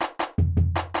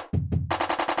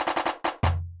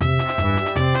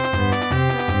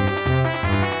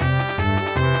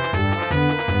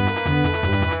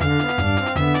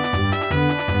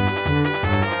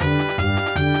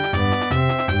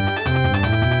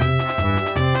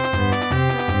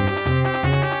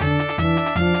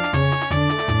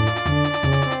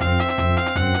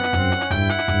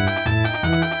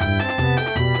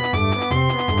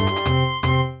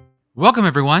Welcome,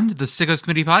 everyone, to the Sickos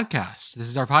Committee Podcast. This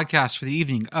is our podcast for the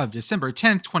evening of December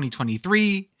 10th,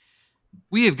 2023.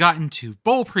 We have gotten to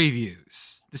bowl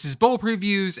previews. This is bowl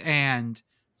previews and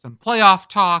some playoff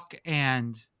talk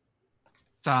and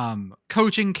some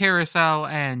coaching carousel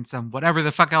and some whatever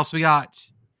the fuck else we got.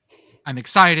 I'm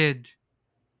excited.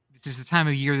 This is the time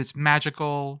of year that's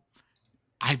magical.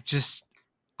 I just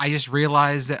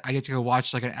realized that I get to go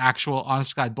watch like an actual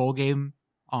honest to God bowl game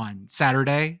on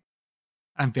Saturday.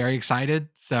 I'm very excited,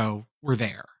 so we're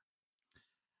there.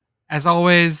 As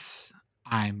always,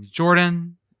 I'm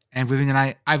Jordan, and with me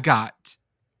tonight, I've got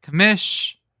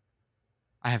Commish,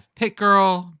 I have Pitt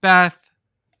Girl, Beth,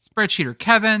 spreadsheeter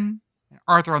Kevin, and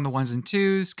Arthur on the ones and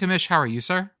twos. Commish, how are you,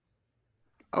 sir?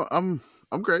 Oh, I'm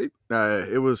great.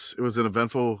 It was an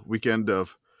eventful weekend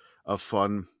of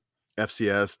fun,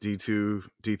 FCS, D2,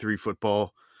 D3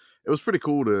 football. It was pretty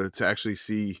cool to actually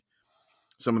see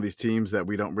some of these teams that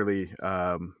we don't really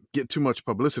get too much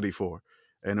publicity for.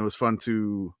 And it was fun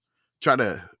to try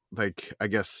to,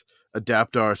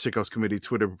 adapt our Sickos Committee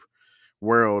Twitter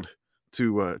world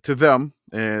to them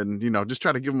and, just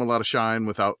try to give them a lot of shine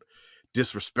without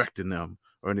disrespecting them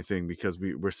or anything, because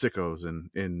we're sickos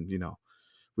and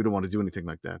we don't want to do anything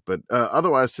like that. But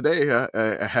otherwise, today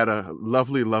I had a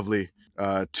lovely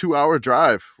 2-hour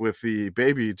drive with the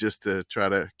baby just to try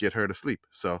to get her to sleep.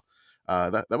 So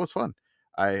that was fun.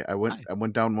 I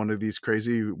went down one of these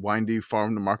crazy windy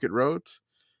farm to market roads,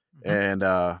 and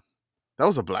that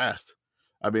was a blast.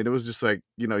 I mean, it was just like,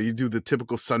 you do the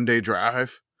typical Sunday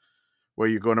drive where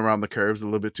you're going around the curves a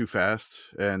little bit too fast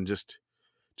and just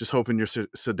hoping your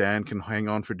sedan can hang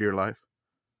on for dear life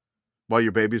while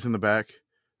your baby's in the back.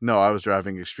 No, I was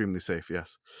driving extremely safe.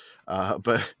 Yes.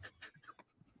 But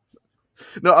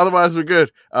no, otherwise we're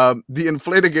good. The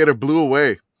Inflatagator blew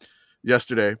away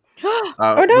yesterday.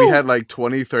 Oh, no. We had like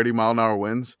 20-30 mile an hour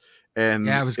winds, and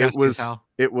yeah, it was gusty as hell.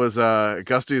 It was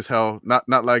gusty as hell. Not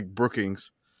like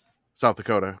Brookings, South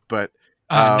Dakota, but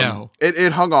no,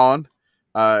 it hung on.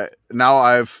 Now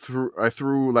I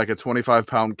threw like a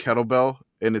 25-pound kettlebell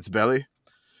in its belly,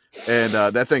 and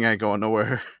that thing ain't going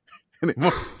nowhere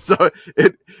anymore. So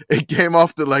it came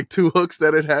off the like 2 hooks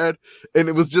that it had, and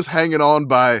it was just hanging on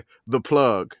by the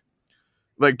plug,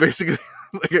 like basically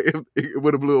like it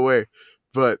would have blew away.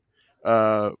 But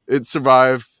it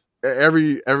survived.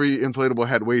 Every inflatable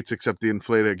had weights except the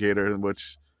Inflatagator,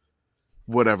 which,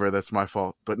 whatever, that's my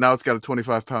fault. But now it's got a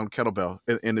 25-pound kettlebell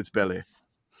in its belly.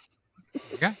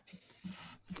 Okay.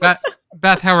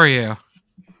 Beth, how are you?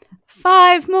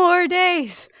 5 more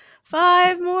days.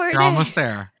 5 more days. You're almost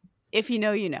there. If you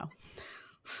know, you know.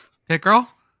 Pitt Girl?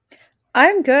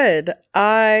 I'm good.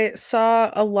 I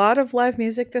saw a lot of live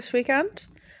music this weekend.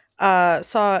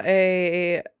 Saw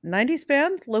a 90s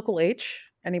band, Local H.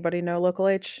 Anybody know Local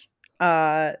H?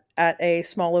 At a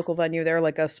small local venue. They're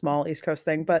like a small East Coast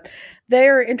thing, but they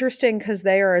are interesting because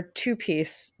they are a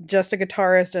 2-piece, just a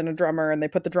guitarist and a drummer, and they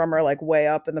put the drummer like way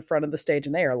up in the front of the stage,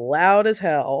 and they are loud as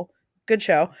hell. Good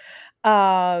show.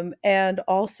 And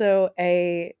also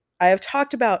I have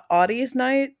talked about Audie's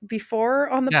Night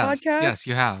before on the podcast. Yes,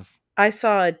 you have. I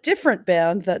saw a different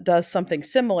band that does something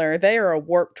similar. They are a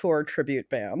Warped Tour tribute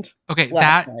band. Okay,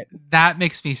 last night. That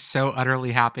makes me so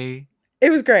utterly happy.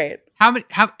 It was great. Have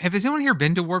anyone here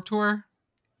been to Warped Tour?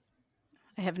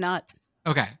 I have not.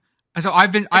 Okay, so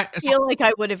I've been. I feel like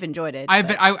I would have enjoyed it.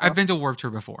 I've been to Warped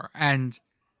Tour before, and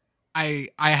I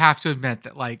have to admit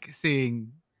that like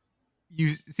seeing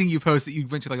you post that you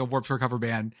went to like a Warped Tour cover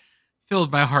band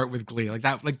filled my heart with glee. Like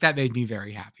that made me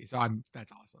very happy. So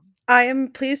that's awesome. I am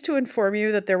pleased to inform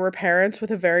you that there were parents with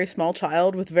a very small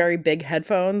child with very big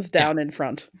headphones down in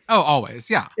front. Oh, always.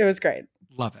 Yeah. It was great.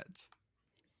 Love it.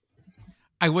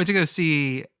 I went to go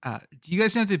see, do you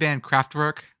guys know the band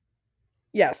Kraftwerk?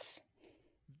 Yes.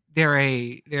 They're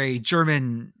a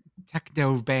German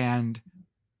techno band.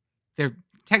 Their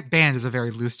tech band is a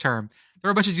very loose term. There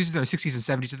are a bunch of dudes in their 60s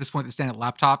and 70s at this point that stand at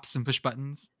laptops and push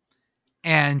buttons.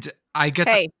 And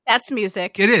that's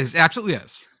music. It is, absolutely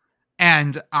is.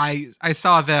 And I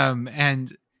saw them,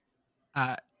 and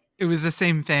it was the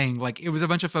same thing. Like, it was a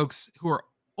bunch of folks who are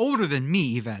older than me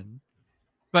even,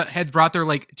 but had brought their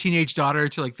like teenage daughter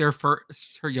to like her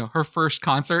first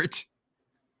concert.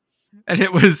 And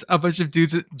it was a bunch of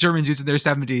German dudes in their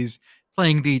 70s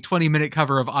playing the 20-minute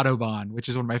cover of Autobahn, which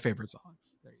is one of my favorite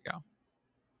songs. There you go.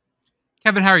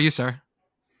 Kevin, how are you, sir?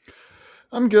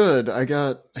 I'm good. I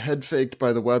got head faked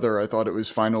by the weather. I thought it was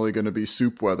finally going to be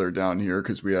soup weather down here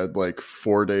because we had like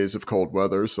 4 days of cold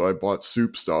weather. So I bought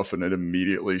soup stuff and it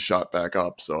immediately shot back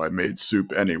up. So I made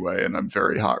soup anyway, and I'm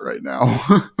very hot right now.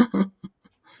 There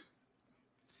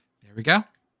we go.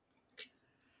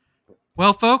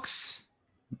 Well, folks,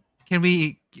 Can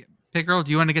we, Pitt Girl,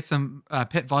 do you want to get some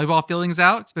Pitt volleyball feelings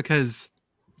out? Because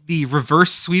the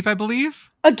reverse sweep, I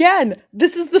believe. Again,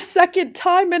 this is the second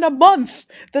time in a month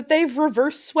that they've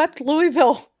reverse swept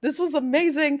Louisville. This was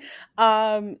amazing.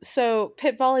 So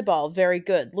Pitt volleyball, very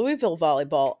good. Louisville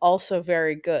volleyball, also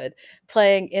very good.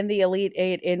 Playing in the Elite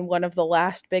Eight in one of the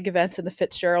last big events in the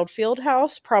Fitzgerald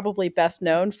Fieldhouse, probably best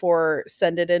known for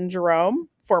Send It In Jerome,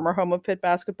 former home of Pitt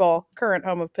basketball, current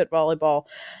home of Pitt volleyball.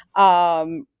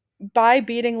 By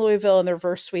beating Louisville in the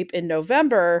reverse sweep in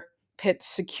November, Pitt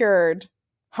secured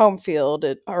home field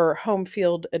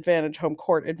advantage, home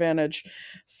court advantage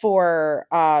for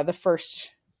the first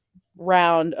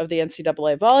round of the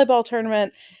NCAA volleyball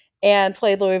tournament, and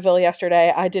played Louisville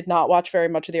yesterday. I did not watch very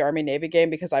much of the Army-Navy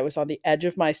game because I was on the edge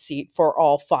of my seat for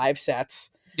all 5 sets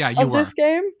of this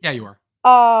game. Yeah, you were.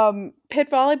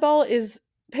 Pitt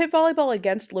volleyball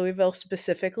against Louisville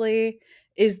specifically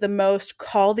is the most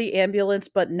call the ambulance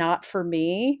but not for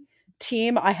me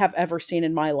team I have ever seen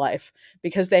in my life,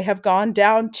 because they have gone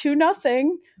down 2-0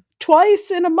 twice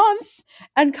in a month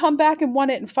and come back and won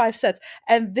it in 5 sets.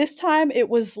 And this time it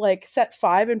was like set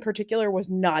 5 in particular was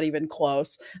not even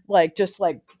close. Like just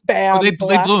like bam. Oh, they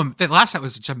blew him. The last set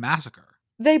was such a massacre.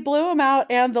 They blew him out,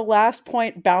 and the last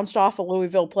point bounced off a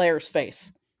Louisville player's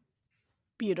face.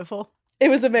 Beautiful. It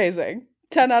was amazing.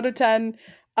 10 out of 10.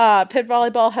 Pitt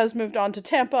volleyball has moved on to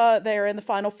Tampa. They are in the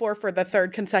Final Four for the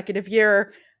 3rd consecutive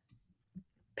year.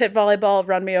 Pitt volleyball,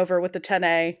 run me over with the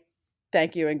 10A.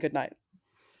 Thank you and good night.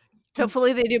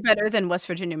 Hopefully they do better than West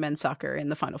Virginia men's soccer in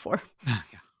the Final Four.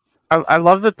 Yeah. I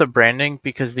love that the branding,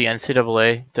 because the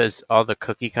NCAA does all the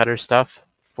cookie cutter stuff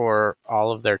for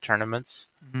all of their tournaments,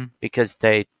 because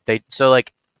they so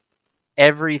like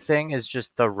everything is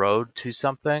just the road to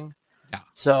something. Yeah.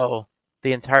 So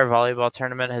the entire volleyball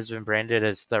tournament has been branded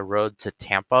as the road to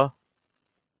Tampa.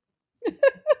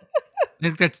 I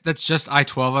think that's just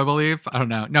I-12, I believe. I don't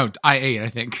know. No, I-8, I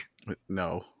think.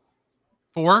 No.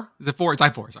 4? Is it 4? It's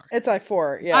I-4, sorry. It's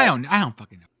I-4, yeah. I don't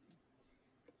fucking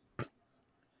know.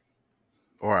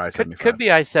 Or I-75. Could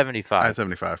be I-75.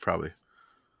 I-75, probably.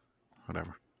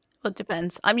 Whatever. Well, it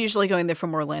depends. I'm usually going there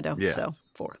from Orlando, Yes. so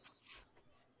 4.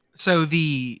 So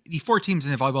the 4 teams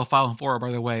in the volleyball Final Four,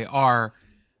 by the way, are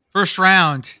first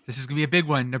round. This is going to be a big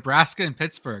one. Nebraska and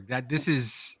Pittsburgh. This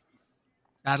is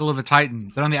Battle of the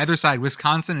Titans. Then on the other side,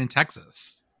 Wisconsin and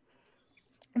Texas.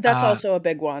 That's also a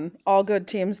big one. All good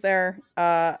teams there.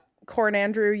 Corn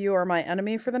Andrew, you are my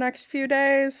enemy for the next few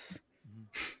days.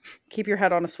 Keep your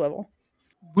head on a swivel.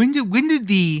 When did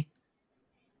the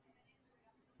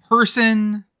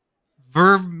person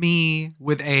verb me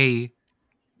with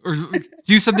or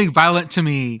do something violent to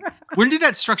me? When did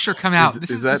that structure come out?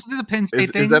 This is the Penn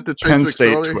State thing? Is that the Trace Penn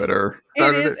State McSorley? Twitter.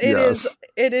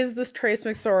 It is this Trace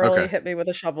McSorley hit me with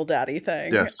a shovel daddy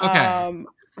thing. Yes. Okay.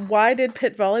 Why did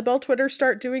Pitt volleyball Twitter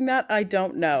start doing that? I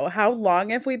don't know. How long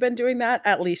have we been doing that?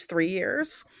 At least 3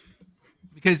 years.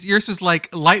 Because yours was like,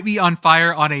 light me on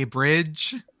fire on a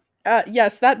bridge.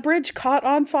 Yes, that bridge caught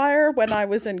on fire when I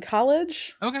was in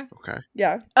college. Okay.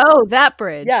 Yeah. Oh, that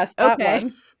bridge. Yes, that okay.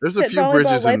 one. There's a Pitt few volleyball,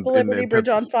 bridges light in the Liberty Bridge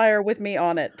on Pittsburgh. fire with me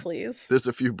on it, please. There's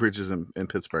a few bridges in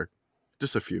Pittsburgh.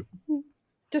 Just a few.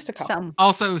 Just a couple. Some.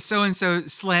 Also, so-and-so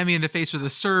slam me in the face with a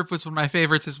serve was one of my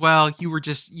favorites as well. You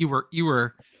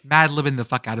were mad-libbing the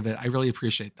fuck out of it. I really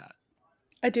appreciate that.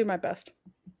 I do my best.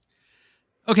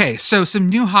 Okay, so some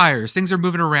new hires. Things are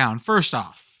moving around. First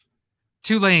off,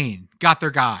 Tulane got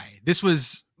their guy. This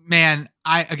was, man,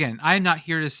 I'm not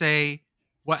here to say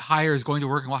what hire is going to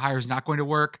work and what hire is not going to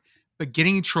work, but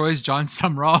getting Troy's John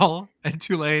Sumrall at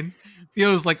Tulane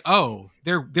feels like, oh,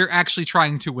 they're actually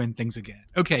trying to win things again.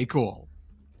 Okay, cool.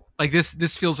 Like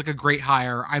this feels like a great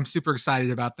hire. I'm super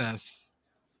excited about this.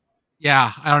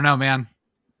 Yeah, I don't know, man.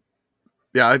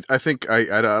 Yeah, I think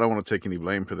I don't want to take any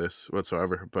blame for this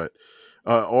whatsoever, but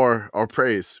or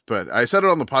praise. But I said it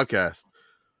on the podcast.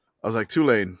 I was like,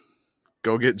 Tulane,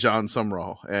 go get John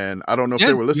Sumrall. And I don't know if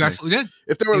they were listening. You absolutely did.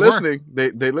 If they were listening,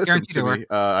 they listened Guaranteed to they me.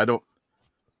 I don't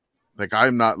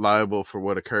I'm not liable for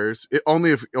what occurs.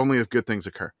 Only if good things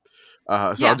occur.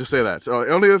 So Yeah. I'll just say that. So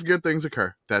only if good things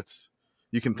occur.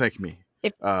 You can thank me.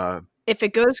 If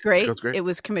it goes great, it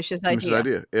was Commish's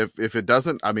idea. If it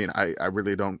doesn't, I mean, I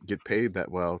really don't get paid that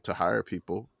well to hire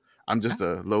people. I'm just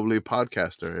a lowly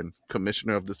podcaster and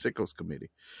commissioner of the Sickos Committee.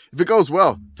 If it goes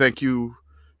well, thank you.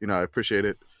 I appreciate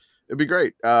it. It'd be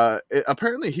great.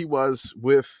 Apparently he was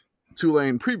with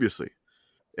Tulane previously.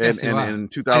 And in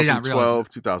 2012,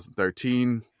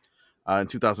 2013, and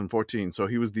 2014. So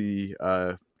he was the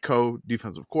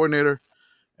co-defensive coordinator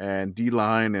and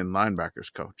D-line and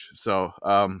linebackers coach. So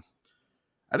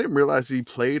I didn't realize he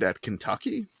played at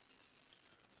Kentucky.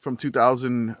 from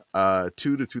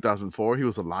 2002 to 2004. He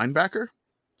was a linebacker.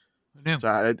 No.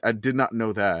 So I did not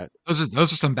know that. Those are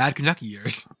some bad Kentucky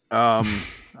years. I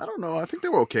don't know. I think they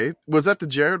were okay. Was that the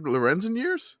Jared Lorenzen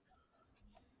years?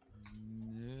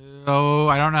 Oh,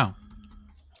 I don't know.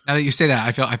 Now that you say that,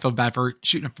 I feel bad for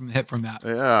shooting up from the hip from that.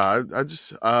 Yeah, I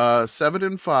just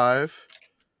 7-5.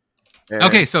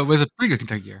 Okay, so it was a pretty good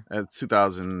Kentucky year. At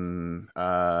 2000,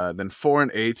 then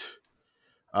 4-8,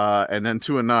 and then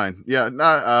 2-9.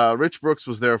 Yeah, Rich Brooks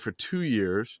was there for 2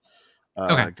 years.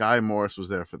 Okay. Guy Morris was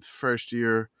there for the first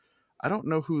year. I don't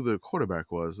know who the quarterback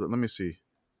was, but let me see.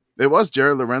 It was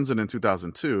Jared Lorenzen in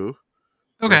 2002.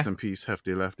 Okay. Rest in peace,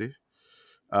 Hefty Lefty.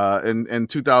 In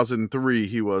 2003,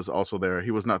 he was also there.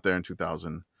 He was not there in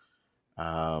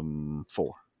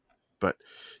 2004. But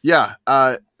yeah,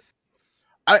 I'm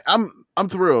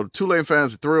thrilled. Tulane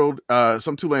fans are thrilled.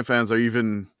 Some Tulane fans are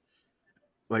even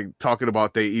like talking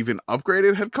about they even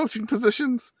upgraded head coaching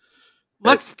positions.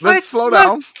 Let's slow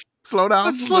down. Slow down.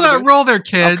 Let's slow down. Roll there,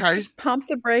 kids. Okay. Pump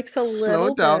the brakes a Slow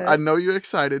little down. bit. I know you're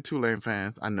excited, Tulane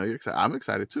fans. I know you're excited. I'm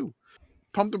excited too.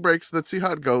 Pump the brakes. Let's see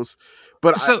how it goes.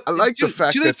 But So, I like the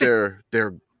fact Tulane that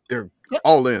they're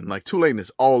all in. Like Tulane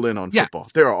is all in on football.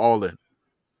 They're all in.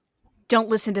 Don't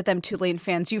listen to them, Tulane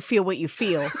fans. You feel what you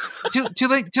feel.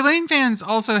 Tulane fans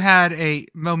also had a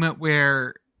moment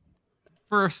where,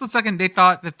 for a split second, they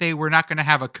thought that they were not going to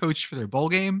have a coach for their bowl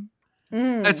game.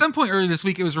 At some point earlier this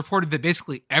week, it was reported that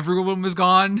basically everyone was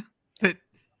gone. That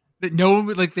no one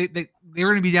would like they were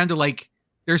going to be down to like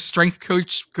their strength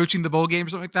coach coaching the bowl game or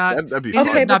something like that. That'd be It fun.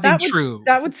 ended up not being would, true.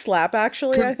 That would slap,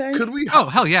 actually. I think. Could we? Oh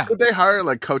hell yeah! Could they hire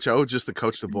like Coach O just to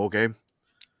coach the bowl game?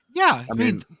 Yeah, I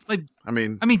mean,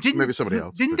 didn't maybe somebody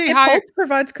else. Didn't but- they If hire Polk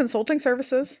provides consulting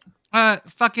services.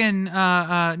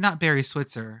 not Barry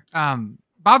Switzer.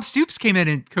 Bob Stoops came in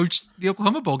and coached the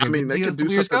Oklahoma bowl game. I mean, they didn't could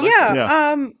do he, a couple something years ago? like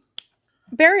Yeah.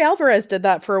 Barry Alvarez did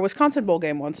that for a Wisconsin bowl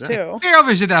game once too. Barry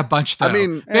always did that a bunch though. I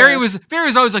mean, Barry was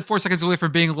always like 4 seconds away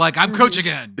from being like, I'm coach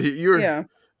again. Yeah.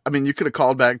 I mean, you could have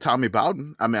called back Tommy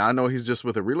Bowden. I mean, I know he's just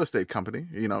with a real estate company.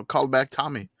 You know, called back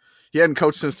Tommy. He hadn't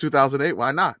coached since 2008.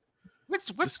 Why not?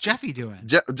 What's Jeffy doing?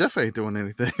 Jeff ain't doing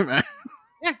anything, man.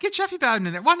 Yeah, get Jeffy Bowden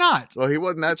in there. Why not? Well, he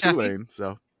wasn't at Jeffy. Tulane,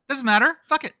 so Doesn't matter.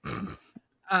 Fuck it.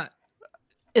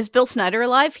 Is Bill Snyder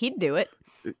alive? He'd do it.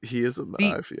 he is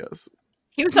alive. Yes.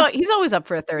 He's always up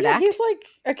for a third Yeah, act. he's like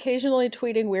occasionally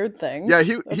tweeting weird things. Yeah,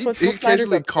 he That's what he Phil Snyder's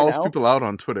occasionally up to calls now. people out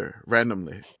on Twitter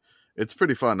randomly. It's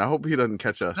pretty fun. I hope he doesn't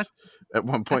catch us at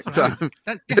one point in That's what time.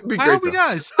 Yeah, It'd be I great, hope he though.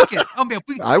 does. Fuck it. Oh, man,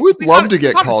 I would we love got to it- get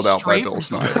we got it called out by straight Bill from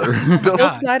Snyder. Bill God.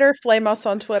 Snyder, flame us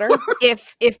on Twitter.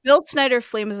 If Bill Snyder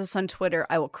flames us on Twitter,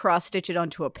 I will cross stitch it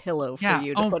onto a pillow for Yeah,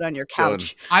 you to put on your done.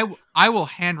 couch. I will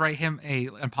handwrite him an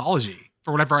apology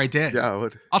for whatever I did. Yeah, I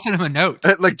would. I'll send him a note.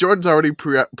 Like Jordan's already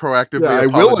proactively. Yeah, I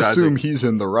will apologizing. assume he's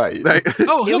in the right. Like,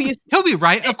 Oh, He'll he'll be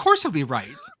right. Of course he'll be right.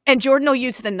 And Jordan will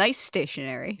use the nice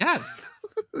stationery. Yes.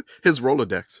 his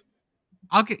Rolodex.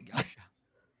 I'll get.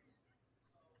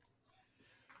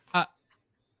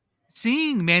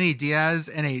 Seeing Manny Diaz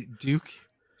in a Duke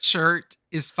shirt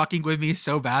is fucking with me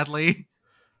so badly.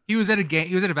 He was at a game.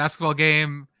 He was at a basketball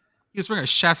game. He was wearing a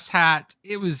chef's hat.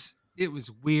 It was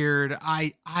weird.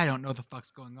 I don't know what the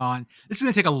fuck's going on. This is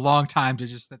gonna take a long time to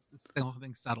just let this whole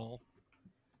thing settle.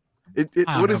 I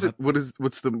don't What is know, it?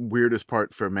 What's the weirdest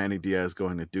part for Manny Diaz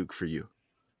going to Duke for you?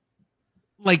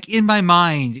 Like in my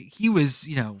mind, he was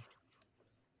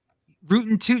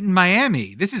rootin' tootin'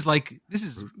 Miami. This is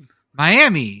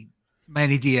Miami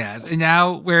Manny Diaz, and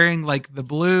now wearing like the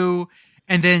blue,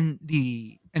 and then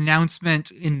the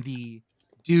announcement in the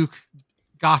Duke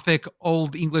Gothic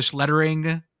Old English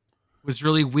lettering was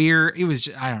really weird. It was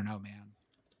I don't know, man.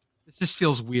 This just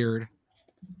feels weird.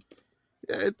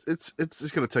 Yeah, it's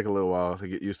just gonna take a little while to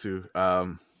get used to. I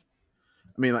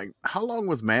mean, like, how long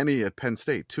was Manny at Penn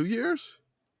State? 2 years?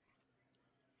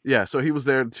 Yeah, so he was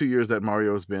there 2 years that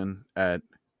Mario's been at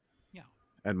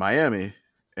Miami,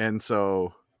 and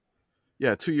so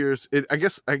 2 years. I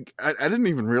guess I didn't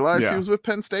even realize he was with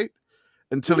Penn State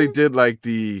until he did like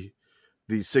the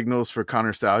signals for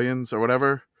Connor Stallions or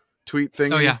whatever tweet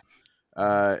thing. Oh yeah.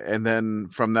 And then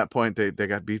from that point, they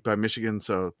got beat by Michigan,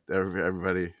 so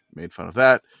everybody made fun of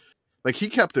that. Like, he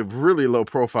kept a really low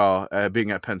profile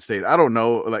being at Penn State. I don't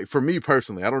know, like, for me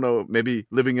personally, I don't know, maybe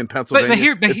living in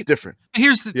Pennsylvania, it's different. But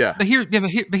here's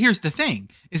the thing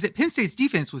is that Penn State's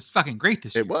defense was fucking great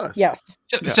this year. It was. Yes.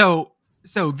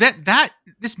 So that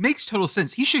this makes total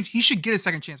sense. He should get a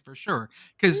second chance for sure,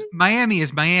 because Miami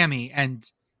is Miami, and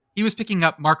he was picking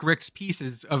up Mark Richt's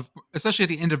pieces of, especially at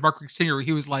the end of Mark Richt's tenure, where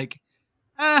he was like,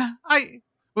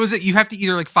 what was it? You have to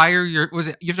either like you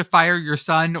have to fire your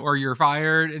son or you're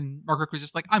fired. And Mark Richt was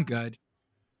just like, I'm good.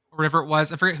 or whatever it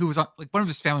was. I forget who was on. Like one of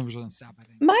his family was on staff, I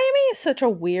think. Miami is such a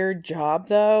weird job,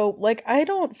 though. Like, I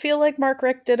don't feel like Mark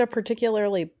Richt did a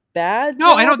particularly bad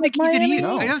No, job I don't at think he did Miami. either.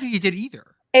 No. I don't think he did either.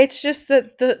 It's just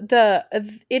that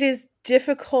it is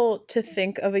difficult to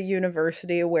think of a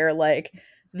university where like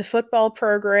the football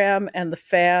program and the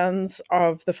fans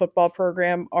of the football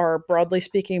program are broadly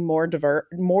speaking more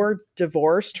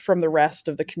divorced from the rest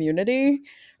of the community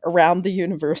around the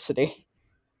university.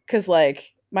 Because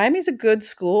like Miami's a good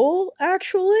school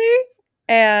actually,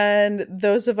 and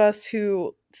those of us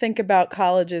who think about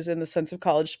colleges in the sense of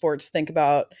college sports think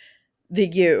about the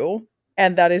U.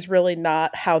 And that is really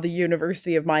not how the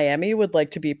University of Miami would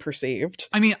like to be perceived.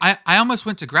 I mean, I almost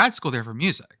went to grad school there for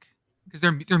music because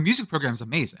their music program is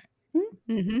amazing.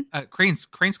 Mm-hmm. Crane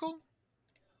School?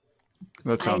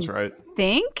 That sounds right.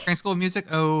 Think? Crane School of Music?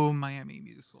 Oh, Miami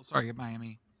Music School. Sorry,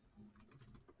 Miami.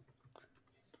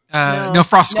 No,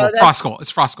 Frost School. No, Frost School. It's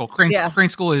Frost School. Crane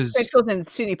School is... Crane School's in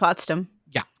SUNY Potsdam.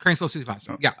 Yeah, Crane School, SUNY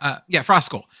Potsdam. Yeah, Frost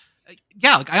School.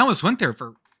 Yeah, like I almost went there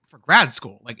for grad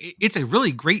school. Like it's a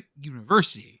really great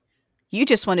university. You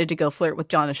just wanted to go flirt with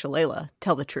John and Shalala.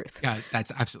 Tell the truth. Yeah, that's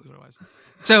absolutely what it was.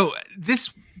 So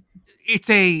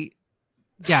the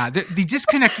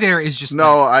disconnect there is just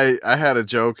No, I had a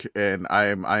joke and I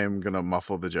am gonna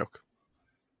muffle the joke.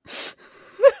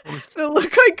 The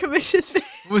look on Commish's face.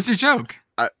 What was your joke?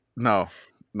 No.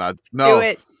 Do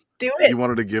it. You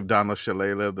wanted to give Donna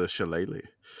Shalala the shillelagh.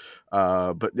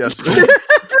 But yes.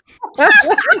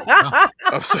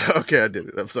 I'm sorry. Okay, I did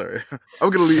it. I'm sorry. I'm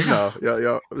gonna leave now.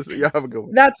 Y'all have a good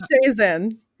one. That stays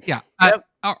in. Yeah.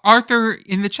 Arthur,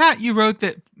 in the chat, you wrote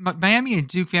that Miami and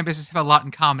Duke fan bases have a lot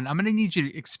in common. I'm going to need you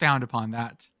to expound upon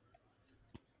that.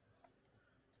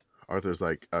 Arthur's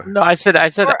like, no, I said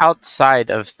outside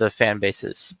of the fan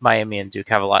bases, Miami and Duke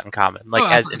have a lot in common.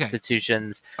 Like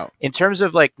institutions, in terms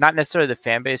of like not necessarily the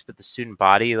fan base, but the student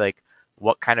body, like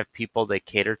what kind of people they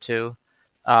cater to.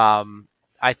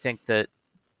 I think that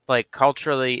like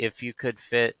culturally, if you could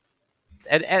fit,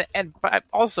 and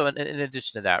also in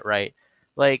addition to that, right?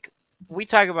 Like we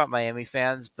talk about Miami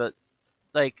fans, but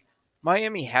like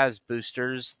Miami has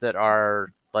boosters that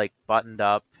are like buttoned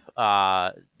up.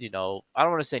 I don't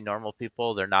want to say normal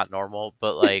people. They're not normal,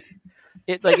 but like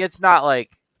it's not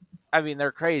like, I mean,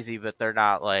 they're crazy, but they're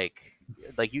not like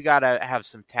you gotta have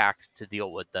some tact to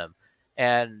deal with them.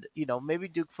 And, maybe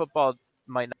Duke football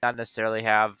might not necessarily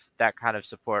have that kind of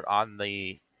support on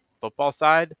the football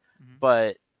side,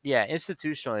 but yeah,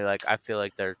 institutionally, like I feel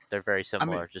like they're very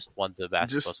similar. I mean, just one's a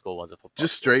basketball school, one's a football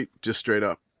school. Just straight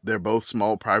up. They're both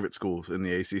small private schools in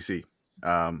the ACC.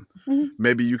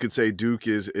 Maybe you could say Duke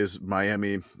is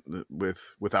Miami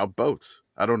without boats.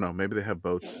 I don't know. Maybe they have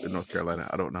boats in North Carolina.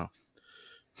 I don't know.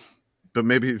 But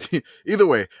maybe either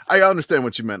way, I understand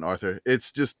what you meant, Arthur.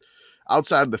 It's just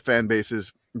outside of the fan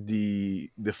bases, the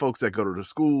folks that go to the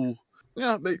school,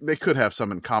 they could have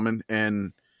some in common.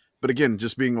 But again,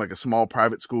 just being like a small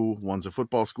private school, one's a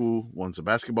football school, one's a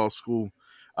basketball school,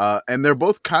 and they're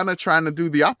both kind of trying to do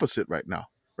the opposite right now,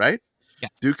 right? Yes.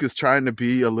 Duke is trying to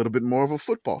be a little bit more of a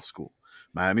football school.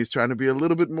 Miami's trying to be a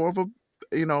little bit more of a,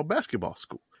 basketball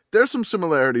school. There's some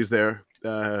similarities there.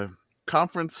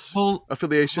 Conference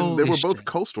affiliation. They were both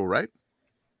coastal, right?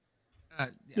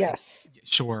 Yes.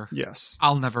 Sure. Yes.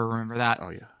 I'll never remember that. Oh,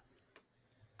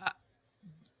 yeah.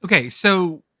 Okay,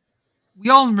 so we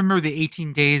all remember the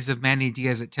 18 days of Manny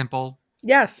Diaz at Temple.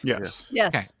 Yes. Yes.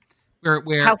 Okay.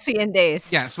 Where Halcyon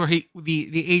days. Yes, where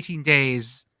the 18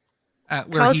 days where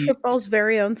college football's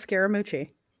very own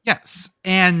Scaramucci. Yes.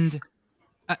 And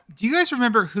do you guys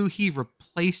remember who he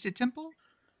replaced at Temple?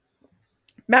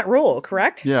 Matt Rule,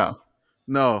 correct? Yeah.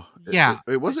 No. Yeah.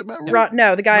 It wasn't Matt Rule.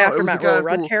 No, the guy after Matt Rule.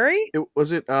 Rod Carey?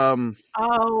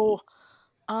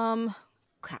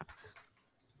 Crap.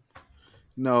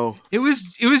 No. It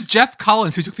was Jeff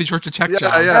Collins who took the Georgia Tech job.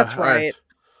 Yeah, that's right.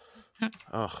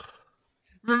 Ugh.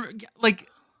 Remember, like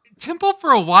Temple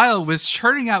for a while was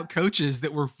churning out coaches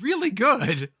that were really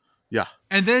good. Yeah.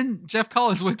 And then Jeff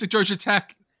Collins went to Georgia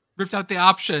Tech, ripped out the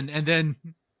option, and then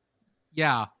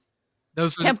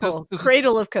those were Temple,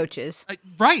 cradle of coaches.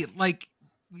 Right. Like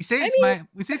we say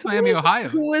it's Miami, Ohio.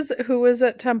 Who was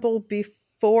at Temple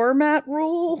before Matt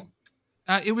Rule?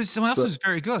 It was someone else who was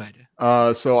very good.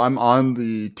 So I'm on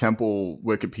the Temple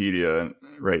Wikipedia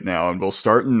right now, and we'll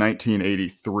start in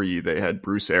 1983. They had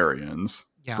Bruce Arians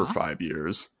for 5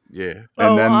 years. Yeah.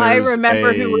 And then I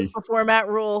remember who was before Matt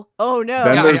Rule. Oh, no.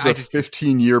 Then there's a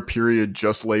 15-year period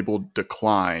just labeled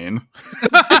decline.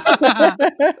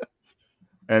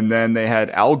 And then they had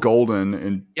Al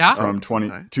Golden from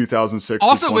 2006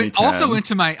 also to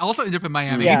 2010. also ended up in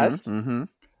Miami. Yes. Mm-hmm.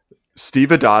 Steve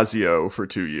Adazio for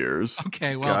 2 years.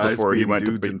 Okay, well, Guys before he being went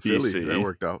to dudes in BC. Philly, that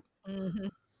worked out. Mm-hmm.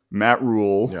 Matt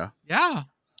Rule, yeah.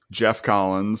 Jeff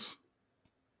Collins,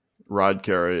 Rod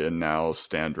Carey, and now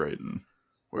Stan Drayton.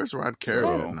 Where's Rod Carey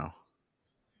at now?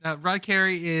 Rod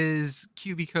Carey is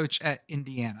QB coach at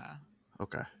Indiana.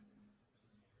 Okay.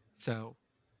 So,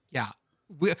 yeah.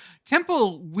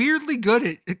 Temple weirdly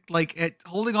good at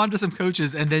holding on to some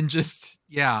coaches and then just,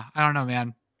 I don't know,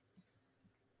 man.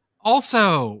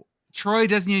 Also, Troy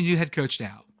does need a new head coach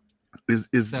now. Is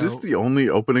this the only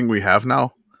opening we have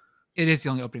now? It is the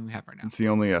only opening we have right now. It's the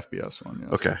only FBS one,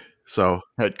 yes. Okay. So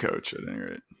head coach at any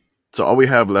rate. So all we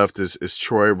have left is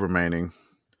Troy remaining.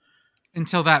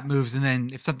 Until that moves, and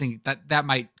then if something that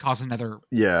might cause another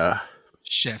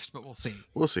shift, but we'll see.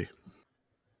 We'll see.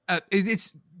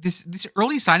 It's this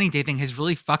early signing day thing has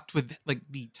really fucked with like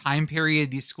the time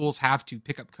period these schools have to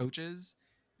pick up coaches,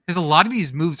 because a lot of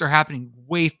these moves are happening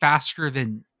way faster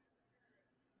than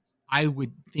I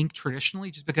would think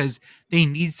traditionally, just because they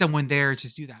need someone there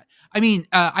to do that. I mean,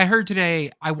 I heard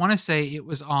today, I want to say it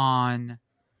was on,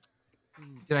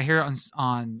 did I hear it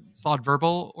on Solid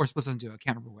Verbal or supposed to do? I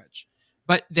can't remember which,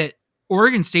 but that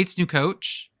Oregon State's new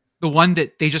coach, the one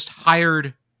that they just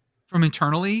hired from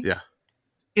internally,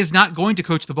 is not going to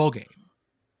coach the bowl game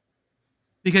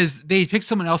because they picked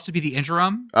someone else to be the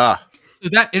interim. So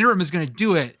that interim is going to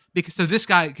do it because so this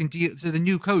guy can deal. So the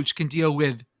new coach can deal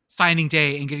with signing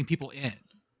day and getting people in.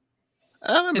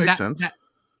 That makes sense.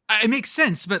 It makes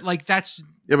sense, but like that's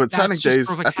but signing days.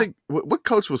 I think what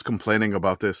coach was complaining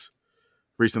about this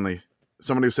recently?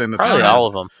 Somebody was saying that probably all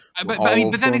of them. But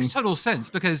that makes total sense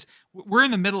because we're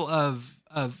in the middle of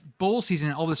bowl season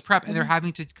and all this prep, and they're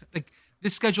having to like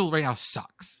this schedule right now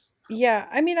sucks. Yeah,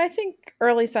 I mean, I think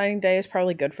early signing day is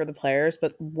probably good for the players,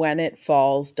 but when it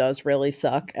falls does really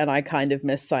suck, and I kind of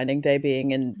miss signing day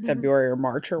being in February or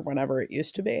March or whenever it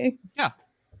used to be. Yeah.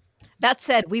 That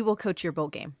said, we will coach your bowl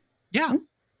game. Yeah.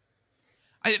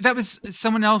 That was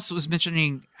someone else was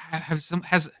mentioning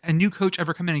has a new coach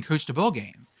ever come in and coached a bowl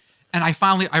game, and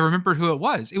I remembered who it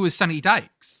was. It was Sonny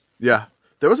Dykes. Yeah,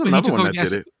 there was another one that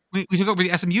did it. We took over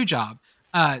the SMU job.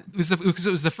 Because it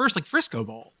was the first like Frisco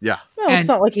Bowl. Yeah. Well, it's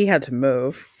not like he had to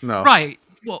move. No. Right.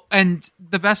 Well, and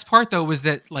the best part though was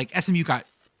that like SMU got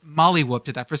molly whooped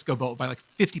at that Frisco Bowl by like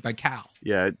 50 by Cal.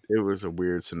 Yeah, it was a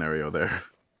weird scenario there.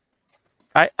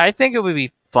 I think it would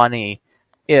be funny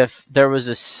if there was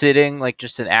a sitting, like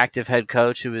just an active head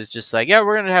coach who was just like, yeah,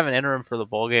 we're going to have an interim for the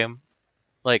bowl game.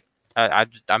 Like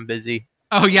I'm busy.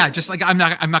 Oh yeah. Just like, I'm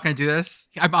not going to do this.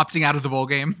 I'm opting out of the bowl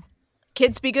game.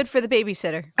 Kids be good for the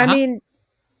babysitter. I mean,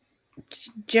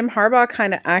 Jim Harbaugh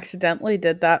kind of accidentally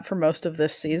did that for most of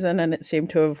this season, and it seemed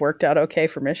to have worked out okay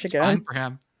for Michigan. It's fine for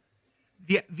him.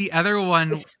 The other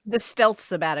one, the stealth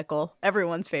sabbatical,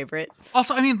 everyone's favorite.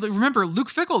 Also, I mean, remember Luke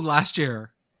Fickell last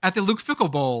year at the Luke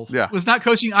Fickell Bowl was not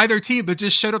coaching either team, but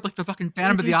just showed up like the fucking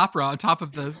Phantom of the Opera on top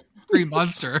of the Green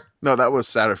Monster. No, that was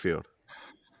Satterfield.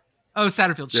 Oh,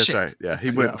 Satterfield. That's shit. Right. Yeah, he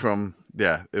went from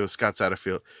it was Scott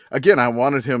Satterfield. Again, I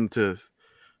wanted him to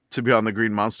be on the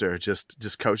Green Monster,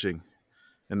 just coaching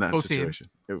in that Both situation.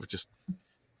 teams. It was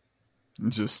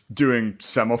just doing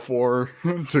semaphore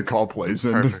to call plays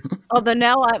in. Although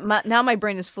now my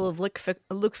brain is full of Luke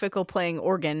Fickell playing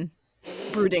organ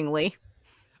broodingly.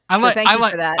 I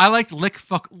liked Lick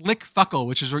Fuckle,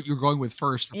 which is what you were going with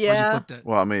first before you flipped it.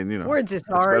 Well, I mean, words is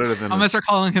hard. Better than I'm gonna start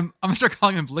calling him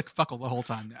Lick Fuckle the whole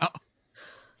time now.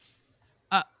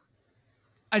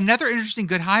 Another interesting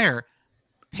good hire.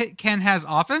 Pitt has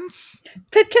offense.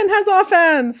 Pitt has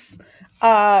offense.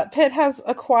 Pitt has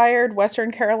acquired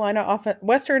Western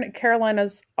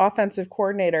Carolina's offensive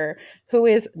coordinator, who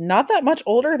is not that much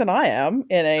older than I am,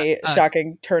 in a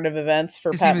shocking turn of events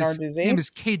for Pat Narduzzi. His name is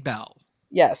Cade Bell.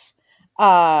 Yes.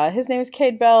 His name is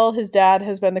Cade Bell. His dad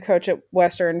has been the coach at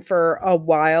Western for a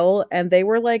while, and they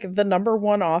were like the number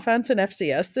one offense in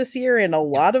FCS this year in a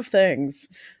lot of things.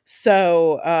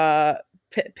 So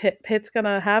Pitt's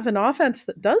gonna have an offense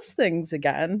that does things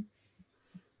again.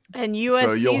 And USC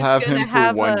so you'll have him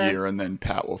for 1 year, and then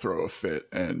Pat will throw a fit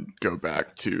and go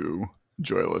back to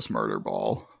joyless murder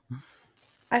ball.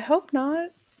 I hope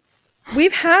not.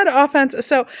 We've had offense,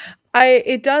 so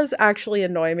it does actually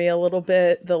annoy me a little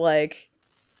bit, the like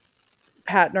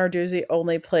Pat Narduzzi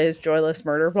only plays joyless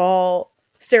murder ball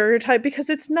stereotype, because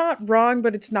it's not wrong,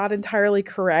 but it's not entirely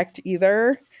correct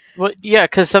either. Well, yeah,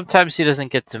 because sometimes he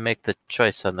doesn't get to make the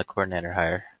choice on the coordinator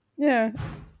hire. Yeah.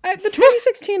 The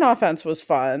 2016 offense was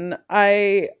fun.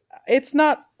 It's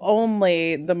not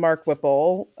only the Mark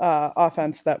Whipple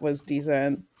offense that was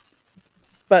decent,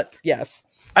 but yes.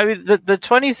 I mean, the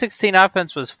 2016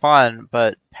 offense was fun,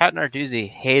 but Pat Narduzzi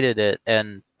hated it,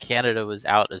 and Canada was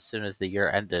out as soon as the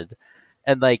year ended.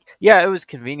 And like, yeah, it was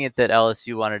convenient that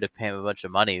LSU wanted to pay him a bunch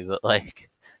of money, but like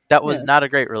that was not a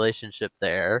great relationship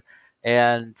there.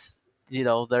 And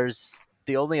there's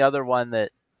the only other one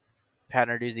that Pat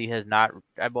Narduzzi has not.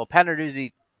 Well, Pat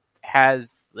Narduzzi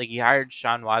has, like, he hired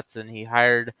Sean Watson, he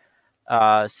hired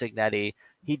Signetti.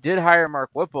 He did hire Mark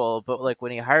Whipple, but like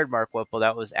when he hired Mark Whipple,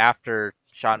 that was after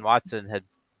Sean Watson had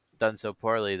done so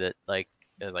poorly that like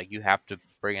you have to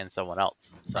bring in someone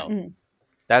else. So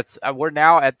that's we're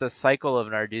now at the cycle of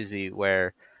Narduzzi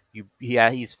where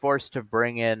he's forced to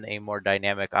bring in a more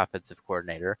dynamic offensive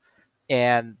coordinator,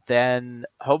 and then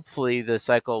hopefully the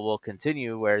cycle will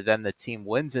continue where then the team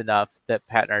wins enough that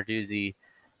Pat Narduzzi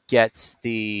gets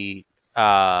the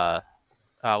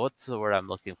what's the word I'm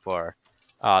looking for?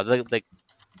 I don't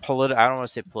want to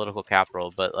say political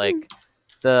capital, but like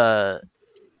the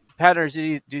Pat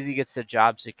Narduzzi gets the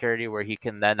job security where he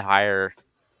can then hire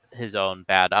his own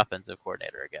bad offensive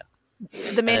coordinator again.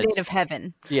 The mandate of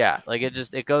heaven. Yeah, like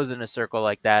it goes in a circle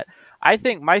like that. I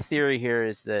think my theory here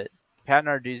is that Pat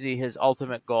Narduzzi, his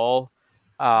ultimate goal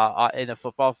in a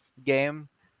football game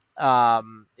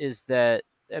is that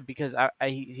because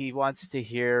he wants to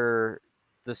hear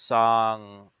the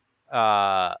song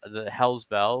the Hell's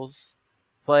Bells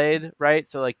played, right?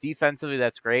 So like defensively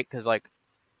that's great because like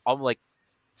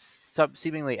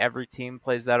seemingly every team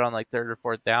plays that on like third or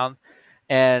fourth down,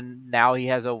 and now he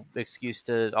has a excuse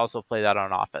to also play that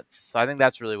on offense. So I think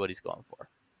that's really what he's going for.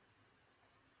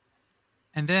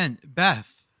 And then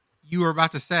Beth, you were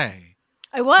about to say,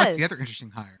 I was. What's the other interesting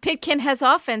hire? Pitkin has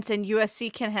offense and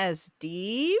USC has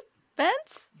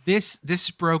defense.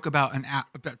 This broke about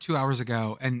 2 hours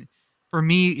ago, and for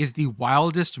me is the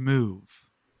wildest move.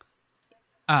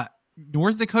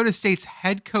 North Dakota State's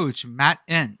head coach Matt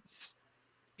Entz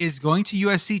is going to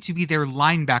USC to be their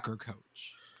linebacker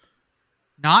coach,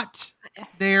 not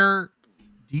their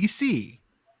DC.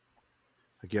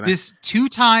 Again, this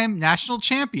two-time national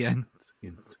champion.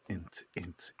 Int.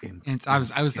 I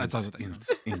was is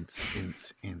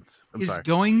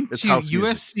going to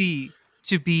USC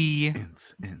to be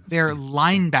their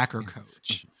linebacker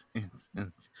coach.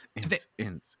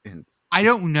 I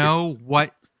don't know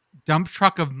what dump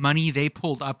truck of money they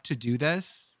pulled up to do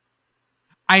this.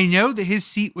 I know that his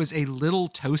seat was a little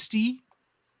toasty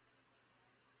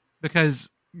because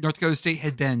North Dakota State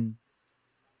had been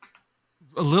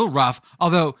a little rough,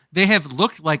 although they have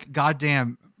looked like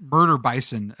goddamn murder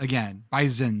bison again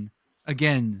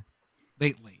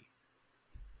lately.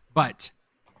 But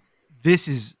this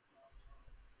is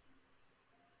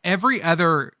every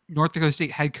other North Dakota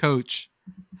State head coach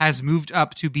has moved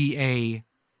up to be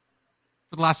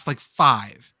for the last like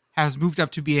 5 has moved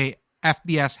up to be a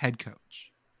FBS head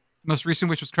coach. Most recent,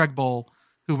 which was Craig Bowl,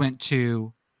 who went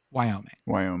to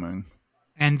Wyoming.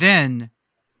 And then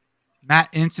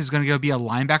Matt Entz is going to go be a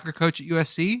linebacker coach at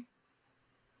USC.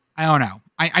 I don't know.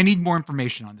 I need more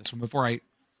information on this one before I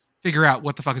figure out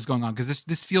what the fuck is going on, because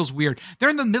this feels weird. They're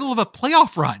in the middle of a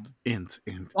playoff run.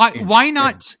 Why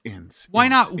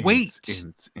not wait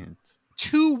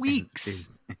 2 weeks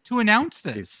to announce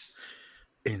this?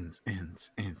 I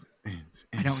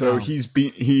don't know. He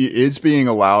is being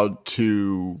allowed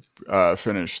to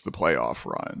finish the playoff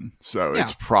run. So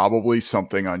it's probably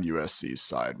something on USC's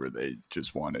side where they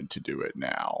just wanted to do it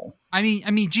now. I mean,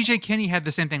 GJ Kinney had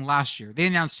the same thing last year. They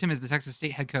announced him as the Texas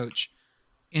State head coach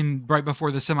right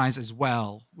before the semis as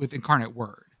well with Incarnate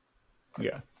Word.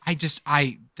 Yeah. This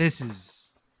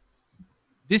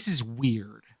is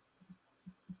weird.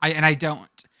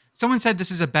 Someone said this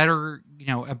is a better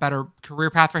career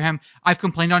path for him. I've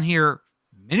complained on here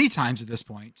many times at this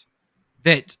point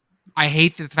that I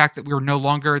hate the fact that we're no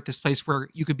longer at this place where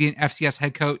you could be an FCS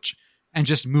head coach and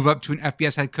just move up to an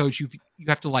FBS head coach. You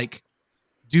have to like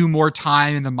do more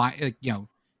time in the you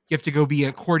have to go be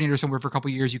a coordinator somewhere for a couple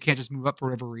of years. You can't just move up for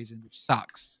whatever reason, which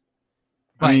sucks.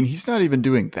 But, I mean, he's not even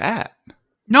doing that.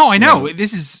 No, I know.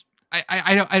 This is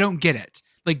I don't get it.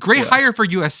 Like, great hire for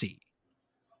USC.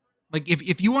 Like,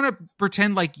 if you want to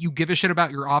pretend like you give a shit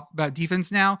about about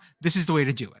defense now, this is the way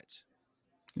to do it.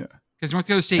 Yeah, because North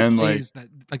Dakota State plays that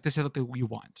this is what you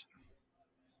want.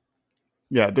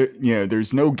 Yeah,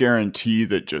 there's no guarantee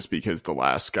that just because the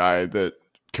last guy that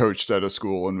coached at a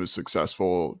school and was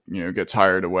successful, gets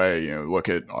hired away. Look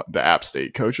at the App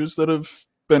State coaches that have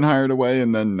been hired away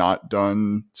and then not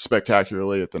done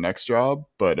spectacularly at the next job.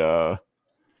 But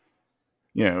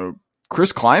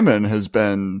Chris Kleiman has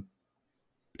been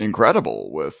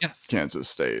incredible with Kansas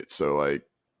State. So like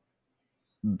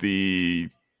the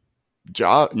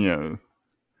job, the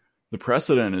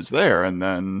precedent is there. And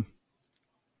then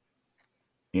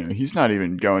he's not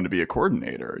even going to be a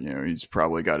coordinator. He's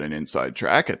probably got an inside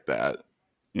track at that,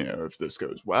 if this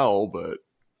goes well, but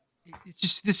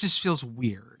this just feels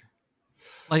weird.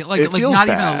 Like feels not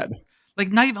bad.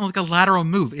 even not even like a lateral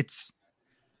move. It's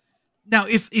now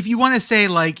if you want to say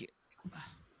like,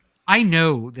 I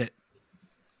know that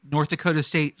North Dakota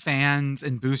State fans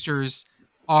and boosters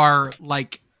are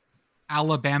like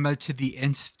Alabama to the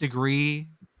nth degree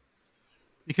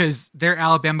because they're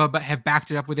Alabama, but have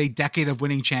backed it up with a decade of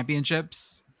winning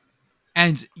championships.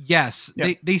 And yes,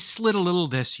 they slid a little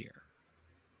this year,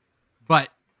 but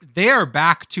they are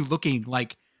back to looking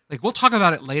like we'll talk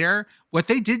about it later. What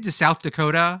they did to South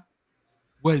Dakota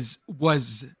was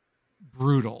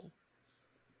brutal,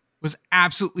 was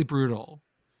absolutely brutal,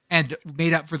 and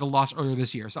made up for the loss earlier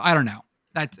this year. So I don't know.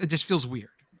 It just feels weird.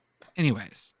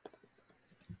 Anyways,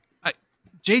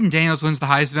 Jaden Daniels wins the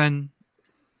Heisman.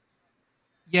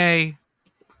 Yay.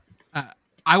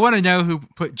 I want to know who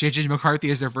put JJ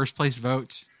McCarthy as their first place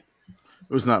vote.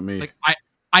 It was not me. Like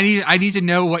I need to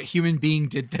know what human being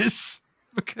did this,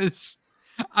 because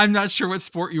I'm not sure what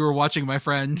sport you were watching, my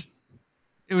friend.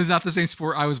 It was not the same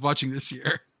sport I was watching this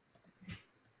year.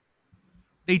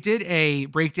 They did a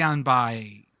breakdown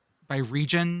by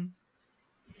region,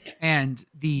 and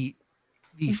the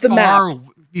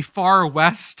far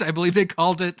west, I believe they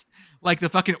called it, like the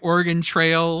fucking Oregon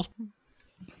Trail,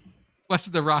 west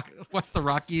of the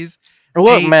Rockies.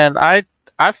 Look, man, I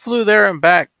flew there and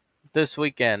back this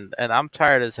weekend, and I'm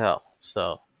tired as hell.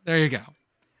 So there you go.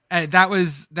 That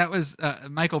was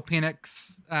Michael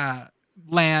Penix's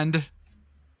land.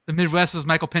 The Midwest was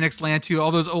Michael Penix's land too.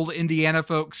 All those old Indiana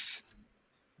folks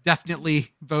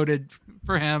definitely voted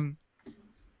for him.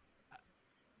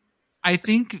 I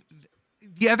think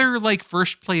the other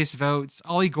first place votes: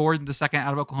 Ollie Gordon, the second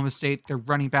out of Oklahoma State, their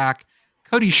running back;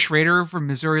 Cody Schrader from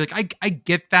Missouri. I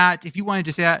get that if you wanted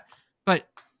to say that, but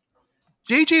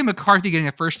JJ McCarthy getting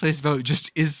a first place vote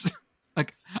just is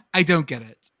I don't get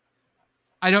it.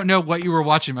 I don't know what you were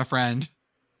watching, my friend.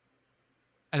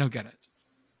 I don't get it.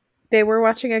 They were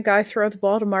watching a guy throw the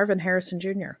ball to Marvin Harrison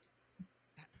Jr.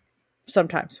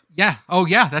 Sometimes. Yeah. Oh,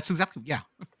 yeah. That's exactly. Yeah.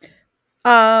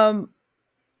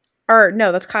 Or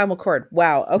no, that's Kyle McCord.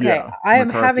 Wow. Okay. Yeah, I am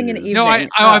McCarthy having an is- evening. No,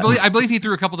 I believe he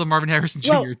threw a couple to Marvin Harrison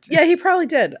Jr. Well, too. yeah, he probably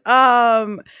did.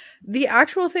 The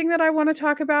actual thing that I want to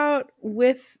talk about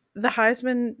with the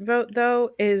Heisman vote,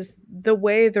 though, is the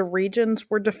way the regions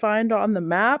were defined on the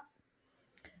map.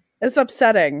 It's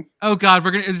upsetting. Oh God,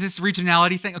 is this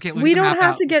regionality thing? Okay, We don't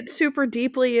have to get super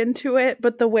deeply into it,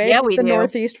 but the way we the do.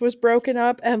 Northeast was broken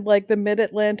up, and the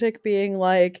Mid-Atlantic being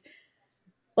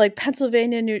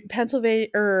Pennsylvania, New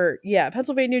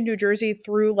Jersey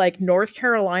through North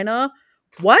Carolina.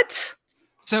 What?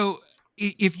 So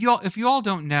if you all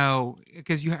don't know,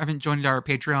 because you haven't joined our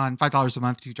Patreon, $5 a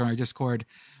month to join our Discord,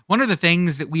 one of the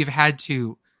things that we've had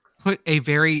to put a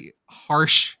very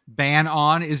harsh ban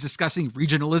on is discussing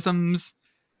regionalisms,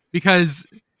 because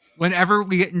whenever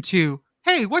we get into,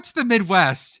 hey, what's the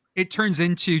Midwest, it turns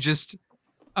into just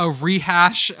a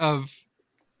rehash of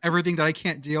everything that I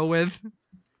can't deal with.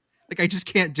 I just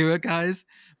can't do it, guys.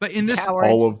 But in this,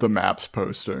 all of the maps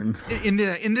posting in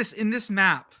this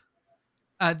map,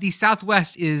 the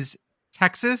Southwest is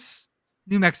Texas,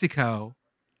 New Mexico,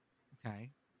 okay,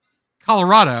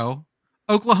 Colorado,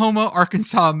 Oklahoma,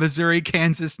 Arkansas, Missouri,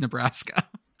 Kansas, Nebraska.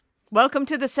 Welcome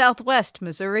to the Southwest,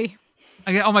 Missouri.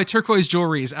 I get all my turquoise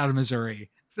jewelry is out of Missouri.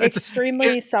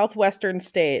 Extremely southwestern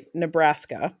state,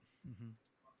 Nebraska.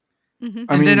 Mm-hmm.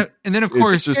 And then of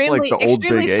course, it's just like the old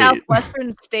extremely Big Eight.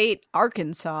 southwestern state,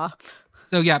 Arkansas.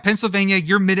 So yeah, Pennsylvania,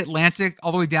 you're mid-Atlantic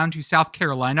all the way down to South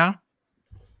Carolina.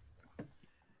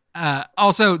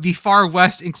 Also, the far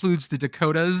west includes the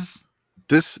Dakotas.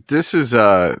 This is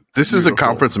a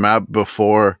conference map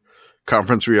before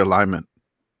conference realignment.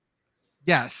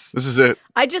 Yes, This is it.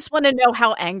 I just want to know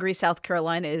how angry South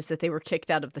Carolina is that they were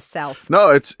kicked out of the South. No,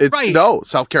 it's Right. no.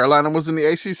 South Carolina was in the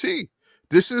ACC.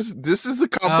 This is the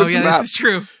conference map. this is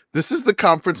true. This is the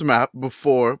conference map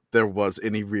before there was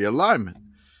any realignment,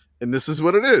 and this is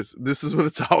what it is. This is what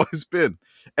it's always been,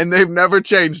 and they've never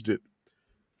changed it.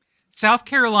 South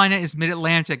Carolina is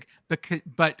mid-Atlantic,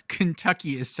 but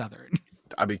Kentucky is southern.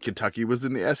 I mean, Kentucky was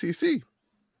in the SEC.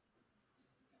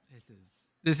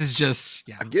 This is just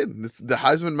Again, the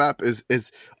Heisman map is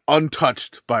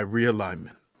untouched by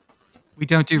realignment. We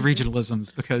don't do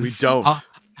regionalisms because We don't. I'll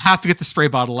have to get the spray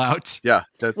bottle out. Yeah,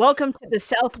 that's. Welcome to the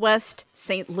Southwest,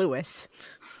 St. Louis.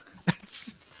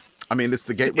 I mean, it's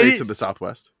the gateway It to is. the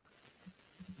Southwest.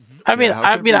 I mean,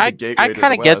 How could it be the gateway to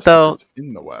kind the of get West though. if it's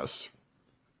in the West.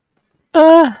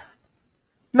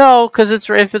 No, because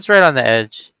if it's right on the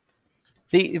edge.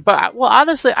 Well,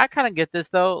 honestly, I kind of get this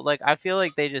though. Like, I feel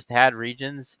like they just had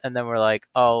regions, and then we're like,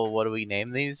 oh, what do we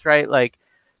name these? Right? Like,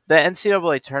 the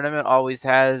NCAA tournament always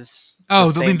has.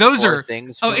 Oh, I mean, those are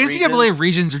things. NCAA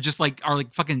regions are just like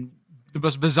fucking the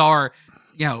most bizarre.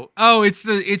 It's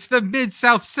the Mid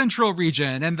South Central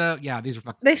region, and these are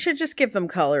fucking. They should just give them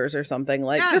colors or something.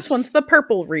 Like this one's the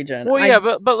purple region.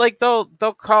 Well, but like they'll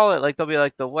call it like they'll be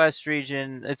like the West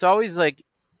region. It's always like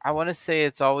I want to say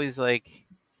it's always like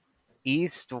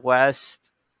East,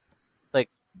 West, like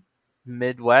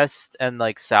Midwest, and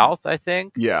like South. I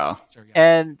think. Yeah.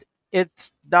 And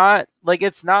it's not like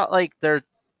they're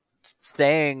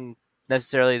saying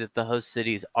necessarily that the host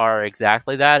cities are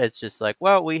exactly that. It's just like,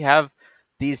 well, we have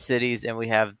these cities and we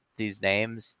have these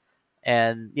names,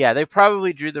 and they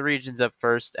probably drew the regions up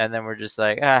first, and then we're just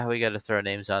like, we got to throw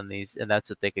names on these, and that's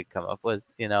what they could come up with.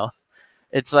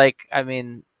 It's like, I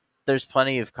mean, there's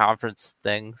plenty of conference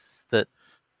things that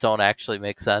don't actually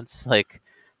make sense, like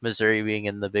Missouri being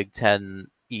in the Big Ten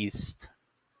East.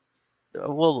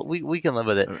 Well, we can live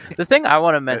with it. The thing I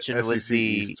want to mention was the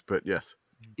East, but yes,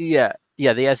 the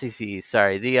SEC.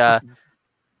 Sorry,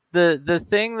 the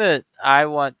thing that I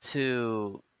want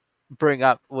to bring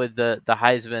up with the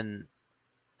Heisman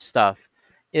stuff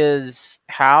is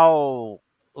how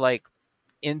like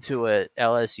into it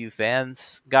LSU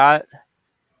fans got,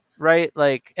 right?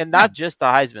 Like, and not just the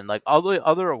Heisman, like all the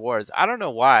other awards. I don't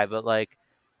know why, but like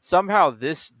somehow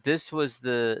this was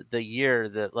the year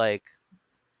that like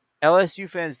LSU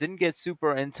fans didn't get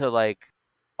super into like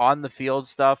on the field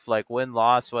stuff, like win,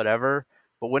 loss, whatever.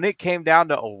 But when it came down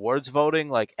to awards voting,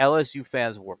 like LSU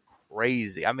fans were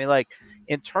crazy. I mean, like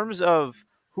in terms of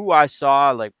who I saw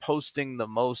like posting the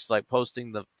most, like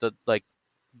posting the like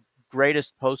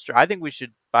greatest poster. I think we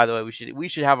should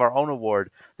have our own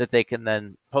award that they can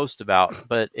then post about.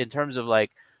 But in terms of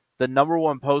like the number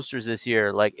one posters this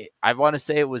year, like I want to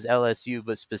say it was LSU,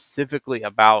 but specifically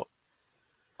about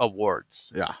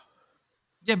awards.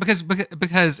 Yeah, because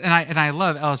and I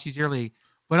love LSU dearly.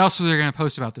 What else were they going to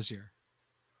post about this year?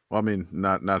 Well, I mean,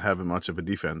 not having much of a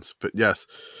defense, but yes.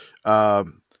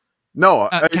 Can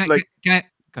I?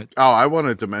 Good. Oh, I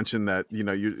wanted to mention that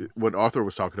what Arthur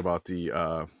was talking about,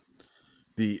 the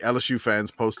LSU fans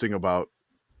posting about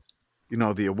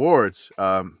the awards.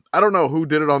 I don't know who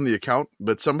did it on the account,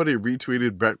 but somebody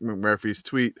retweeted Brett McMurphy's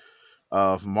tweet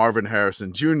of Marvin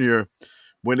Harrison Jr.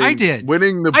 winning. I did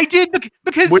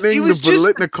because winning it was the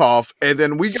Biletnikoff, and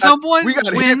then we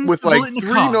got hit with like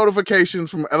 3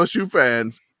 notifications from LSU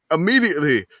fans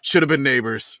immediately. Should have been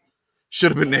neighbors.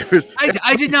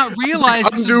 I did not realize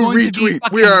this was undo going retweet. to be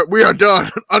fucking... We are done.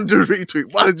 Undo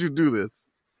retweet. Why did you do this?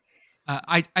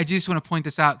 I just want to point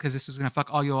this out because this is going to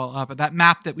fuck all you all up. But that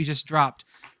map that we just dropped,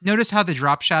 notice how the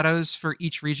drop shadows for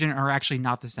each region are actually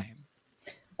not the same.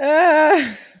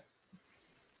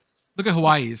 Look at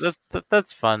Hawaii's.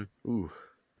 That's fun. Ooh,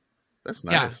 that's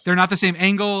nice. Yeah, they're not the same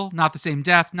angle, not the same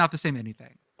depth, not the same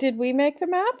anything. Did we make the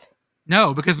map?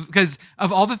 No, because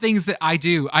of all the things that I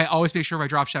do, I always make sure my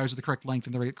drop shadows are the correct length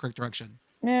and the correct direction.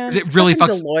 Yeah, it really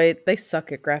fucks. Deloitte, they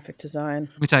suck at graphic design.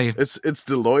 Let me tell you, it's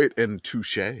Deloitte and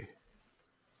Touche.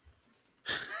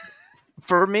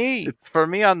 For me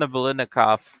on the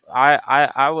Biletnikoff,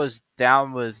 I was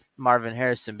down with Marvin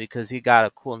Harrison because he got a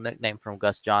cool nickname from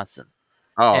Gus Johnson.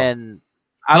 Oh, and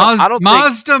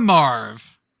Mazda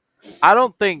Marv. I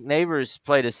don't think Neighbors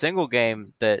played a single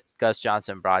game that Gus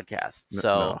Johnson broadcast.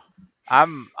 So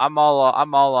I'm all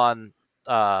on.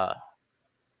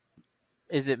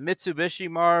 Is it Mitsubishi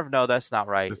Marv? No, that's not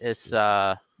right. It's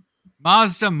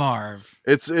Mazda Marv.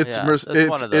 It's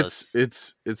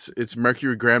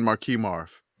Mercury Grand Marquis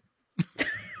Marv.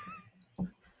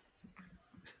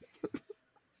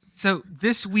 So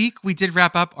this week we did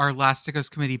wrap up our last Sickos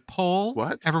Committee poll.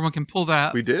 What? Everyone can pull that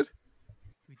up. We did?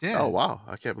 We did. Oh, wow.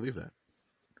 I can't believe that.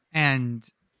 And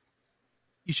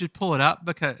you should pull it up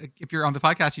because if you're on the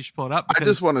podcast, you should pull it up. I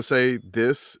just want to say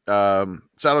this. Shout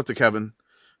out to Kevin,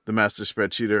 the master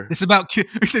spreadsheeter. This about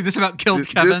killed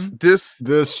Kevin. This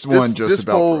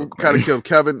poll kind of killed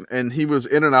Kevin, and he was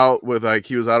in and out with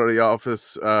he was out of the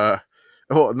office.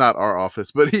 Well, not our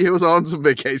office, but he was on some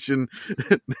vacation.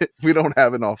 We don't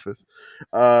have an office,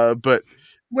 but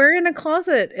we're in a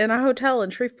closet in a hotel in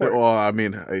Shreveport. Well, I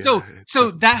mean,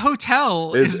 so that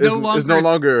hotel is no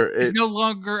longer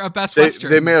a Best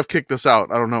Western. They may have kicked us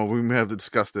out. I don't know. We may have to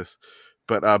discuss this,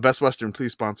 but Best Western,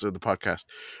 please sponsor the podcast.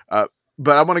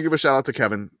 But I want to give a shout out to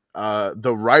Kevin.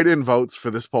 The write-in votes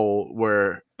for this poll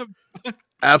were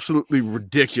absolutely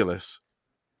ridiculous.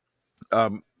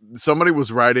 Somebody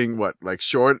was writing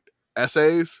short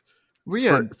essays. We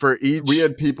had for each. We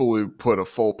had people who put a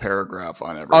full paragraph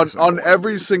on every on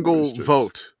every single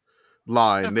vote.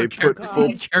 line. They put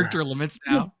full character limits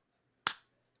now.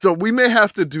 So we may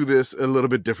have to do this a little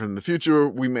bit different in the future.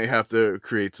 We may have to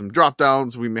create some drop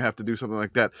downs. We may have to do something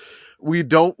like that. We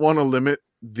don't want to limit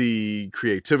the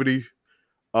creativity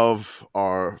of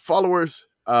our followers.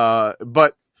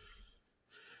 But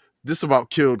this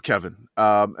about killed Kevin.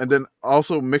 And then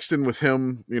also mixed in with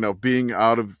him, being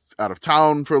out of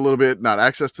town for a little bit, not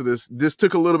access to this. This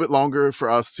took a little bit longer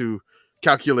for us to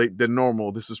calculate than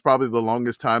normal. This is probably the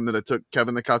longest time that it took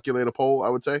Kevin to calculate a poll, I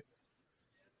would say.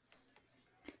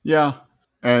 Yeah.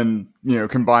 And,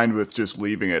 combined with just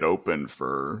leaving it open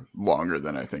for longer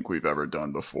than I think we've ever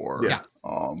done before. Yeah.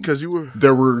 Because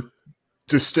there were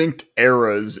distinct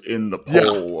eras in the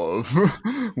poll of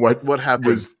what happened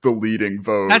was the leading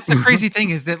vote. That's the crazy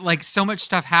thing, is that like so much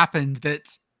stuff happened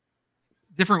that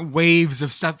different waves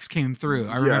of stuff came through.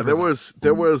 I remember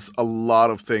there was a lot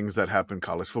of things that happened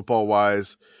college football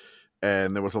wise,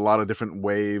 and there was a lot of different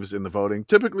waves in the voting.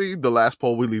 Typically the last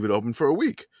poll we leave it open for a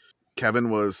week. Kevin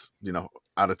was,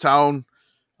 out of town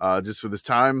just for this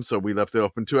time, so we left it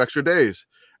open 2 extra days.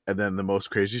 And then the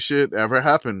most crazy shit ever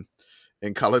happened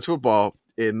in college football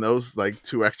in those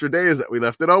 2 extra days that we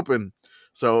left it open.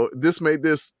 So this made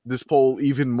this poll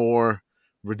even more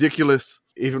ridiculous,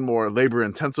 even more labor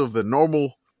intensive than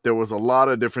normal. There was a lot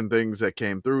of different things that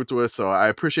came through to us, so I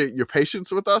appreciate your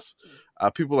patience with us.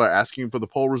 People are asking for the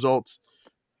poll results.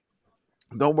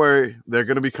 Don't worry, they're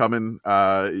going to be coming.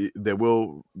 They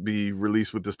will be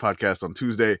released with this podcast on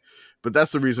Tuesday, but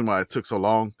that's the reason why it took so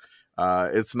long.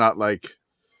 It's not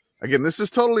again, this is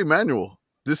totally manual.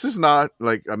 This is not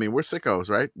we're sickos,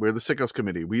 right? We're the Sickos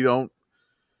Committee. We don't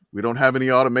have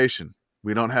any automation.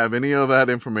 We don't have any of that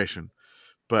information,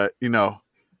 but we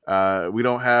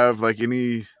don't have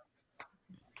any,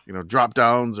 drop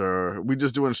downs, or we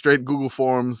just doing straight Google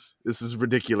Forms. This is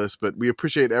ridiculous, but we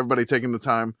appreciate everybody taking the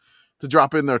time to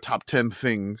drop in their top 10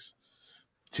 things,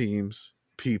 teams,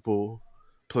 people,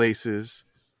 places,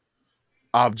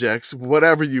 objects,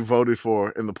 whatever you voted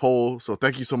for in the poll. So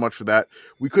thank you so much for that.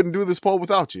 We couldn't do this poll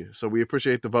without you. So we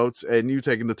appreciate the votes and you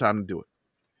taking the time to do it.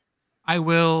 I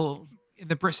will, in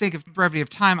the sake of brevity of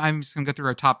time, I'm just going to go through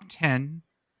our top 10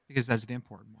 because those are the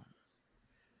important ones.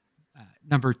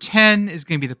 Number 10 is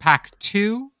going to be the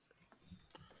Pac-2.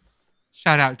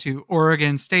 Shout out to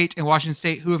Oregon State and Washington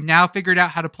State, who have now figured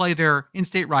out how to play their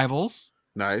in-state rivals.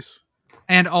 Nice.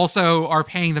 And also are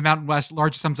paying the Mountain West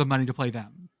large sums of money to play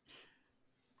them.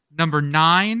 Number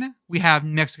 9, we have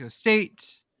New Mexico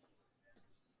State.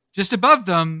 Just above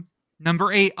them,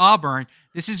 number 8, Auburn.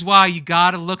 This is why you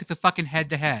got to look at the fucking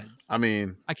head-to-heads.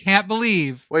 I can't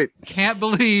believe. Wait.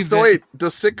 The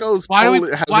Sickos poll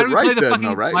has it right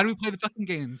then, right? Why do we play the fucking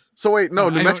games? So wait, no,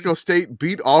 New Mexico State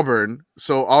beat Auburn,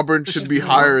 so Auburn should be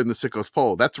higher in the Sickos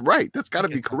poll. That's right. That's got to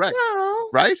be correct,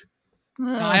 right?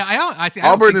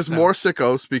 Auburn is more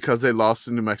Sickos because they lost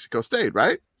to New Mexico State,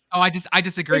 right? Oh, I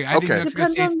disagree. I think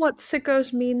depends on what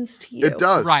Sickos means to you. It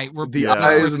does, right? The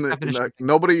eyes and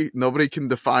nobody can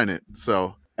define it,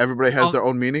 so everybody has their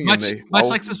own meaning. Much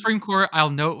like the Supreme Court,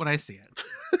 I'll know it when I see it.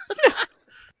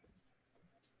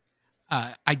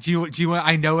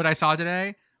 I know what I saw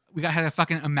today. We had a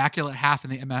fucking immaculate half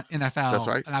in the NFL. That's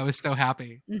right, and I was so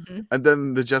happy. Mm-hmm. And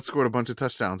then the Jets scored a bunch of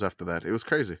touchdowns after that. It was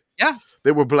crazy. Yes,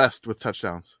 they were blessed with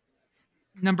touchdowns.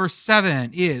 Number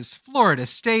 7 is Florida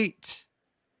State.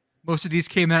 Most of these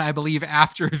came in, I believe,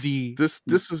 after the.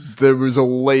 There was a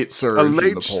late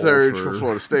surge. For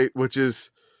Florida State, which is.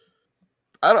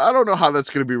 I don't know how that's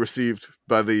going to be received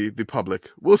by the public.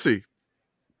 We'll see.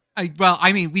 We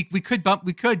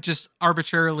could just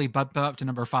arbitrarily bump them up to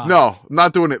number 5. No,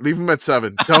 not doing it. Leave them at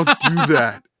 7. Don't do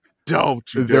that. Don't.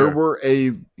 There were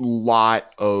a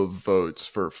lot of votes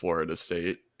for Florida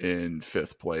State in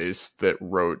 5th place that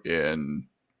wrote in,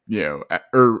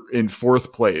 or in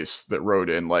 4th place that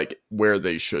wrote in where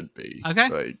they should be.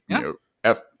 Okay.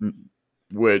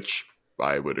 Which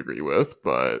I would agree with,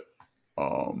 but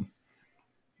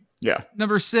yeah.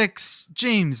 Number 6,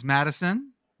 James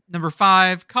Madison. Number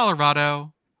 5,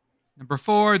 Colorado. Number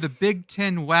 4, the Big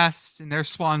Ten West in their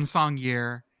swan song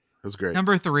year. That was great.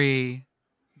 Number 3,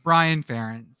 Brian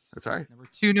Ferentz. That's right. Number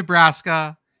 2,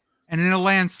 Nebraska. And in a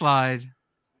landslide,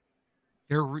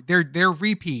 their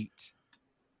repeat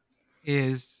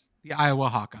is the Iowa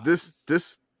Hawkeyes.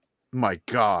 This, my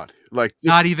God,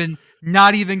 not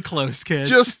even close, kids.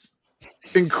 Just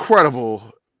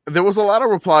incredible. There was a lot of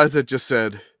replies that just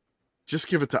said, just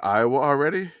give it to Iowa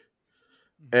already.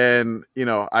 And,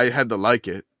 I had to like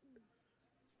it.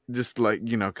 Just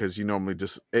because you normally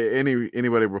just,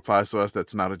 anybody replies to us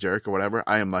that's not a jerk or whatever,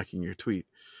 I am liking your tweet.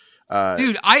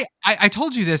 Dude, I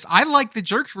told you this. I like the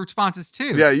jerk responses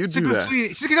too. Yeah, you do that.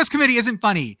 Sickos Committee isn't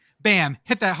funny. Bam,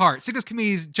 hit that heart. Sickos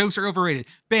Committee's jokes are overrated.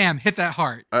 Bam, hit that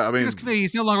heart. I mean, Sickos Committee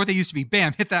is no longer what they used to be.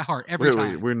 Bam, hit that heart every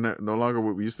time. We're no longer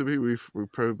what we used to be. We've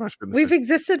pretty much been. We've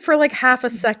existed for like half a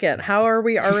second. How are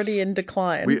we already in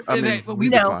decline? We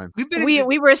No,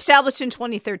 we were established in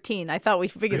 2013. I thought we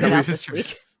figured that out this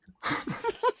week.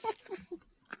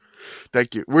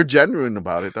 Thank you. We're genuine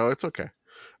about it, though. It's okay.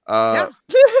 Yeah.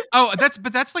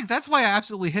 That's why I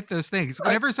absolutely hit those things.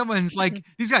 Whenever someone's like,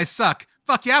 "These guys suck,"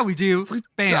 fuck yeah, we do.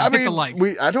 Bam, hit the like.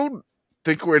 I don't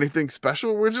think we're anything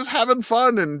special. We're just having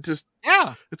fun and just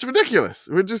it's ridiculous.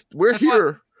 We're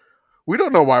here. We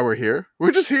don't know why we're here.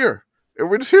 We're just here, and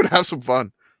we're just here to have some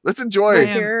fun. Let's enjoy. We're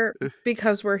here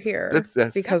because we're here.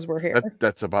 We're here.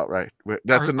 That's about right.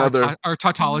 That's our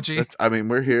tautology.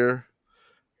 We're here.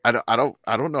 I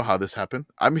don't know how this happened.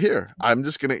 I'm here. I'm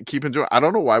just gonna keep enjoying. I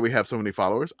don't know why we have so many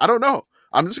followers. I don't know.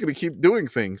 I'm just gonna keep doing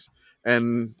things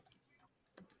and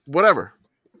whatever.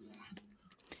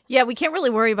 Yeah, we can't really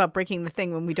worry about breaking the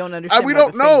thing when we don't understand. We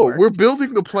don't know. We're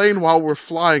building the plane while we're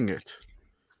flying it,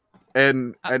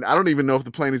 and I don't even know if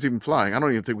the plane is even flying. I don't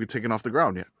even think we've taken off the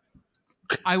ground yet.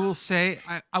 I will say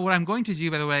what I'm going to do,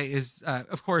 by the way, is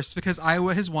of course, because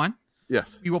Iowa has won.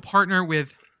 Yes, we will partner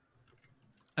with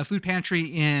a food pantry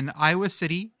in Iowa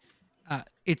City.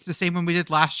 It's the same one we did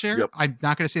last year. Yep. I'm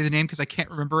not going to say the name because I can't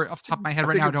remember it off the top of my head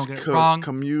right now. Don't get it wrong.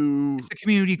 It's the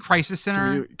Community Crisis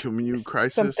Center. Community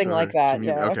Crisis. Something like that,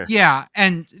 yeah. Okay. Yeah,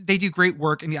 and they do great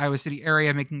work in the Iowa City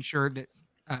area, making sure that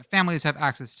families have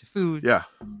access to food. Yeah.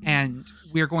 And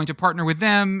we're going to partner with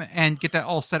them and get that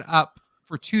all set up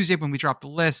for Tuesday when we drop the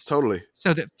list. Totally.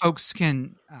 So that folks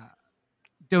can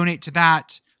donate to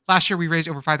that. Last year we raised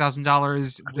over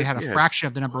 $5,000. We had a fraction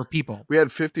of the number of people. We had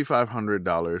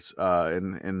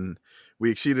 $5,500, and we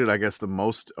exceeded, I guess, the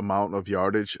most amount of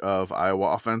yardage of Iowa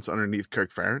offense underneath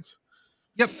Kirk Ferentz.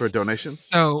 Yep, for donations.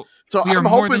 So I'm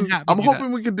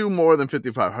hoping we can do more than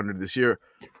 5,500 this year.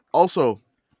 Also,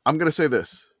 I'm going to say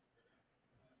this: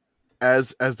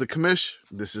 as the commish,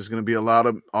 this is going to be a lot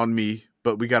on me,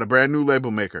 but we got a brand new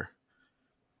label maker.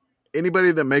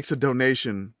 Anybody that makes a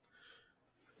donation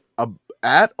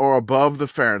at or above the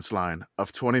Ferentz line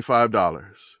of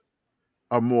 $25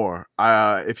 or more,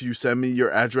 if you send me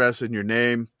your address and your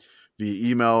name via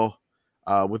email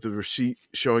with a receipt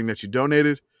showing that you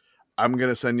donated, I'm going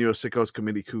to send you a Sickos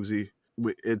Committee koozie.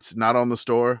 It's not on the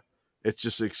store. It's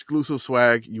just exclusive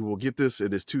swag. You will get this.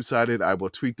 It is two-sided. I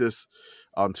will tweet this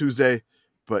on Tuesday.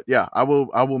 But yeah, I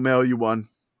will mail you one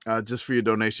just for your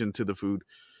donation to the food,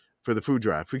 for the food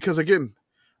drive. Because again,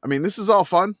 this is all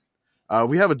fun.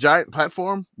 We have a giant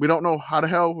platform. We don't know how the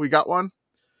hell we got one.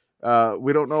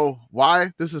 We don't know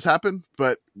why this has happened,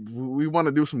 but we want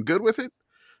to do some good with it.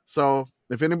 So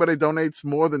if anybody donates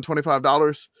more than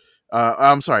 $25,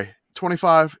 I'm sorry,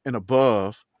 25 and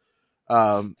above,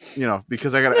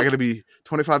 because I gotta be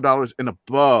 $25 and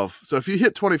above. So if you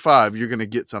hit 25, you're gonna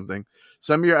get something.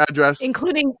 Send me your address,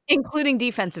 including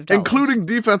defensive dollars. Including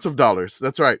defensive dollars.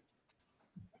 That's right.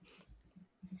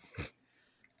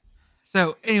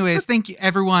 So, anyways, thank you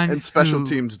everyone, and special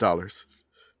teams dollars.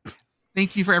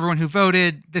 Thank you for everyone who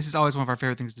voted. This is always one of our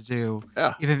favorite things to do.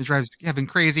 Yeah, even if it drives Kevin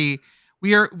crazy.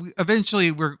 We're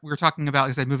talking about, like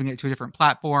I said, moving it to a different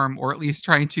platform, or at least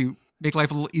trying to make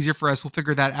life a little easier for us. We'll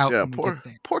figure that out. Yeah,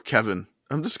 poor Kevin.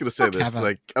 I'm just gonna say this.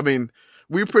 Kevin.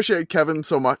 We appreciate Kevin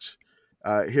so much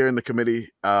here in the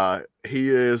committee. He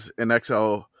is an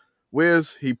XL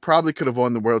whiz. He probably could have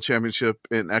won the world championship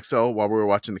in XL while we were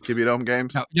watching the Kibby Dome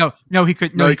games. No, he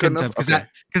couldn't. No, he couldn't have, because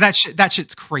that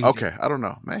shit's crazy. Okay, I don't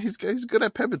know, man. He's good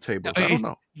at pivot tables. I don't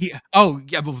know.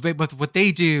 But what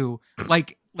they do,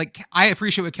 like I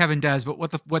appreciate what Kevin does, but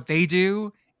what they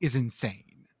do is insane.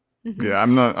 Mm-hmm. Yeah,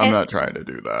 I'm not trying to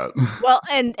do that. Well,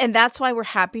 and that's why we're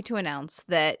happy to announce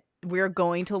that we're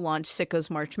going to launch Sickos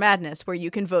March Madness, where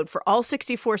you can vote for all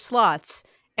 64 slots,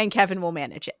 and Kevin will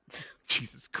manage it.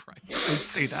 Jesus Christ! Don't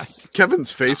say that.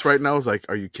 Kevin's face right now is like,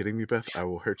 "Are you kidding me, Beth? I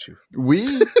will hurt you."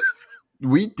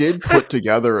 We did put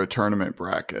together a tournament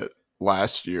bracket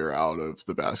last year out of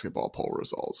the basketball poll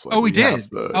results. We did. Have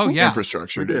the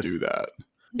infrastructure to do that.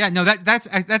 Yeah, no, that's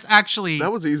actually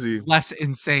that was easy. Less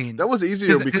insane. That was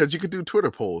easier because you could do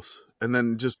Twitter polls and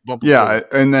then just bump.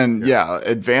 Advancing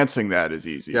that is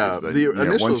easy. Yeah,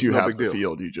 once you have the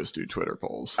field, you just do Twitter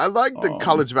polls. I like the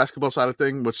college basketball side of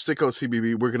thing, which Sickos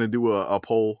CBB, we're going to do a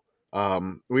poll.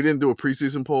 We didn't do a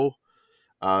preseason poll.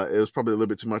 It was probably a little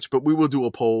bit too much, but we will do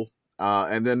a poll.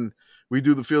 And then we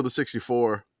do the field of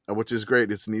 64, which is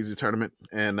great. It's an easy tournament,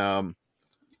 and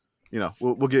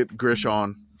we'll get Grish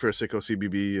on for Sickos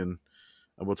CBB, and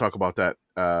we'll talk about that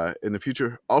in the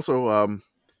future. Also,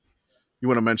 you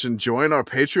want to mention join our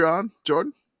Patreon,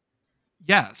 Jordan?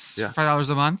 Yes. Yeah. For $5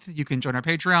 a month, you can join our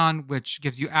Patreon, which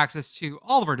gives you access to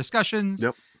all of our discussions.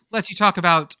 Yep. Lets you talk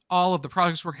about all of the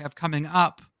projects we have coming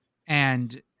up.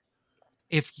 And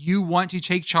if you want to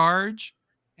take charge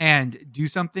and do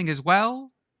something as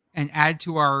well and add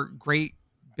to our great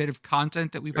bit of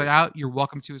content that we put out, you're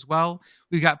welcome to as well.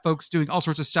 We've got folks doing all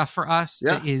sorts of stuff for us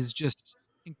that is just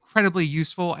incredibly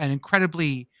useful and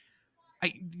incredibly...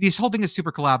 this whole thing is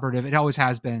super collaborative. It always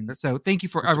has been. So thank you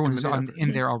for everyone who's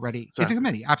in there already. It's a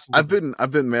committee, absolutely.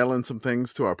 I've been mailing some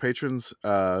things to our patrons,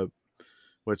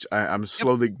 which I'm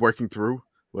slowly working through.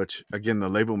 Which again, the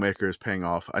label maker is paying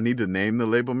off. I need to name the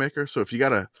label maker. So if you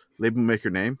got a label maker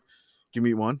name, give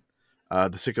me one. The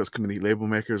Sickos Committee label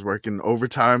maker is working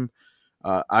overtime.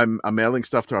 I'm mailing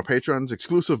stuff to our patrons,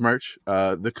 exclusive merch,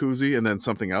 the koozie, and then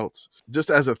something else, just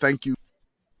as a thank you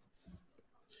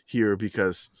here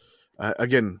because.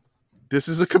 Again, this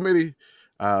is a committee.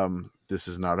 This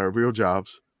is not our real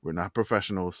jobs. We're not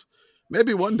professionals.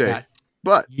 Maybe one day,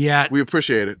 but we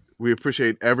appreciate it. We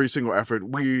appreciate every single effort.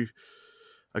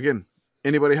 Again,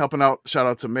 anybody helping out, shout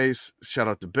out to Mace, shout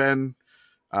out to Ben.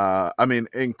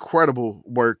 Incredible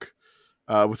work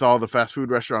with all the fast food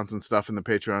restaurants and stuff in the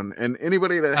Patreon. And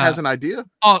anybody that has an idea,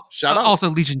 shout out. Also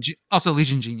Legion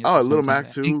Genius. Oh, Little Mac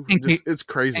too. It's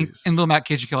crazy. And Little Mac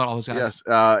Cage Killer, all those guys.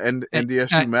 Yes, and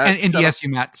DSU Matt. And DSU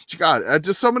Matt. God,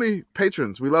 just so many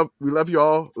patrons. We love you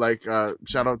all. Like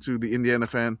shout out to the Indiana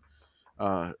fan,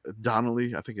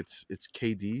 Donnelly. I think it's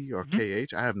KD or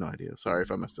KH. I have no idea. Sorry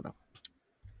if I messed it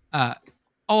up.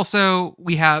 Also,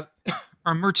 we have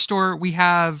our merch store. We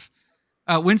have.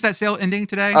 When's that sale ending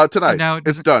today? Tonight. No,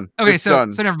 it's done. Okay, it's so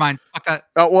done. So never mind. Fuck that.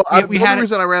 The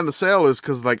reason I ran the sale is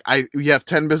because we have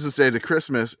 10 business days to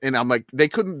Christmas, and I'm like, they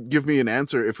couldn't give me an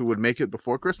answer if it would make it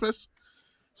before Christmas.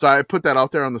 So I put that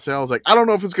out there on the sale. I was like, I don't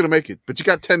know if it's gonna make it, but you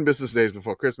got 10 business days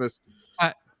before Christmas.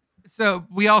 So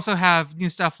we also have new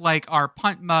stuff like our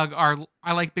punt mug, our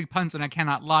I like big puns and I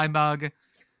cannot lie mug.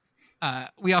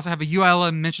 We also have a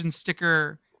ULM mention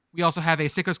sticker. We also have a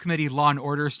Sickos Committee Law and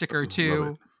Order sticker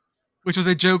too. Which was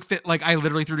a joke that I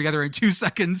literally threw together in 2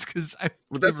 seconds because I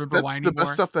don't remember why anymore. The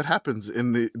best stuff that happens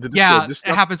in the Discord. Yeah, it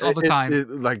happens all the time.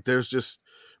 There's just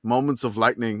moments of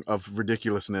lightning of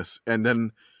ridiculousness, and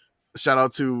then shout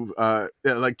out to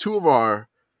two of our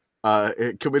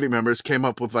committee members came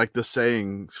up with the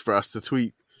sayings for us to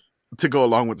tweet to go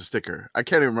along with the sticker. I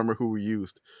can't even remember who we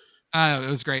used. It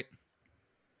was great.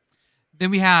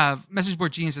 Then we have Message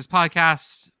Board Geniuses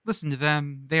podcast. Listen to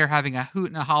them. They are having a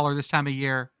hoot and a holler this time of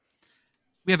year.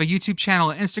 We have a YouTube channel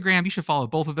and Instagram. You should follow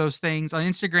both of those things. On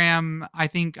Instagram, I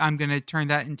think I'm going to turn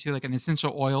that into an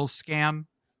essential oils scam.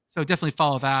 So definitely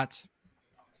follow that.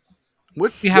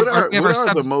 What are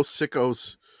the most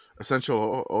Sickos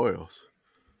essential oils?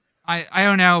 I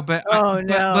don't know, but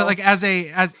but as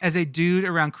a dude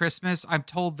around Christmas, I'm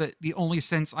told that the only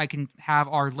scents I can have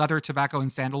are leather, tobacco,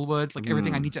 and sandalwood.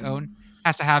 Everything I need to own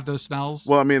has to have those smells.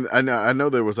 Well, I mean, I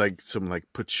know there was some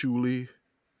patchouli.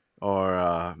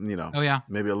 Or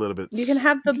maybe a little bit. You can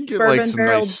have the get bourbon some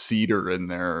barrel nice cedar in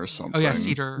there or something. Oh yeah,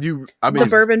 cedar. The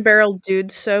bourbon barrel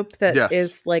dude soap that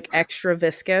is extra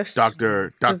viscous.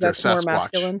 Dr.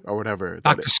 Sasquatch or whatever.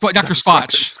 Dr.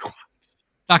 Squatch.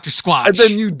 Dr. Squatch. And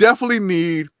then you definitely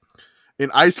need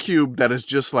an ice cube that is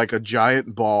just like a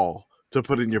giant ball to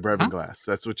put in your bourbon glass.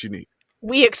 That's what you need.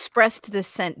 We expressed this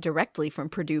scent directly from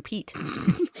Purdue Pete.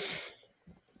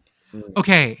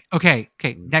 Okay.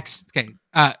 Next,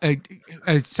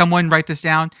 someone write this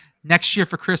down. Next year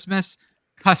for Christmas,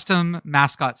 custom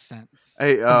mascot scents.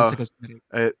 Hey,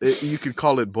 you could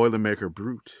call it Boilermaker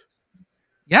Brute.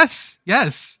 Yes.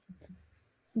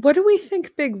 What do we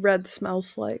think Big Red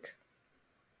smells like?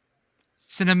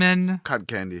 Cinnamon. Cotton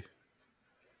candy.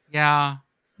 Yeah.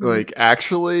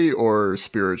 Actually or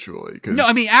spiritually? No,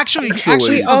 I mean actually we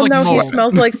smells all like know mold. he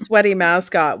smells like sweaty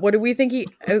mascot. What do we think he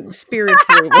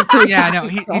spiritually? Yeah, no,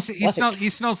 he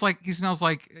smells like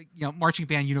marching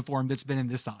band uniform that's been in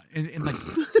the sun and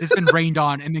it's been rained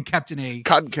on and then kept in a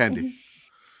cotton candy.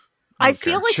 I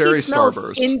feel like Cherry he smells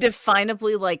Starburst.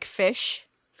 indefinably like fish.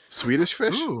 Swedish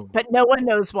fish? Ooh. But no one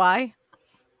knows why.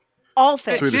 All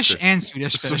fish. Fish and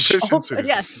Swedish fish.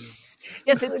 Yes.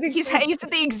 Yes, he's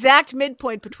at the exact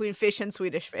midpoint between fish and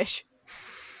Swedish fish.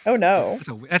 Oh no!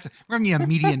 We're gonna need a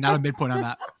median, not a midpoint on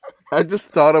that. I just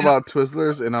thought about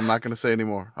Twizzlers, and I'm not gonna say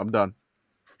anymore. I'm done.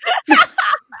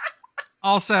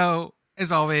 Also,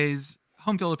 as always,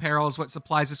 Home Field Apparel is what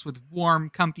supplies us with warm,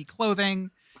 comfy clothing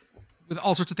with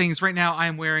all sorts of things. Right now, I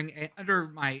am wearing under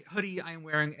my hoodie. I am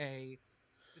wearing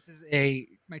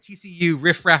my TCU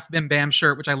Riff Raff Bim Bam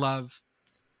shirt, which I love.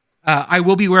 I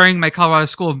will be wearing my Colorado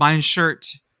School of Mines shirt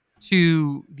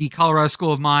to the Colorado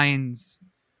School of Mines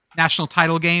national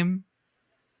title game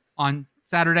on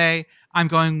Saturday. I'm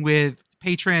going with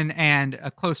patron and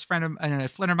a close friend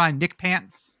of mine, Nick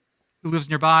Pants, who lives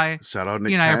nearby. Shout out Nick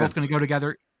He and I Pants. are both going to go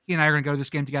together. He and I are going to go to this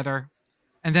game together,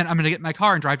 and then I'm going to get in my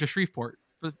car and drive to Shreveport.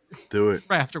 Do it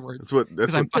right afterwards. That's what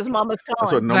because Mama's calling.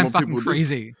 That's what normal I'm people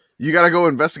crazy. do. You got to go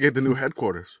investigate the new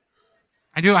headquarters.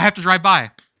 I do. I have to drive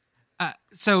by.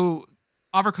 So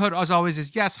offer code, as always,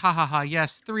 is yes, ha ha ha,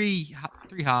 yes, three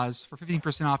ha's for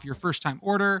 15% off your first time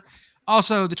order.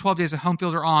 Also, the 12 days of home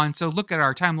field are on, so look at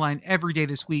our timeline every day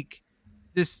this week.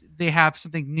 They have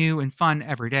something new and fun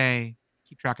every day.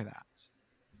 Keep track of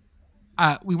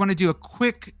that. We want to do a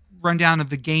quick rundown of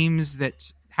the games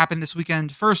that happened this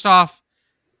weekend. First off,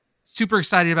 super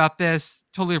excited about this.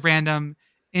 Totally random.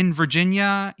 In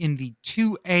Virginia, in the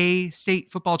 2A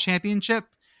state football championship,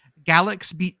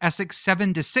 Galax beat Essex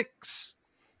 7-6.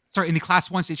 Sorry, in the Class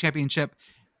 1 state championship.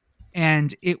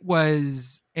 And it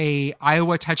was a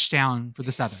Iowa touchdown for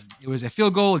the Southern. It was a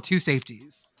field goal with 2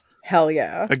 safeties. Hell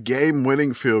yeah. A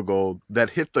game-winning field goal that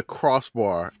hit the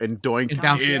crossbar and doinked and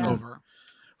bounced in over.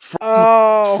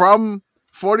 From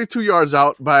 42 yards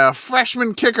out by a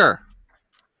freshman kicker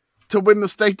to win the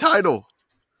state title.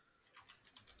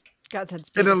 God, that's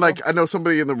beautiful. And then, beautiful. I know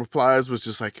somebody in the replies was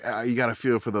just like, you got to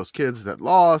feel for those kids that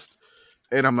lost.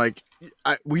 And I'm like,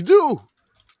 we do.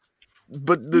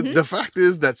 But the fact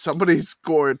is that somebody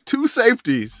scored 2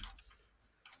 safeties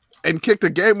and kicked a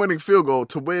game-winning field goal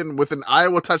to win with an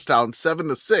Iowa touchdown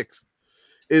 7-6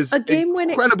 is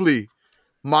incredibly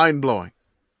mind-blowing.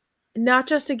 Not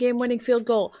just a game-winning field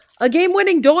goal, a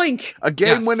game-winning doink. A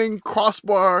game-winning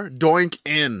crossbar doink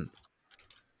in.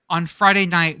 On Friday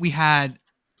night, we had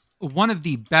one of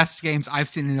the best games I've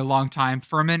seen in a long time,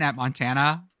 Furman at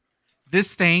Montana.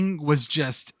 This thing was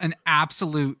just an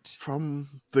absolute...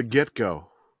 From the get-go.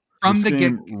 This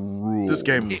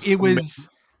game was...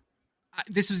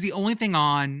 This was the only thing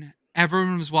on.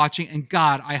 Everyone was watching, and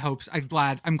God,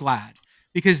 I'm glad.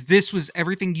 Because this was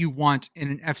everything you want in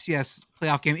an FCS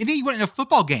playoff game. Anything you want in a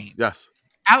football game. Yes.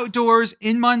 Outdoors,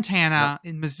 in Montana,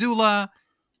 in Missoula,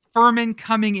 Furman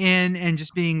coming in and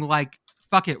just being like,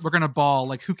 fuck it, we're going to ball.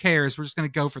 Like, who cares? We're just going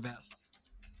to go for this.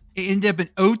 It ended up in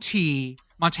OT.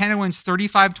 Montana wins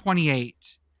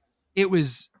 35-28. It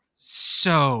was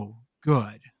so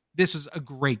good. This was a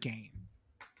great game.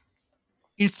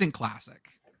 Instant classic.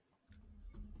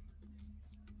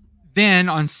 Then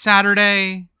on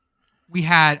Saturday, we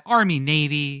had Army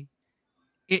Navy.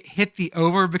 It hit the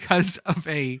over because of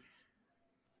a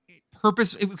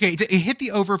purpose. Okay, it hit the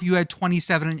over if you had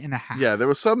 27.5. Yeah, there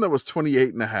was some that was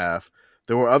 28.5.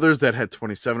 There were others that had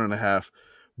 27.5.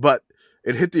 But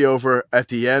it hit the over at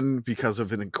the end because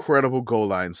of an incredible goal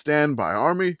line stand by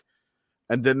Army.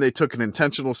 And then they took an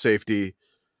intentional safety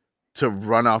to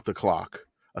run out the clock,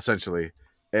 essentially.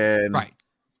 And right.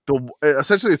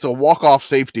 Essentially it's a walk-off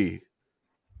safety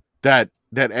that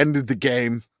ended the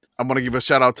game. I'm going to give a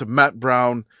shout out to Matt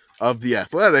Brown of The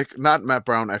Athletic, not Matt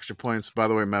Brown Extra Points. By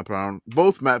the way,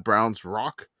 both Matt Browns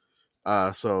rock.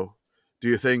 So do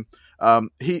your thing.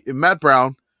 Matt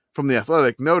Brown from The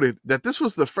Athletic noted that this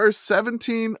was the first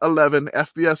 17-11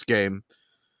 FBS game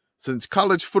since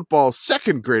college football's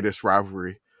second greatest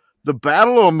rivalry, the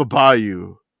Battle on the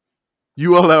Bayou,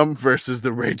 ULM versus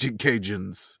the Raging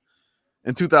Cajuns.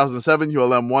 In 2007,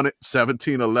 ULM won it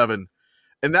 17-11.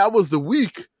 And that was the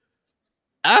week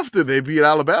after they beat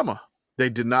Alabama. They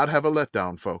did not have a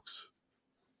letdown, folks.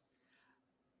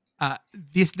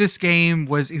 This game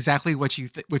was exactly what you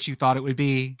thought it would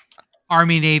be.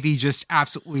 Army Navy just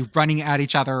absolutely running at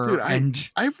each other.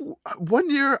 Dude, one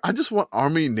year I just want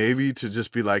Army Navy to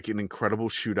just be like an incredible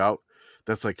shootout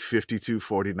that's like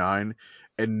 52-49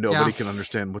 and nobody can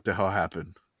understand what the hell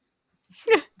happened.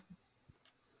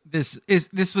 This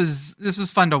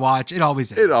was fun to watch. It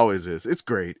always is. It always is. It's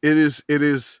great. It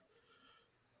is.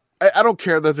 I don't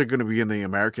care that they're going to be in the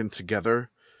American together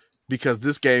because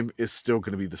this game is still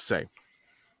going to be the same,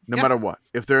 no matter what.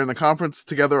 If they're in the conference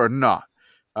together or not,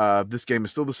 this game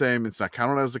is still the same. It's not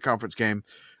counted as a conference game.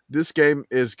 This game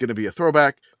is going to be a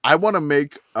throwback. I want to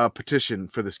make a petition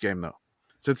for this game though,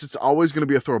 since it's always going to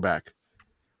be a throwback.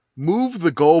 Move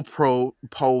the goal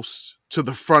post to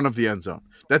the front of the end zone.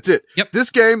 That's it. Yep. This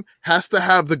game has to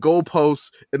have the goal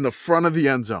posts in the front of the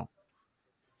end zone.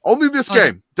 Only this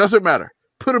game. Doesn't matter.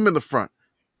 Put them in the front.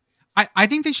 I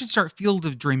think they should start Field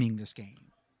of Dreaming this game.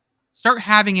 Start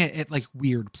having it at like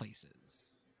weird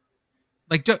places.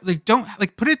 Don't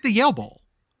put it at the Yale Bowl.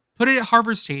 Put it at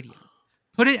Harvard Stadium.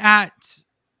 Put it at,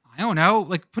 I don't know,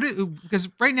 put it, because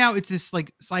right now it's this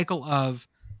like cycle of,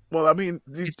 well, I mean,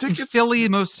 it's in Philly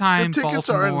most time. The tickets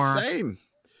Baltimore. are insane.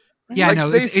 Yeah, like, no,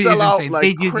 they it sell is out insane.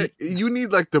 like you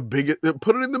need like the biggest.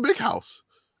 Put it in the big house.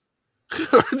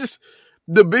 Just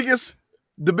the biggest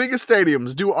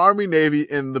stadiums. Do Army Navy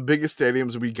in the biggest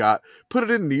stadiums we got. Put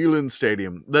it in Neyland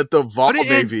Stadium. Let the Vol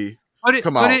Navy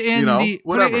come out. Put it in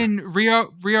whatever. Put it in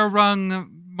Rio Rung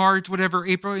March, whatever,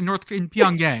 April in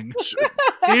Pyongyang.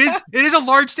 It is a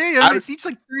large stadium. It seats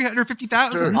like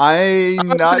 350,000. Sure. I'm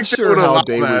not sure how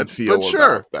they would feel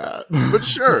about that. But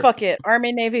sure. Fuck it.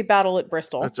 Army Navy battle at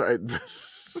Bristol. That's right.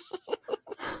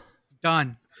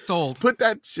 Done. Sold. Put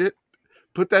that shit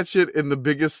in the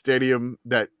biggest stadium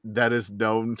that is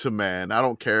known to man. I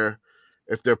don't care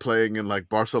if they're playing in like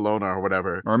Barcelona or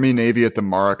whatever. Army Navy at the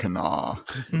Maracanã.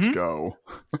 Let's go.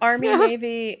 Army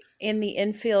Navy in the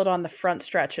infield on the front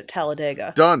stretch at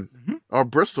Talladega. Done. Or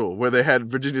Bristol, where they had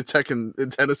Virginia Tech in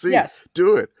Tennessee. Yes.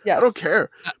 Do it. Yes. I don't care.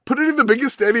 Put it in the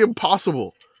biggest stadium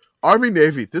possible. Army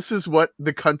Navy. This is what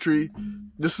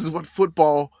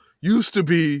football used to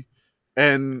be,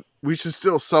 and we should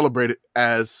still celebrate it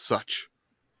as such.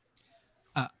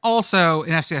 Also,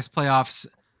 in FCS playoffs,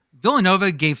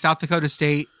 Villanova gave South Dakota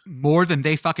State more than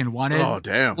they fucking wanted. Oh,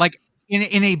 damn. Like with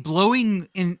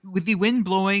the wind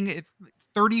blowing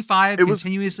 35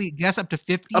 continuously, guess up to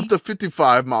 50. Up to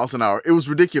 55 miles an hour. It was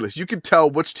ridiculous. You could tell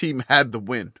which team had the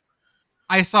wind.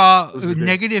 I saw a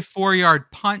negative 4-yard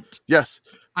punt. Yes.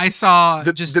 I saw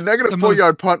the negative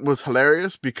 4-yard punt was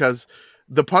hilarious because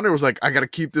the punter was like, I got to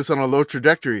keep this on a low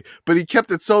trajectory. But he kept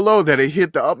it so low that it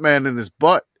hit the up man in his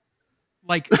butt.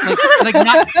 Not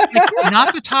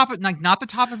the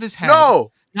top of his head.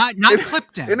 No. Not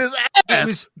clipped in his ass. It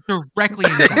was directly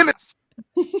in his ass.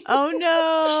 Oh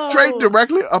no! Straight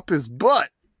directly up his butt.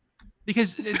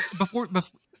 Because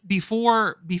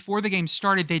before the game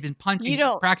started, they'd been punting,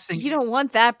 practicing. You don't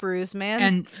want that bruise, man.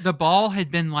 And the ball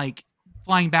had been like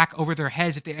flying back over their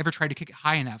heads if they ever tried to kick it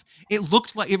high enough. It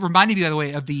reminded me, by the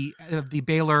way, of the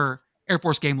Baylor Air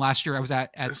Force game last year. I was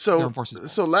at Air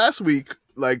Force's. So last week,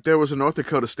 like, there was a North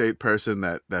Dakota State person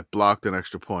that blocked an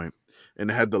extra point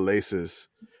and had the laces,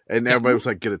 and everybody was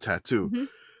like, get a tattoo. Mm-hmm.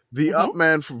 The up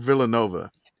man from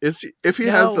Villanova, if he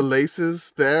has the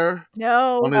laces there.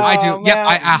 No, I do. Yep,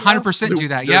 I 100% do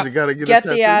that. Yeah, get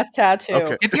the ass tattoo.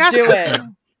 Okay. Get the ass do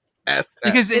tattoo.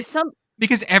 it.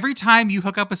 Because every time you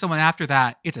hook up with someone after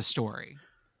that, it's a story.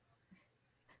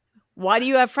 Why do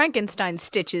you have Frankenstein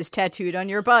stitches tattooed on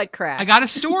your butt crack? I got a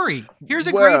story. Here's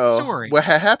a great story. What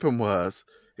had happened was,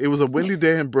 it was a windy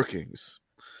day in Brookings.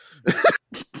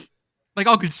 Like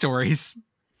all good stories.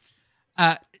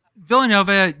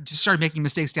 Villanova just started making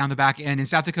mistakes down the back end, and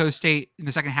South Dakota State in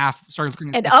the second half started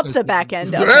looking and up the back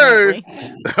end. Hey,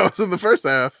 that was in the first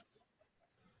half.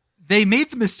 They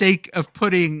made the mistake of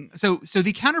putting so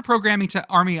the counter programming to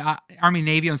Army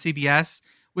Navy on CBS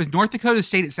was North Dakota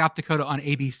State at South Dakota on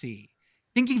ABC,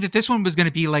 thinking that this one was going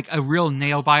to be like a real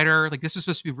nail biter, like this was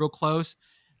supposed to be real close.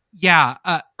 Yeah,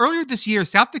 earlier this year,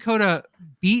 South Dakota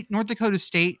beat North Dakota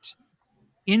State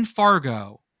in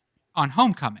Fargo on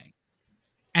homecoming,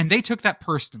 and they took that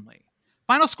personally.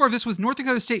 Final score of this was North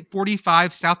Dakota State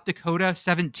 45, South Dakota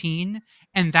 17,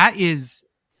 and that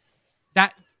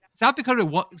South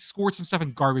Dakota scored some stuff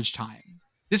in garbage time.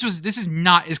 This is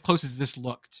not as close as this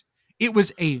looked. It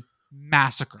was a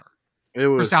massacre. It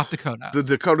was for South Dakota. The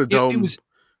Dakota Dome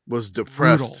was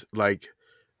depressed. Brutal. Like,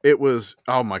 it was.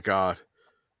 Oh my god,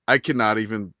 I cannot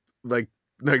even like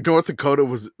North Dakota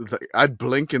was. Like, I'd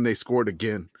blink and they scored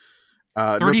again.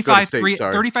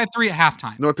 35-3 at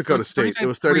halftime. North Dakota State. It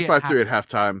was 35-3 at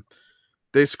halftime.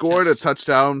 They scored a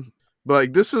touchdown, but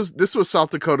like this was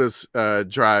South Dakota's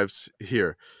drives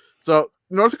here. So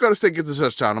North Dakota State gets a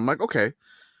touchdown. I'm like, okay.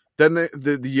 Then the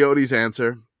Yotes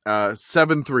answer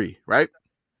 7-3, right?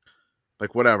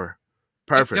 Like whatever,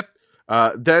 perfect.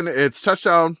 Yep. Then it's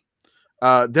touchdown.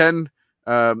 Then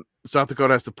South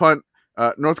Dakota has to punt.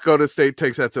 North Dakota State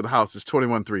takes that to the house. It's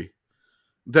 21-3.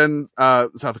 Then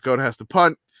South Dakota has to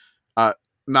punt.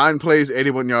 9 plays,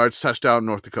 81 yards, touchdown,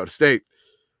 North Dakota State.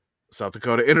 South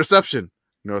Dakota interception.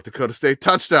 North Dakota State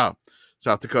touchdown.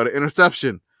 South Dakota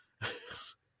interception.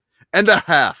 End of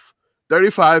half.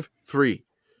 35-3.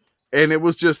 And it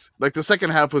was just like the second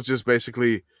half was just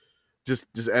basically just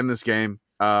end this game.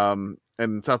 And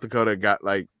South Dakota got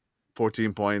like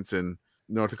 14 points and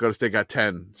North Dakota State got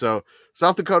 10. So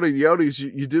South Dakota Yotes,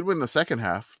 you did win the second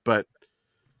half, but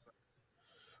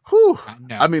whew.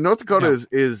 No. I mean, North Dakota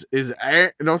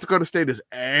North Dakota State is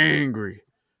angry.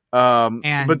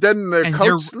 But then their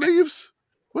coach leaves.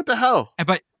 What the hell?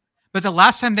 But the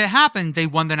last time that happened, they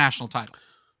won the national title.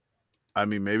 I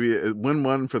mean, maybe win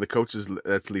one for the coaches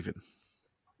that's leaving.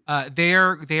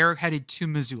 They're headed to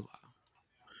Missoula,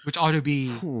 which ought to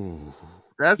be.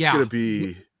 That's gonna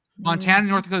be. Montana,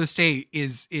 North Dakota State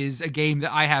is a game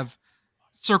that I have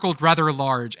circled rather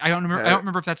large. I don't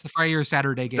remember if that's the Friday or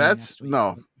Saturday game. That's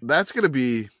going to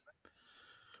be.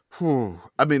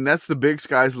 I mean, that's the Big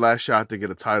Sky's last shot to get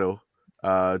a title,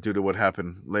 due to what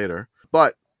happened later.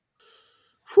 But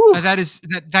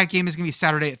that game is going to be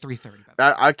Saturday at 3:30.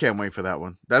 I can't wait for that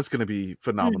one. That's going to be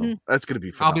phenomenal. Mm-hmm. That's going to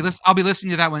be phenomenal. I'll be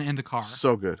listening to that one in the car.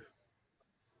 So good.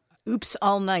 Oops,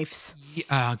 all knives.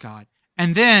 Oh God!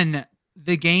 And then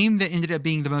the game that ended up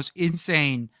being the most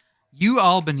insane,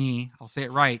 Albany. I'll say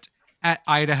it right, at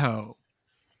Idaho.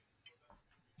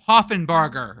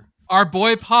 Poffenbarger, our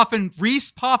boy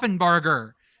Reese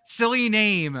Poffenbarger, silly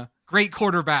name, great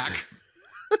quarterback.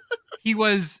 he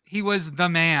was the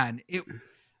man.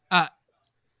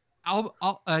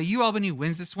 Albany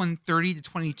wins this one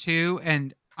 30-22,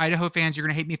 and Idaho fans, you're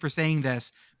gonna hate me for saying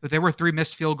this, but there were 3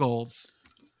 missed field goals.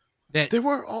 They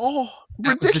were all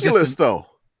ridiculous, though.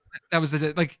 That was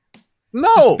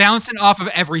no bouncing off of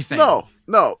everything.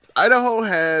 No. Idaho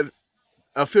had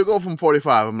a field goal from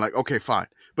 45. I'm like, okay, fine.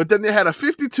 But then they had a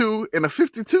 52 and a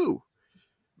 52.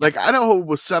 Like, Idaho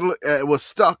was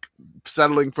stuck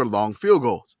settling for long field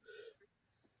goals.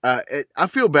 I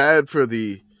feel bad for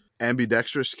the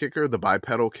ambidextrous kicker, the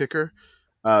bipedal kicker,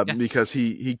 because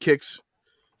he kicks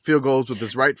field goals with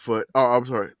his right foot. Oh, I'm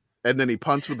sorry. And then he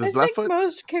punts with his left foot.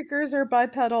 Most kickers are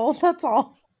bipedal. That's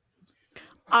all.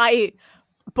 I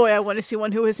want to see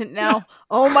one who isn't now.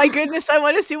 Oh my goodness, I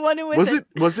want to see one who isn't.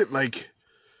 Was it like?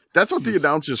 That's what the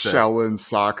announcer said. Shaolin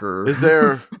soccer. Is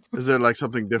there like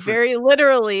something different? Very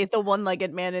literally, the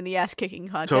one-legged man in the ass kicking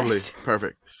contest. Totally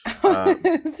perfect.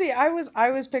 See, I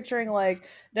was picturing like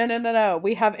no.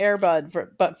 We have Airbud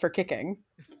but for kicking.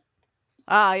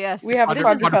 Ah, yes. We have a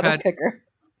quadrupedal kicker.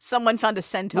 Someone found a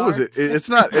centaur. What was it? It's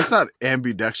not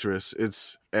ambidextrous.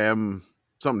 It's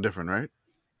something different, right?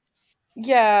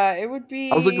 Yeah, it would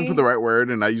be. I was looking for the right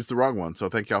word and I used the wrong one. So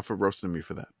thank y'all for roasting me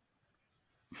for that.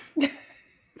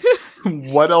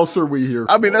 What else are we here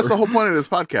for? I mean, that's the whole point of this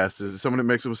podcast is somebody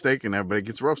makes a mistake and everybody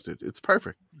gets roasted. It's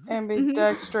perfect.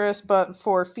 Ambidextrous, but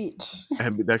 4 feet.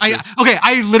 Ambidextrous.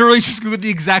 I literally just googled the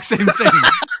exact same thing.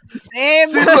 Same.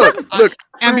 See, look.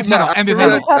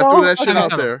 Ambipedal. I threw that shit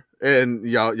out there, and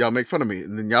y'all make fun of me,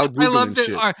 and then y'all Googling I love that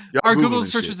shit. our Google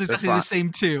search was exactly the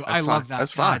same too. I love that.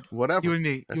 That's fine. Whatever. You and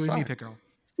me, Pitt Girl.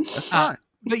 That's fine.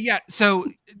 But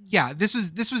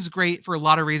this was great for a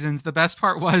lot of reasons. The best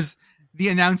part was the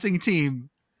announcing team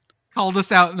called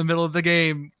us out in the middle of the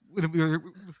game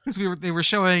because they were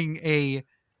showing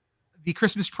the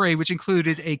Christmas parade, which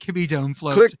included a Kibby Dome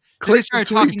float. Click the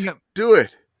tweet. Do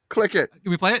it. Click it. Can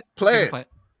we play it? Play it.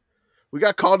 We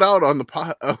got called out on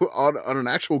on an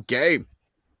actual game.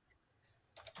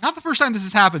 Not the first time this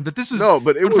has happened, but this was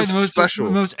but it was special.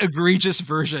 The most egregious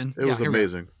version. It was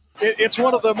amazing. It's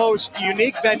one of the most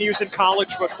unique venues in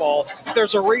college football.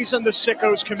 There's a reason the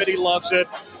Sickos Committee loves it.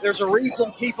 There's a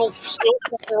reason people still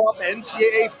cover up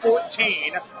NCAA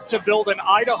 14 to build an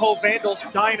Idaho Vandals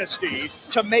dynasty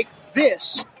to make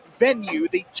this venue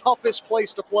the toughest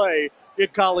place to play in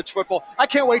college football. I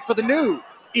can't wait for the new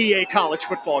EA college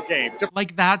football game.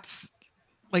 That's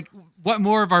what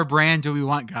more of our brand do we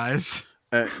want, guys?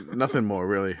 Nothing more,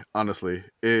 really. Honestly,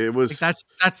 it was that's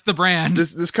the brand.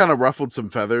 This kind of ruffled some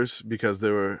feathers because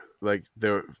there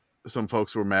were some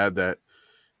folks were mad that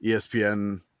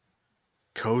ESPN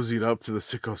cozied up to the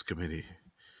Sickos Committee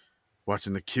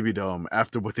watching the Kibby Dome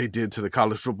after what they did to the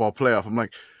college football playoff. I'm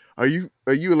like, are you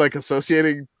like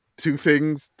associating two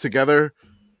things together?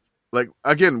 Like,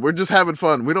 again, we're just having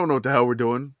fun. We don't know what the hell we're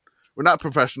doing. We're not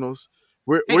professionals.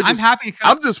 I'm happy.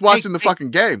 I'm just watching the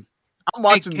fucking game. I'm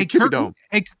watching the Kibby Dome.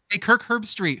 Hey, Kirk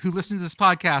Herbstreit, who listens to this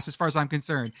podcast, as far as I'm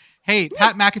concerned. Hey,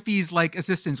 Pat McAfee's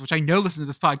assistants, which I know listen to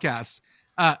this podcast.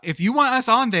 If you want us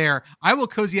on there, I will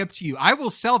cozy up to you. I will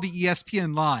sell the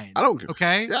ESPN line. I don't give.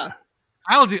 Okay. Yeah.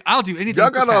 I'll do anything. Y'all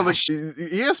got all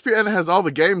ESPN has all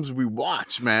the games we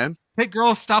watch, man. Pitt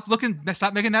Girl, stop making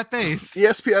that face.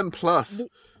 ESPN Plus.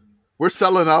 We're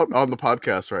selling out on the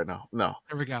podcast right now. No.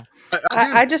 There we go.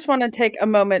 I just want to take a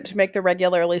moment to make the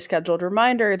regularly scheduled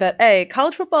reminder that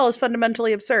college football is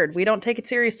fundamentally absurd. We don't take it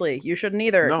seriously. You shouldn't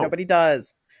either. No. Nobody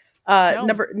does.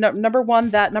 Number one,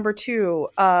 that. Number two,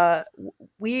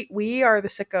 we are the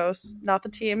sickos, not the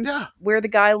teams. Yeah. We're the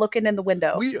guy looking in the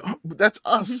window. That's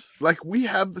us. Like, we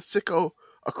have the sicko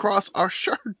across our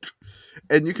shirt.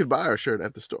 And you can buy our shirt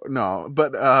at the store. No,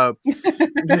 but I've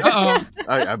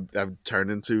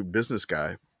turned into business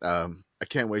guy. I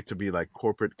can't wait to be like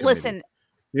corporate committee. Listen,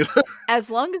 as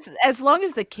long as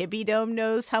the Kibby Dome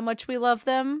knows how much we love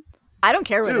them, I don't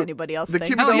care what anybody else thinks.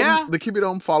 The Kibby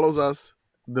Dome follows us.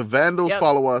 The Vandals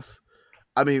follow us.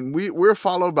 I mean, we're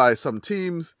followed by some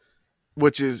teams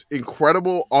which is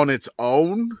incredible on its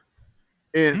own.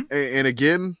 And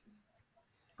again,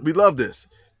 we love this.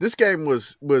 This game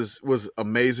was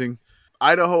amazing.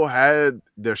 Idaho had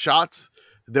their shots.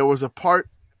 There was a part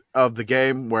of the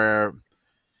game where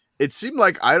it seemed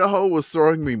like Idaho was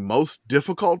throwing the most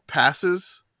difficult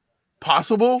passes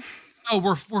possible. Oh,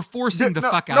 we're forcing the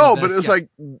fuck out no, of this. No, but it's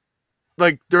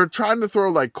like they're trying to throw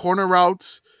like corner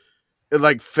routes and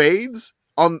like fades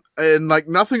on and like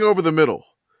nothing over the middle.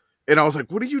 And I was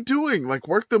like, what are you doing? Like,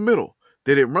 work the middle.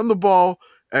 They didn't run the ball.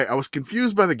 I was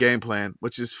confused by the game plan,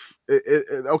 which is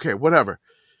okay, whatever.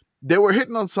 They were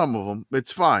hitting on some of them.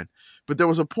 It's fine. But there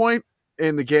was a point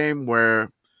in the game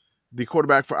where the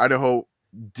quarterback for Idaho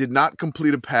did not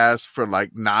complete a pass for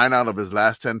like 9 out of his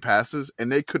last 10 passes,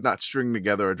 and they could not string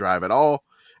together a drive at all.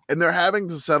 And they're having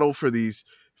to settle for these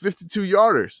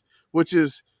 52-yarders, which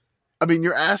is, I mean,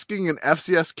 you're asking an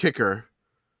FCS kicker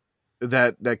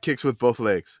that kicks with both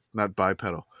legs, not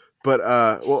bipedal. But,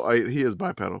 he is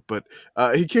bipedal, but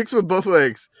he kicks with both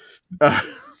legs.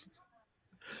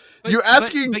 You're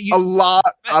asking a lot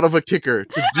out of a kicker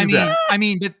to do that. I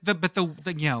mean,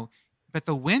 but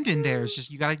the wind in there is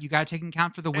just you got to take into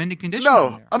account for the wind and conditions.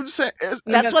 No, I'm just saying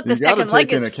that's what the second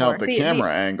leg is for. You got to take into account the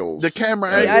camera angles. The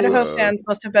camera angles. The Idaho fans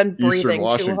must have been breathing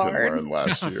Eastern too hard. learned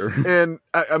last year. And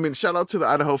I mean, shout out to the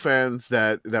Idaho fans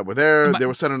that were there. They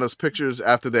were sending us pictures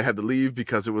after they had to leave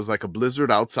because it was like a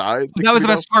blizzard outside. That was the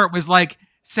best part. Was like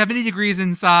 70 degrees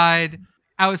inside,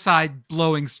 outside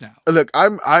blowing snow. Look,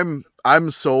 I'm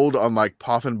sold on like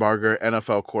Poffenbarger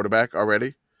NFL quarterback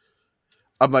already.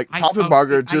 I'm like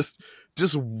Poffenbarger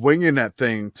just winging that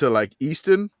thing to like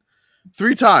Easton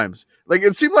 3 times. Like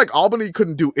it seemed like Albany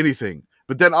couldn't do anything,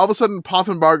 but then all of a sudden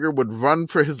Poffenbarger would run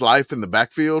for his life in the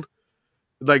backfield,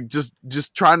 like just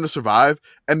trying to survive,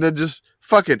 and then just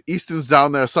fuck it, Easton's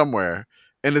down there somewhere,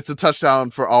 and it's a touchdown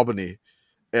for Albany.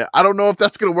 I don't know if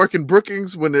that's gonna work in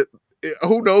Brookings when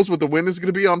who knows what the win is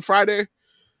gonna be on Friday,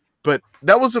 but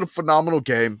that was a phenomenal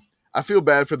game. I feel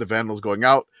bad for the Vandals going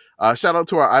out. Shout out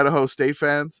to our Idaho State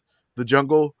fans. The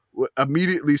Jungle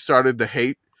immediately started the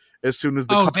hate as soon as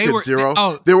the clock hit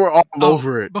 0. They were all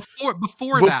over it. Before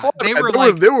that,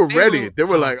 they were ready. They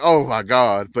were like, oh my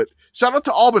God. But shout out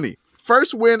to Albany.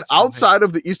 First win outside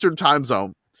of the Eastern time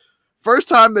zone. First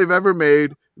time they've ever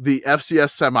made the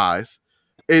FCS semis.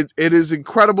 It is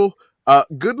incredible.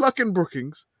 Good luck in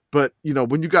Brookings. But, you know,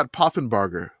 when you got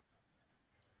Poffenbarger,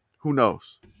 who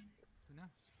knows?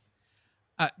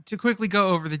 To quickly go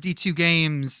over the D2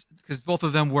 games, because both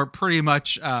of them were pretty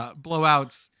much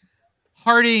blowouts.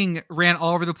 Harding ran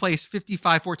all over the place,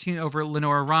 55-14 over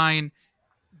Lenore Rhine.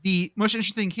 The most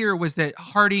interesting thing here was that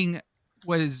Harding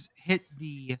hit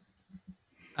the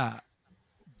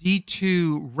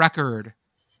D2 record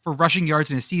for rushing yards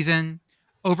in a season,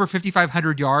 over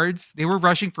 5,500 yards. They were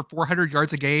rushing for 400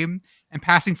 yards a game and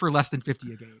passing for less than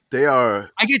 50 a game. They are.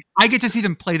 I get to see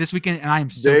them play this weekend, and I am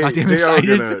so goddamn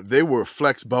excited. They were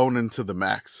flex boning to the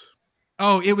max.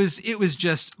 Oh, it was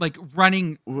just like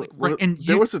running.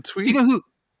 There was a tweet. You know who?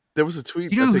 There was a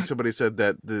tweet. I think somebody said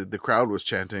that the crowd was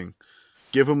chanting,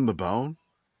 "Give him the bone."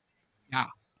 Yeah.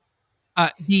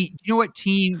 Do you know what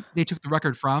team they took the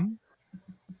record from?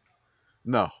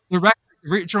 No. The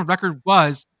original record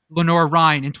was Lenore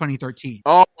Rhine in 2013.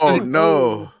 Oh,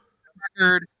 no.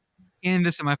 Record in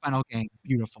the semifinal game.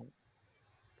 Beautiful.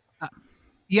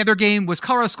 The other game was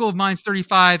Colorado School of Mines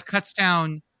 35,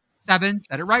 Kutztown 7.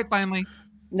 Said it right finally.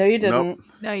 No, you didn't. Nope.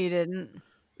 No, you didn't.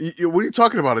 What are you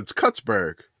talking about? It's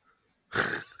Kutzberg.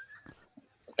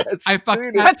 I fucked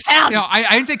Kutztown. No, I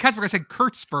didn't say Kutzberg. I said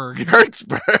Kurtzberg.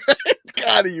 Kurtzberg.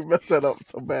 God, you messed that up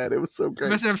so bad. It was so great. I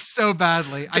messed it up so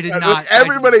badly. I did not.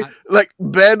 Everybody, like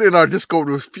Ben in our Discord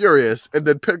was furious, and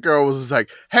then Pitt Girl was just like,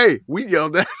 "Hey, we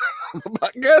yelled at on the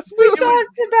podcast. We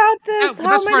talked about this.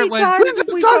 How many times we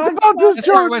just talked about this,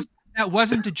 Jordan? That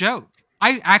wasn't a joke.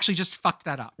 I actually just fucked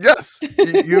that up. Yes,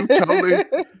 you totally.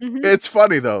 It's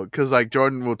funny though, because like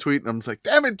Jordan will tweet, and I'm just like,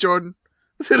 "Damn it, Jordan."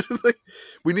 Like,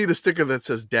 we need a sticker that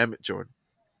says "Damn it, Jordan."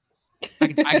 I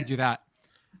can do that.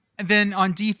 And then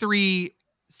on D3,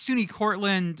 SUNY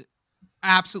Cortland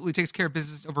absolutely takes care of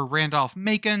business over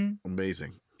Randolph-Macon.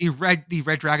 Amazing. The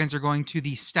Red Dragons are going to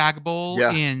the Stag Bowl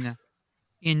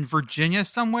in Virginia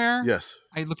somewhere. Yes.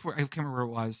 I can't remember where it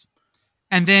was.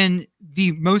 And then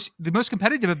the most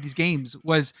competitive of these games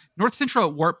was North Central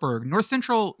at Wartburg. North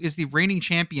Central is the reigning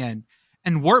champion,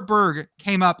 and Wartburg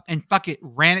came up and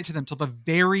ran it to them till the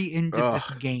very end of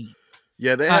this game.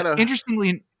 Yeah, they had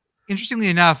Interestingly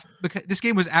enough, because this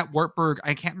game was at Wartburg,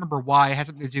 I can't remember why. It had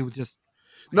something to do with just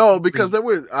because there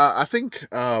were. I think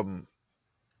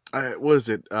what is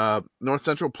it? North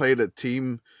Central played a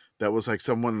team that was like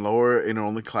someone lower and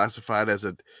only classified as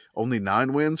only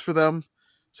 9 wins for them.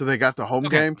 So they got the home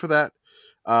game for that.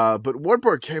 But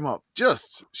Wartburg came up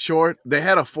just short. They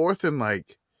had a 4th and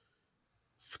like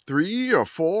 3 or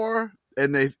 4,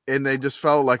 and they just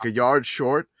fell like a yard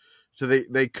short. So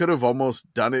they could have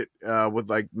almost done it with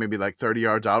like maybe like 30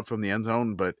 yards out from the end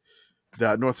zone, but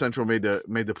the North Central made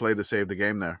the play to save the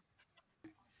game there.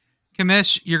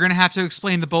 Commish, you're going to have to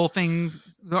explain the bowl thing,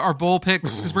 our bowl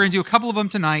picks, because we're going to do a couple of them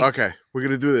tonight. Okay, we're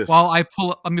going to do this. While let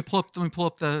me pull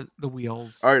up the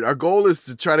wheels. All right, our goal is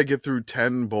to try to get through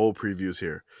 10 bowl previews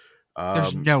here.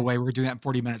 There's no way we're doing that in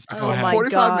 40 minutes. But go ahead.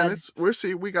 45 minutes. We'll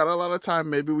see. We got a lot of time.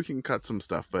 Maybe we can cut some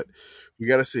stuff, but we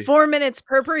got to see. 4 minutes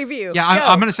per preview. Yeah,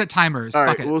 I'm going to set timers. All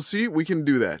right, we'll see. We can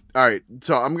do that. All right,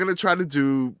 so I'm going to try to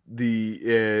do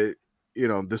the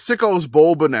Sickos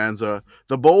Bowl Bonanza,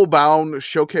 the Bowl Bound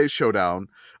Showcase Showdown,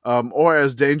 or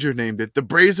as Danger named it, the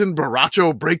Brazen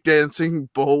Baracho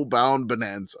Breakdancing Bowl Bound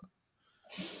Bonanza.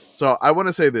 So I want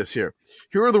to say this here.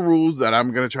 Here are the rules that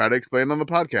I'm going to try to explain on the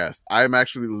podcast. I am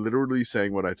actually literally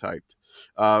saying what I typed.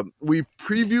 We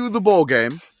preview the bowl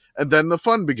game, and then the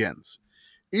fun begins.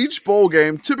 Each bowl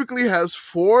game typically has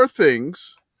 4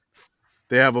 things.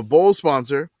 They have a bowl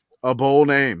sponsor, a bowl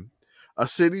name, a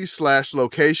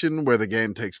city/location where the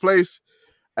game takes place,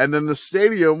 and then the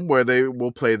stadium where they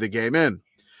will play the game in.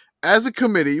 As a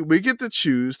committee, we get to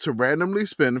choose to randomly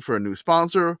spin for a new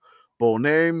sponsor, bowl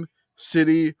name,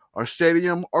 city, or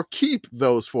stadium, or keep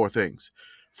those 4 things.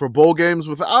 For bowl games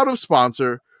without a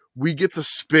sponsor, we get to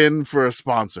spin for a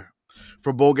sponsor.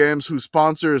 For bowl games whose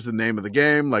sponsor is the name of the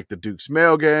game, like the Duke's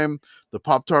Mail game, the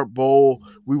Pop-Tart Bowl,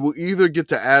 we will either get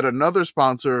to add another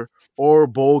sponsor or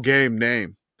bowl game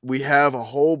name. We have a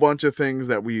whole bunch of things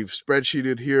that we've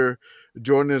spreadsheeted here.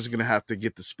 Jordan is going to have to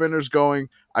get the spinners going.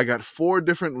 I got 4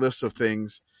 different lists of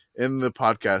things in the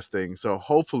podcast thing. So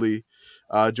hopefully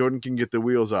Jordan can get the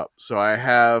wheels up. So I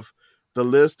have the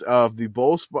list of the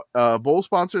bowl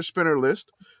sponsor spinner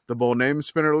list, the bowl name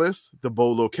spinner list, the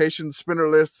bowl location spinner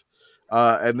list,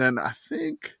 and then I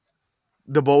think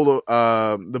the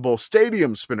bowl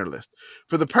stadium spinner list.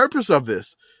 For the purpose of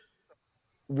this,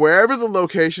 wherever the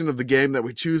location of the game that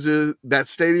we choose is, that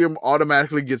stadium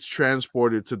automatically gets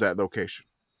transported to that location.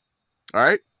 All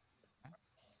right?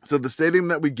 So the stadium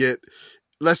that we get,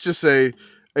 let's just say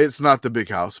it's not the Big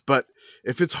House, but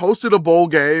if it's hosted a bowl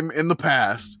game in the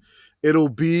past, it'll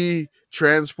be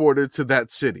transported to that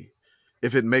city.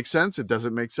 If it makes sense, it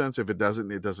doesn't make sense. If it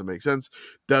doesn't, it doesn't make sense.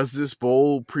 Does this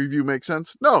bowl preview make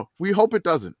sense? No, we hope it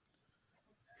doesn't.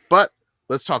 But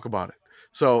let's talk about it.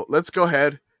 So let's go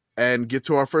ahead and get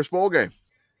to our first bowl game.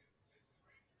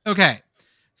 Okay.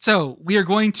 So we are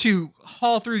going to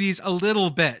haul through these a little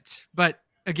bit, but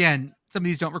again, some of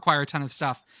these don't require a ton of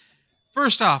stuff.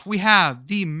 First off, we have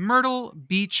the Myrtle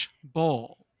Beach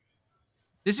Bowl.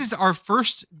 This is our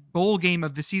first bowl game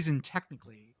of the season,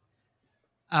 technically.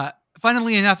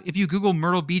 Funnily enough, if you Google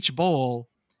Myrtle Beach Bowl,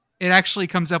 it actually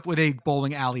comes up with a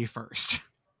bowling alley first.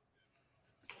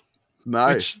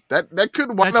 Nice. That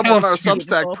could wind up on our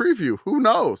Substack preview. Who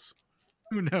knows?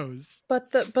 Who knows?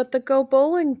 But the Go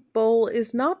Bowling Bowl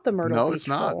is not the Myrtle Beach Bowl. No, it's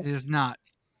not. It is not.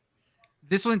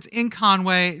 This one's in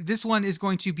Conway. This one is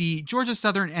going to be Georgia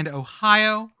Southern and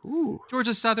Ohio. Ooh.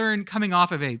 Georgia Southern coming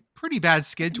off of a pretty bad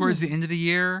skid towards the end of the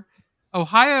year.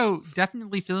 Ohio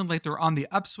definitely feeling like they're on the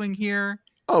upswing here.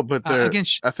 Oh, but again,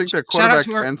 I think their quarterback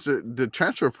entered the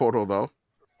transfer portal, though.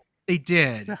 They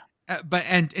did. Yeah. But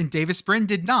Davis Brin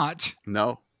did not.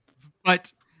 No.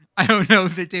 But I don't know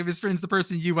that Davis Brin's the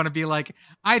person you want to be like,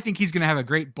 I think he's going to have a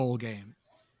great bowl game.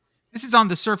 This is on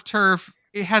the surf turf.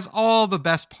 It has all the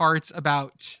best parts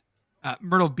about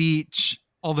Myrtle Beach,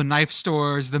 all the knife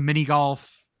stores, the mini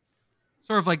golf,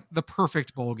 sort of like the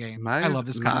perfect bowl game. I love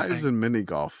this kind of thing. Knives and mini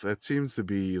golf. That seems to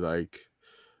be like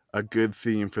a good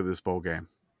theme for this bowl game.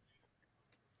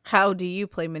 How do you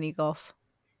play mini golf?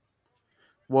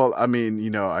 Well, I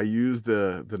mean, I use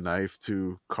the knife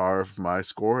to carve my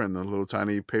score in the little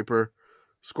tiny paper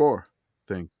score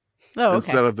thing. Oh, okay.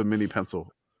 Instead of the mini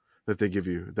pencil that they give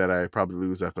you that I probably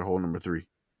lose after hole number 3.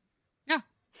 Yeah.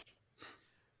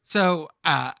 So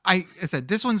I said,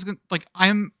 this one's like,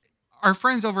 our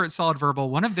friends over at Solid Verbal,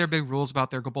 one of their big rules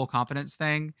about their bowl confidence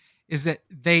thing is that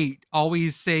they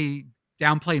always say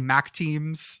downplay MAC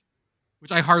teams,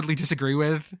 which I hardly disagree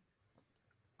with.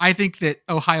 I think that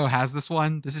Ohio has this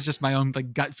one. This is just my own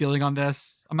gut feeling on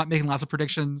this. I'm not making lots of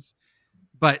predictions,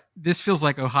 but this feels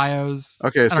like Ohio's.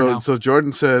 Okay, so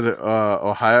Jordan said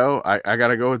Ohio. I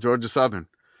gotta go with Georgia Southern.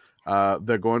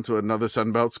 They're going to another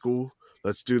Sun Belt school.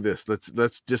 Let's do this.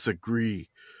 Let's disagree.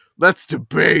 Let's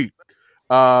debate.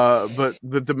 But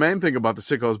the main thing about the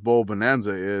Sickos Bowl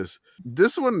Bonanza is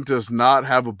this one does not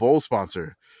have a bowl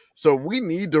sponsor. So we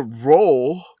need to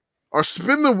roll or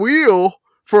spin the wheel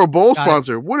for a bowl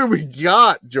sponsor. What do we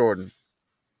got, Jordan?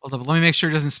 Hold up, let me make sure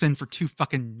it doesn't spin for 2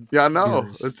 fucking Yeah, I know.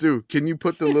 years. Let's do. Can you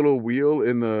put the little wheel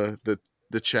in the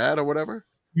chat or whatever?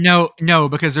 No,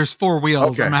 because there's 4 wheels.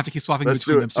 Okay. I'm gonna have to keep swapping Let's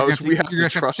between do them. it. So We have to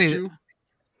trust you?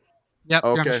 Yep,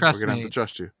 Okay, you're gonna trust we're going to me. have to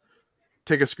trust you.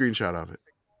 Take a screenshot of it.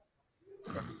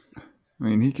 I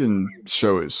mean, he can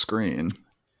show his screen.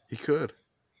 He could.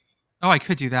 Oh, I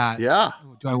could do that. Yeah.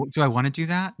 Do I want to do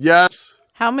that? Yes.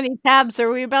 How many tabs are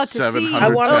we about to see? 700 I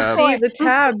want to tabs. see the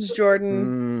tabs,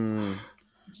 Jordan.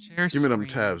 Share Give me them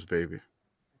screen, tabs, baby.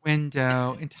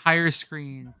 Window, entire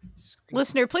screen.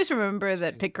 Listener, please remember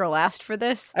that Pitt Girl asked for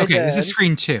this. I Okay, this is did.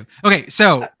 screen 2. Okay,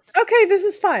 so Okay, this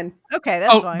is fine. Okay,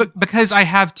 that's fine. but because I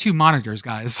have 2 monitors,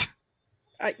 guys.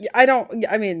 I don't.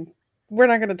 I mean, we're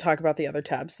not going to talk about the other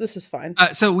tabs. This is fine.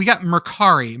 So we got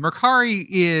Mercari. Mercari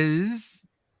is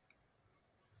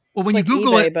well, It's when like you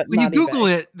Google eBay, it, but when you not Google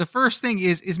eBay. it, the first thing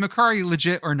is Mercari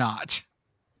legit or not?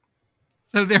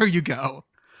 So there you go.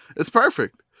 It's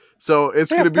perfect. So it's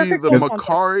Yeah, going to be perfect the bowl sponsor.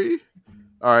 Macari.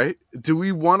 All right. Do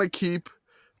we want to keep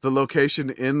the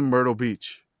location in Myrtle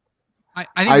Beach? I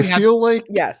think I we have, feel like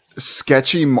Yes.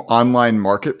 sketchy online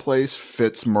marketplace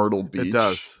fits Myrtle Beach. It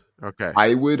does. Okay.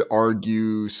 I would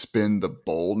argue spin the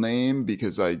bowl name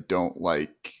because I don't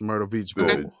like Myrtle Beach the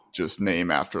Bowl. just name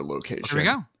after location. Here we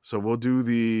go. So we'll do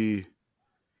the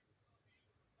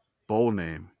bowl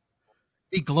name.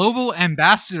 The global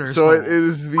ambassadors. So Bowl. it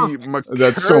is the McCurry,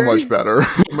 That's so much better.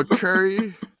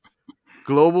 McCurry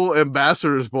Global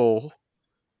Ambassadors Bowl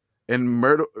in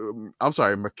Myrtle. I'm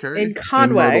sorry, McCurry In in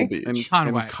Conway. Myrtle Beach.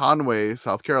 in Conway,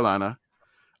 South Carolina.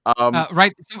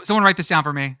 Someone write this down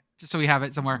for me, just so we have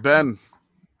it somewhere. Ben,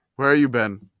 where are you,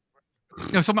 Ben?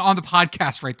 No, someone on the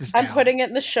podcast write this down. I'm putting it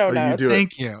in the show you notes. do it.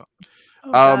 Thank you.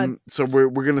 Oh, God. So we're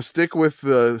gonna stick with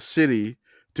the city.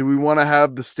 Do we want to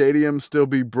have the stadium still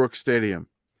be Brooks Stadium,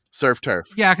 surf turf?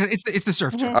 Yeah, because it's the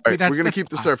surf turf. All right, That's- we're gonna that's keep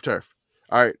the fine. surf turf.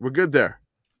 All right, we're good there.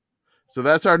 So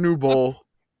that's our new bowl.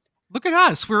 Look at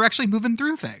us. We're actually moving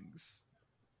through things.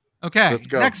 Okay. Let's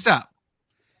go. Next up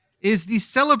is the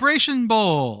Celebration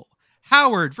Bowl.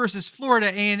 Howard versus Florida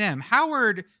A&M.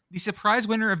 Howard, the surprise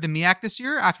winner of the MEAC this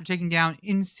year after taking down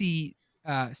NC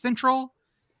Central.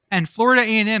 And Florida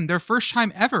A&M, their first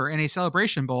time ever in a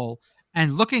Celebration Bowl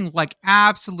and looking like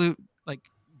absolute,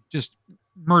 just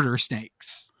murder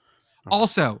snakes.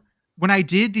 Also, when I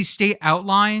did the state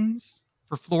outlines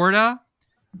for Florida,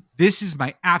 this is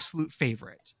my absolute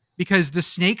favorite because the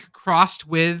snake crossed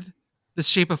with the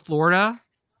shape of Florida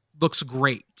looks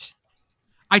great.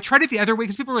 I tried it the other way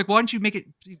because people were like, "Why don't you make it,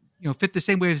 fit the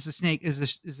same way as the snake as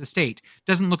the state?"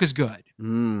 Doesn't look as good,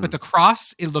 but the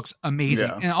cross it looks amazing.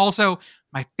 Yeah. And also,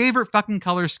 my favorite fucking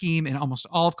color scheme in almost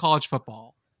all of college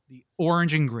football: the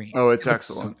orange and green. Oh, it's It looks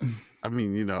excellent. so- I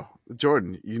mean,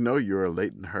 Jordan, you're a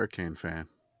Leighton Hurricane fan.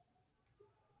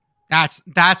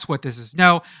 That's what this is.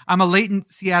 No, I'm a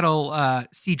latent Seattle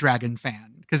Sea Dragon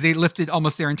fan because they lifted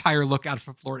almost their entire look out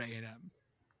of Florida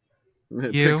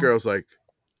A&M. You? Pitt Girl's like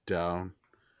down.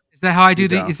 Is that how I do You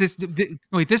the? down. Is this?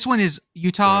 Wait, this one is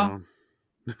Utah. down.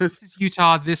 This is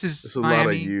Utah. This is There's a Miami. lot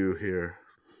of you here.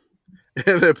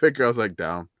 And then Pitt Girl's like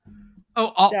down.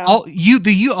 Oh, Down.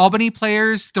 the U Albany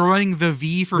players throwing the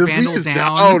V for The V Vandals is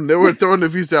down. Oh, they were throwing the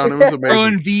V's down. It was amazing.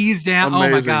 Throwing V's down. Oh my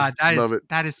Amazing. god, Love it.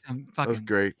 that is some That was fucking.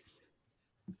 great.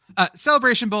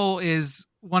 Celebration Bowl is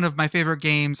one of my favorite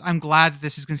games. I'm glad that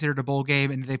this is considered a bowl game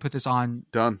and they put this on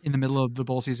Done. in the middle of the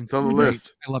bowl season. It's on the Great.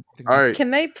 list. I love it. All right. Can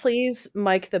they please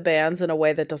mic the bands in a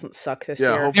way that doesn't suck this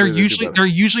Yeah, year? hopefully. They're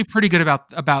usually pretty good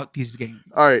about these games.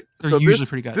 All right. They're so usually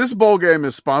pretty good. This bowl game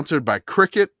is sponsored by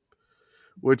Cricket,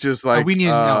 which is like we need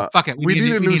no, fuck it. we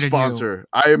need a new sponsor.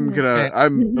 I'm gonna. Okay.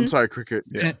 I'm sorry, Cricket.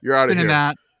 Yeah. You're out of Spinning here.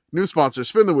 that. New sponsor.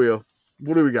 Spin the wheel.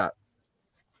 What do we got?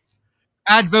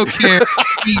 Advocare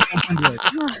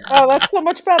V100. Oh, that's so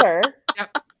much better.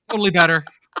 Totally better.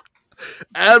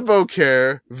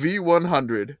 Advocare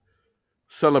V100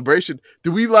 Celebration.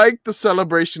 Do we like the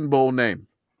Celebration Bowl name?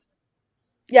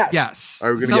 Yes. Yes.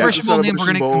 Are we gonna Celebration get Bowl the name.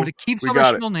 Celebration I'm Bowl? going to keep We got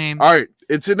Celebration it. Bowl name. All right.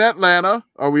 It's in Atlanta.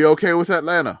 Are we okay with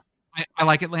Atlanta? I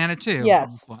like Atlanta too. Yes.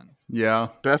 on this one. Yeah.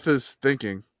 Beth is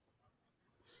thinking.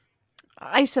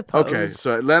 I suppose. Okay,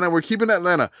 so Atlanta, we're keeping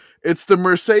Atlanta. It's the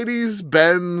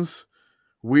Mercedes-Benz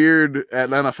weird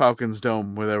Atlanta Falcons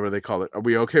dome, whatever they call it. Are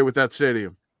we okay with that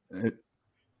stadium?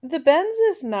 The Benz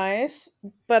is nice,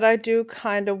 but I do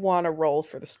kind of want to roll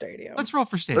for the stadium. Let's roll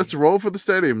for state. Let's roll for the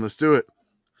stadium. Let's do it.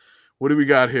 What do we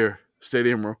got here?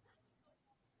 Stadium roll.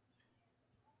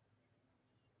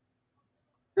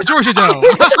 The Georgia Dome.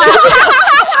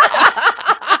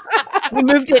 We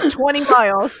moved it 20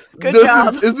 miles. Good This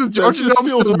job. Is the Georgia just Dome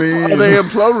feels still up? mean. Or they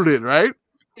imploded it, right?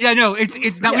 Yeah, no, it's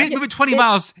not. We Yeah. didn't move it 20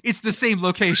 miles. It's the same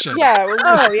location. Yeah,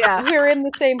 Oh, yeah. we're in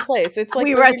the same place. It's like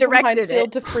We moving from resurrected Hinesfield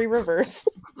it. to Three Rivers.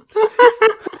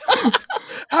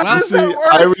 How Well, does See, that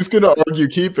work? I was going to argue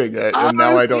keeping it, and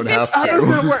now I don't have How does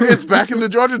that to. work? It's back in the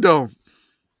Georgia Dome.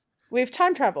 We've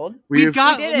time traveled. We've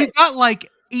got We did it. like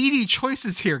 80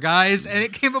 choices here, guys, and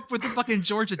it came up with the fucking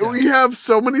Georgia Dome. We have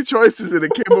so many choices, and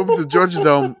it came up with the Georgia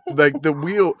Dome. Like the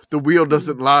wheel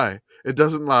doesn't lie. It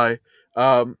doesn't lie.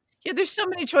 Yeah, there's so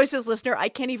many choices, listener. I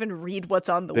can't even read what's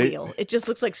on the wheel. It just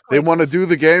looks like They want to squiggles. do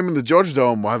the game in the Georgia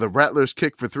Dome while the Rattlers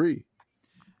kick for 3.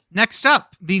 Next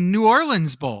up, the New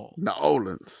Orleans Bowl. New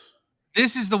Orleans.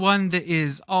 This is the one that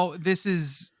is a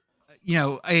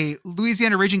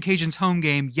Louisiana Raging Cajuns home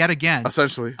game yet again.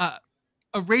 Essentially.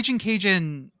 A Raging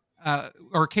Cajun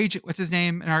or Cajun, what's his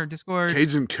name in our Discord?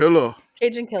 Cajun Killer.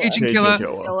 Cajun Killer. Cajun Cajun Killer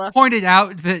Killer. pointed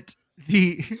out that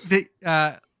the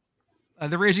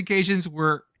Raging Cajuns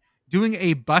were doing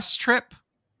a bus trip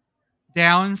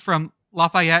down from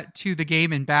Lafayette to the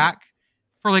game and back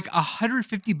for like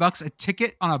 $150 a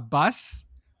ticket on a bus,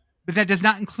 but that does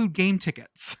not include game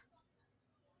tickets.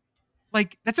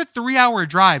 Like, that's a 3-hour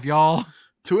drive, y'all.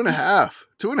 2.5.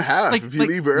 2.5 Like- if you like-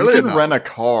 leave You early can enough. rent a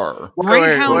car.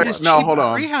 Greyhound is No, cheaper. hold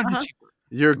on. Greyhound is cheaper.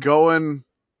 You're going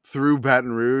through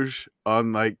Baton Rouge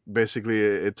on like basically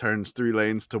it turns 3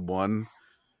 lanes to 1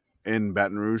 in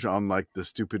Baton Rouge on like the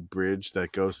stupid bridge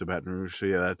that goes to Baton Rouge. So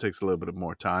yeah, that takes a little bit of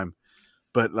more time.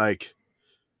 But like,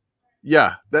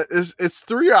 yeah, it's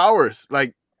 3 hours.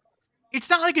 Like, It's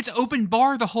not like it's open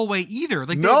bar the whole way either.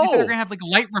 Like, No. they said they're gonna have like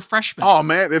light refreshments. oh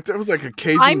man, if there was like a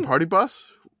Cajun I'm- party bus,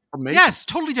 amazing. Yes,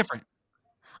 totally different.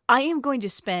 I am going to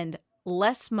spend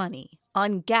less money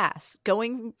on gas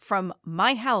going from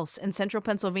my house in central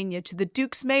Pennsylvania to the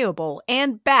Duke's Mayo Bowl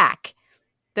and back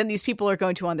than these people are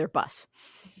going to on their bus.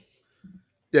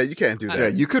 Yeah, you can't do that. Yeah,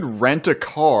 you could rent a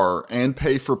car and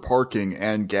pay for parking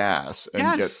and gas and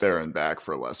Yes. get there and back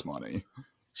for less money.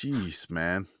 Jeez,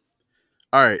 man.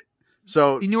 All right,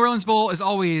 so The New Orleans Bowl, as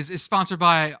always, is sponsored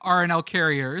by R&L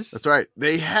Carriers. that's right.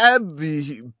 They had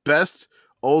the best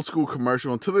old school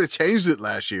commercial until they changed it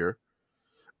last year.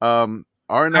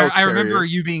 R&L I remember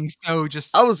Carriers. you being so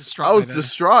just I was distraught. by that.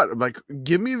 distraught. I'm like,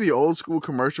 give me the old school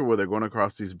commercial where they're going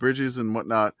across these bridges and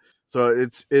whatnot. So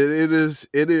it is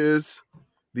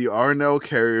the R&L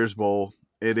Carriers Bowl.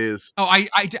 It is Oh,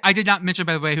 I did not mention,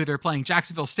 by the way, who they're playing.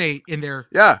 Jacksonville State in their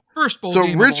yeah. first bowl So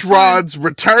game. Rich of all time. Rod's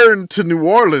returned to New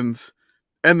Orleans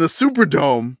and the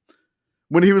Superdome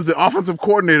when he was the offensive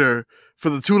coordinator for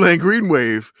the Tulane Green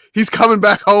Wave. He's coming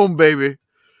back home, baby.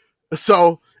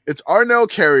 So it's R&L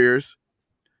Carriers,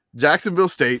 Jacksonville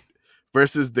State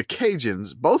versus the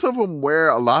Cajuns. Both of them wear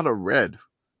a lot of red.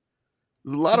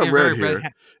 There's a lot of They're red very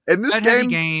here. And this red-heavy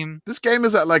game, this game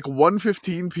is at like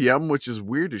 1:15 p.m., which is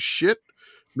weird as shit.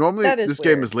 Normally, That is this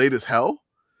game weird. is late as hell.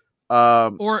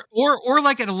 or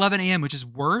like at 11 a.m., which is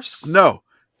worse. No,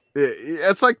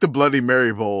 it's like the Bloody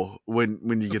Mary Bowl when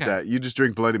you get Okay. that. You just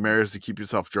drink Bloody Marys to keep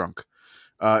yourself drunk.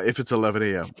 If it's 11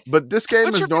 a.m. But this game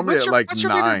is normally at like what's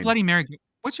your 9. favorite Bloody Mary?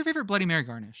 What's your favorite Bloody Mary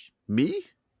garnish? Me?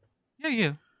 Yeah,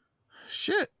 you.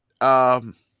 Shit.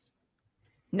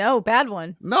 No, bad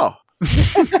one. No.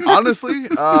 Honestly,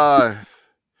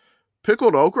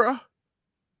 pickled okra.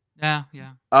 Yeah,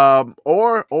 yeah,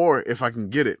 Or if I can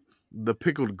get it, the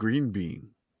pickled green bean.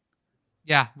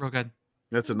 yeah. Real good.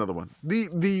 That's another one. The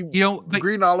You don't like,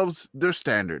 green olives, they're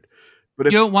standard. But you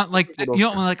if don't want like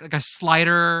a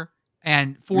slider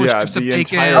and 4 Yeah, strips of the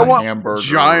bacon. entire I want hamburger.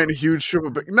 giant, huge strip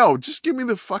of bacon. No, just give me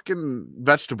the fucking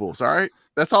vegetables. All right,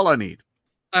 that's all I need.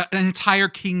 An entire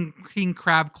king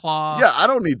crab claw. Yeah, I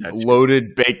don't need that. shit.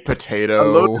 Loaded baked A potato.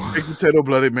 loaded baked potato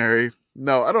Bloody Mary.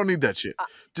 No, I don't need that shit.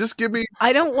 Just give me.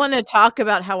 I don't want to talk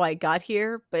about how I got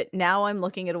here, but now I'm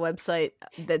looking at a website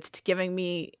that's giving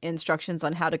me instructions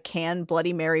on how to can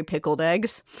Bloody Mary pickled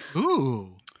eggs.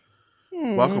 Ooh.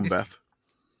 Welcome, Beth.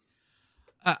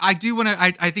 I do want to.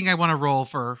 I think I want to roll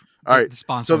for All right. the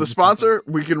sponsor. So the sponsor,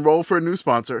 we can roll for a new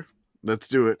sponsor. Let's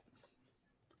do it.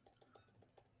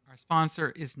 Our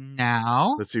sponsor is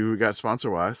now Let's see who we got sponsor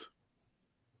wise.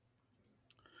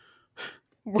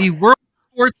 the World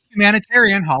Sports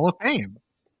Humanitarian Hall of Fame.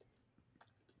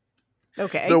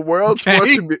 Okay. The World Okay.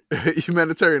 Sports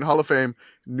Humanitarian Hall of Fame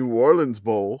New Orleans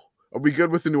Bowl. Are we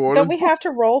good with the New Orleans Don't we Bowl? have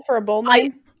to roll for a bowl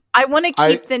name? I want to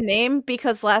I- keep the name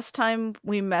because last time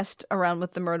we messed around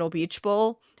with the Myrtle Beach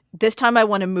Bowl. This time I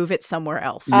want to move it somewhere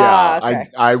else. Yeah, Ah, okay.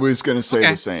 I was going to say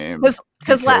Okay. the same.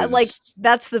 Because like because-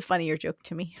 that's the funnier joke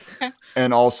to me.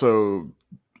 And also,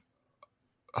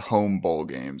 home bowl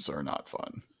games are not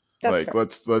fun. That's fair.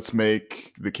 Let's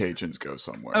make the Cajuns go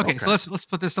somewhere. Okay, so let's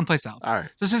put this someplace else. All right.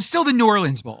 So this is still the New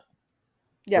Orleans Bowl.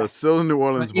 So Yes. it's still the New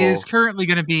Orleans But Bowl. it is currently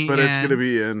going to be it's going to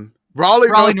be in Raleigh,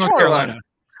 North Carolina.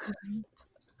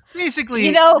 Basically,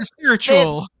 You know, the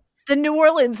spiritual. The New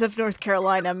Orleans of North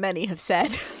Carolina, many have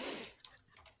said.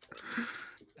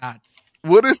 That's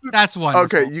wonderful.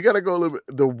 Okay, you got to go a little bit.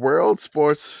 The World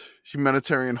Sports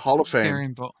Humanitarian Hall of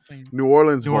Fame, New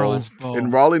Orleans Bowl in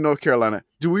Raleigh, North Carolina.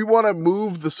 Do we want to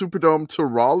move the Superdome to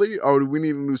Raleigh, or do we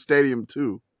need a new stadium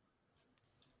too?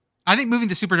 I think moving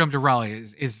the Superdome to Raleigh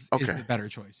is the better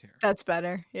choice here. That's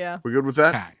better. Yeah. We're good with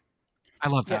that? Okay. I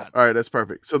love that. All right, that's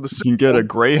perfect. So you can get a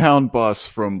Greyhound bus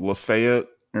from Lafayette.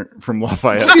 Sorry,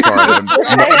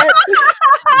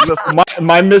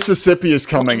 my Mississippi is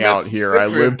coming out here. I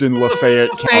lived in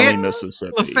Lafayette County,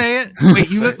 Mississippi. Lafayette.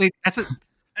 Wait,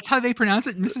 that's how they pronounce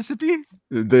it in Mississippi?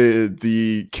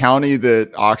 The county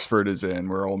that Oxford is in,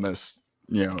 where Ole Miss,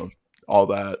 all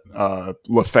that.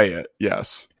 Lafayette,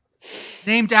 yes.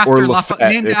 Named after or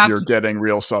Lafayette, if you're getting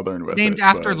real Southern with it. Named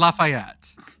after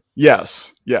Lafayette.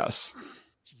 Yes.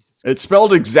 It's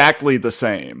spelled exactly the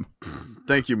same.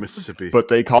 Thank you, Mississippi. But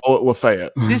they call it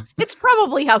Lafayette. It's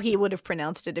probably how he would have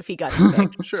pronounced it if he got it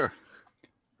right. Sure.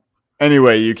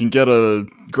 Anyway, you can get a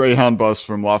Greyhound bus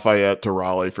from Lafayette to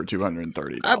Raleigh for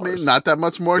 $230. I mean, not that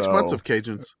much more expensive,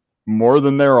 Cajuns. More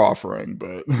than they're offering,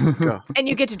 but and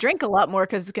you get to drink a lot more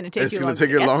because it's going to take you longer. It's going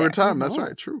to take you a longer time. That's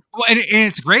right. True. Well, and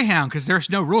it's Greyhound because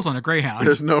there's no rules on a Greyhound.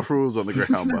 There's no rules on the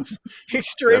Greyhound bus.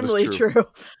 Extremely true.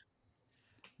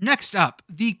 Next up,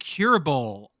 the Cure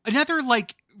Bowl. Another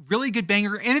really good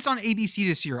banger, and it's on ABC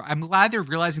this year. I'm glad they're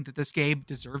realizing that this game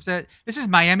deserves it. This is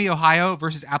Miami, Ohio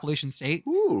versus Appalachian State,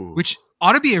 which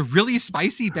ought to be a really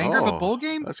spicy banger of a bowl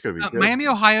game. That's going to be good. Miami,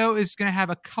 Ohio is going to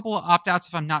have a couple of opt-outs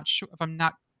if I'm not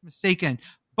mistaken,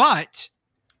 but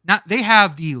they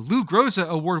have the Lou Groza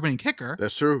award-winning kicker.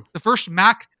 That's true. The first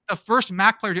MAC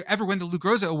player to ever win the Lou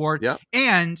Groza award. Yep.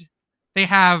 And they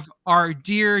have our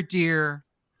dear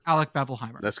Alec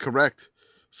Bevelheimer. That's correct.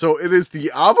 So it is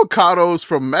the avocados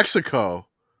from Mexico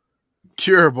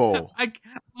Cure Bowl.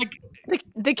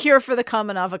 The cure for the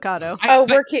common avocado.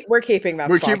 We're keeping that.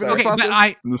 We're sponsor. keeping the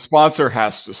sponsor. The sponsor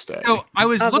has to stay. So I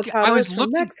was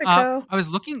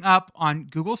looking up on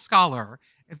Google Scholar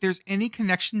if there's any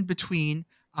connection between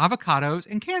avocados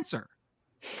and cancer.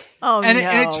 And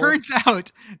it turns out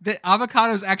that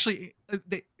avocados actually,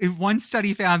 one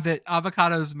study found that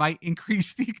avocados might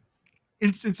increase the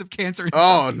instance of cancer.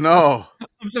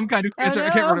 Some kind of cancer. I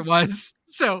can't remember what it was.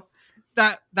 So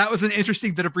that was an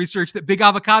interesting bit of research that Big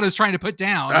Avocado is trying to put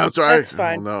down. That's right. That's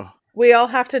fine. Oh, no. We all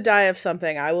have to die of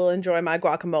something. I will enjoy my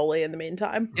guacamole in the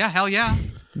meantime. Yeah, hell yeah.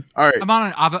 All right. I'm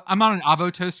on an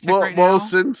avo toast kick right now. Well,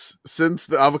 since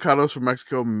the avocados from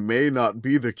Mexico may not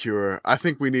be the cure, I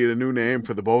think we need a new name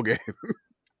for the bowl game.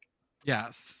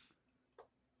 Yes.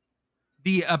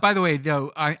 By the way,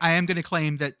 though, I am going to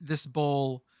claim that this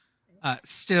bowl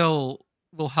still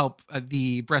will help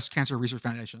the Breast Cancer Research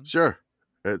Foundation. Sure.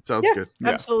 It sounds good.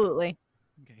 Absolutely.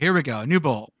 Okay, here we go. New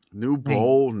bowl. New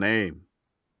bowl name.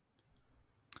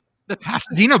 The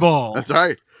Pasadena Bowl. That's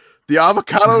right. The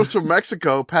avocados from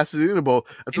Mexico, Pasadena Bowl.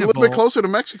 It's a little bit closer to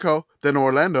Mexico than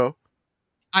Orlando.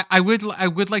 I would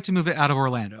like to move it out of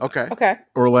Orlando. Okay.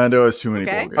 Orlando has too many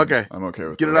bowl games. Okay. I'm okay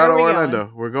with Get that. it out of Orlando.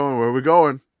 Going? We're going. Where are we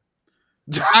going?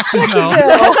 Jacksonville.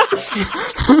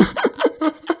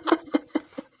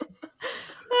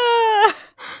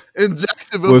 In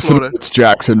Jacksonville, Florida. It's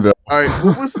Jacksonville. All right.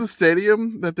 What was the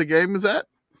stadium that the game is at?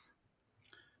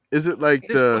 Is it like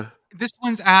this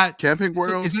one's at Camping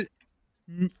World?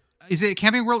 Is it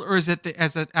Camping World or is it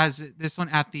this one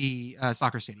at the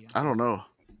soccer stadium? I don't know.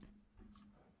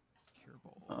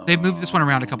 They've moved this one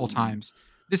around a couple times.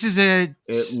 This is It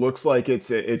looks like it's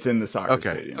in the soccer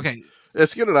stadium. Okay.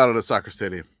 Let's get it out of the soccer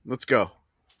stadium. Let's go.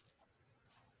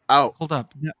 Out. Hold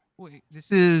up. No, wait.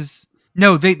 This is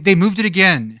they moved it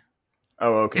again.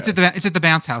 Oh, okay. It's at the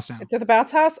bounce house now. It's at the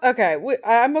bounce house. Okay,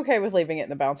 I'm okay with leaving it in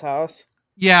the bounce house.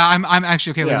 Yeah, I'm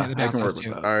actually okay with leaving it at the bounce house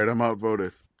too. All right, I'm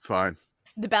outvoted. Fine.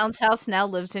 The bounce house now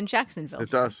lives in Jacksonville.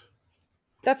 It does.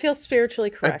 That feels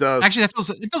spiritually correct. It does. Actually, it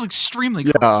feels extremely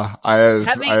correct. Yeah, I have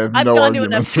I've no gone to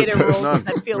arguments enough with skater this. rules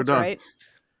that feels right.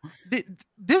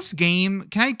 This game,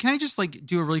 can I just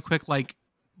do a really quick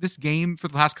this game for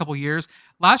the last couple years?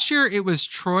 Last year it was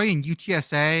Troy and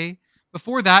UTSA.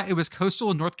 Before that it was Coastal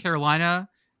and North Carolina.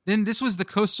 Then this was the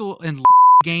Coastal and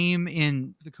game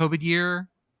in the COVID year.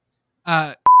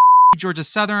 Georgia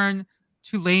Southern,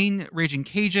 Tulane Raging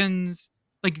Cajuns,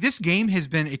 like this game has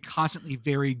been a constantly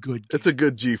very good game. It's a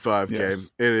good G5 game.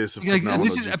 It is.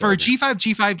 This is for a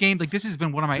G5 game. Like this has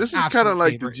been one of my. This is kind of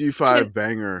like favorites. the G5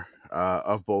 banger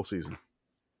of bowl season.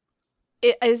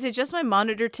 Is it just my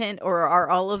monitor tint, or are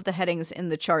all of the headings in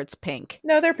the charts pink?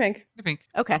 No, they're pink. They're pink.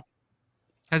 Okay.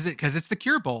 Because it's the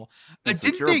Cure Bowl. It's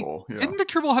Didn't the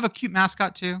Cure Bowl have a cute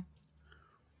mascot too?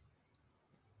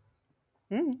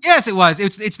 Mm. Yes, it was.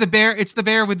 It's the bear. It's the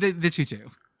bear with the tutu.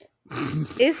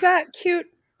 Is that cute?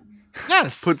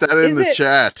 Yes. Put that in the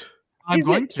chat. I'm Is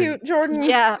going it cute, to. Jordan?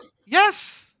 Yeah.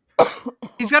 Yes.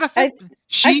 He's got a. I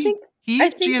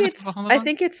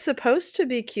think it's supposed to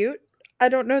be cute. I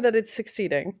don't know that it's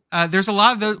succeeding. There's a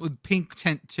lot of those with pink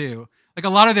tint too. Like a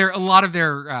lot of their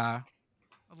graphics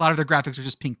are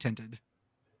just pink tinted.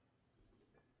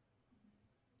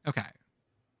 Okay.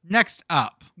 Next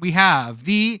up, we have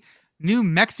the New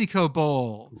Mexico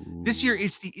Bowl. Ooh. This year,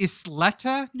 it's the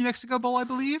Isleta New Mexico Bowl, I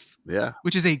believe. Yeah.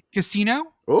 Which is a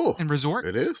casino and resort.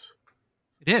 It is?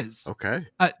 It is. Okay.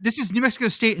 This is New Mexico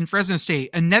State and Fresno State,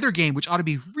 another game which ought to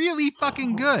be really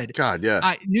fucking good. God,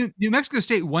 yeah. New Mexico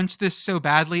State wants this so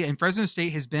badly, and Fresno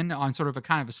State has been on sort of a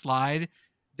kind of a slide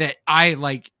that I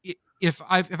like. If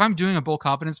I'm doing a bowl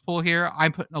confidence poll here,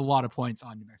 I'm putting a lot of points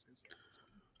on New Mexico State.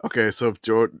 Okay, so if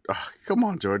Jordan, come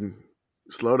on, Jordan,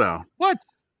 slow down. What?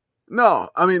 No,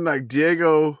 I mean like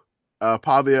Diego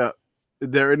Pavia,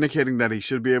 they're indicating that he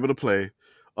should be able to play,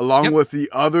 along with the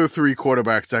other 3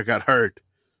 quarterbacks that got hurt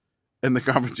in the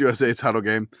Conference USA title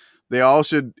game. They all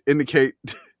should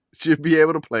should be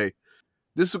able to play.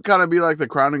 This would kind of be like the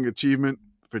crowning achievement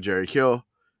for Jerry Kill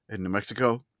in New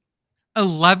Mexico.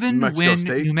 11 win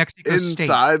State, New Mexico State.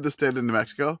 Inside the state of New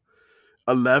Mexico.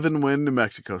 11 win New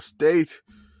Mexico State.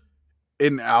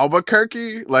 In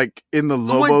Albuquerque, like in the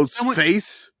Lobos'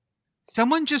 face.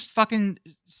 Someone just fucking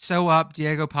sew up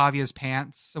Diego Pavia's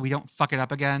pants so we don't fuck it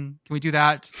up again. Can we do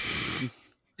that?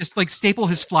 Just like staple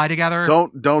his fly together.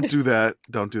 Don't do that.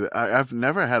 Don't do that. I've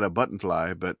never had a button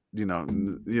fly, but you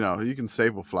can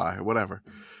staple fly or whatever.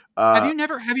 Have you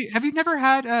never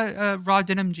had raw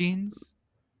denim jeans?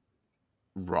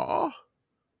 Raw?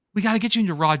 We got to get you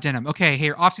into raw denim. Okay,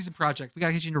 here, off-season project. We got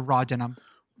to get you into raw denim.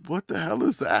 What the hell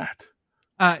is that?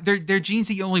 They're jeans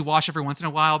that you only wash every once in a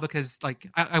while because like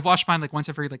I wash mine like once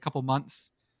every like couple months,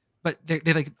 but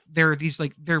they're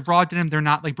raw denim. They're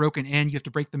not like broken in. You have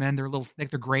to break them in. They're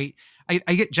they're great. I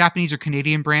get Japanese or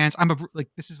Canadian brands.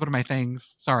 This is one of my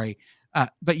things. Sorry.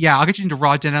 But yeah, I'll get you into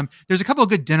raw denim. There's a couple of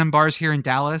good denim bars here in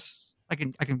Dallas. I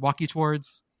can walk you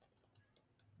towards.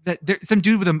 Some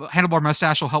dude with a handlebar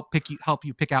mustache will help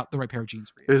you pick out the right pair of jeans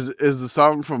for you. Is the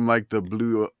song from like the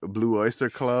Blue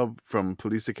Oyster Club from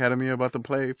Police Academy about to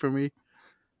play for me?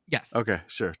 Yes. Okay,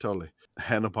 sure, totally.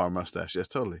 Handlebar mustache, yes,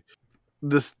 totally.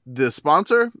 The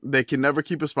sponsor, they can never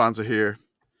keep a sponsor here.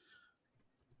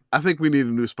 I think we need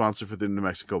a new sponsor for the New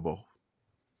Mexico Bowl.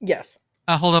 Yes.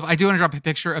 Hold up, I do want to drop a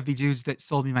picture of the dudes that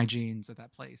sold me my jeans at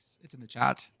that place. It's in the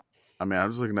chat. I mean,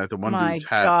 I'm just looking at the one My dude's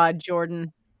hat. God,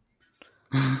 Jordan.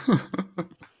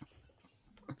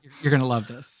 You're gonna love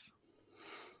this.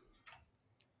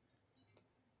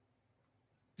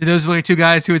 Do those look like 2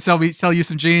 guys who would sell you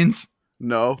some jeans?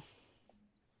 No.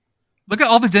 Look at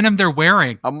all the denim they're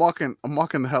wearing. I'm walking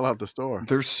the hell out the store.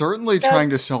 They're certainly trying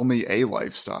to sell me a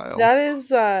lifestyle.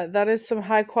 That is some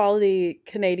high quality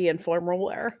Canadian formal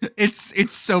wear.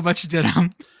 It's so much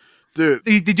denim. Dude.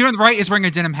 The dude on the right is wearing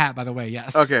a denim hat, by the way,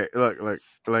 yes. Okay, look,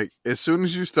 like as soon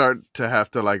as you start to have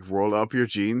to like roll up your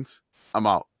jeans, I'm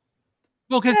out.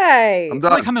 Well, because I'm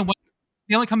done. They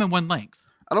only come in one length.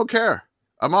 I don't care.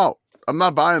 I'm out. I'm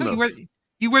not buying No, those.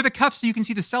 you wear the cuffs so you can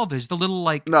see the selvage, the little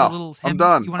like No, the little hem. I'm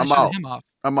done. You want I'm to show out. the hem off.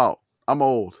 I'm out. I'm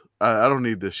old. I don't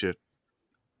need this shit.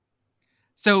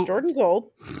 So Jordan's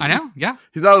old. I know, yeah.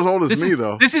 He's not as old as me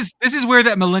though. This is where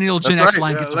that millennial Gen X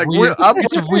line gets like, real.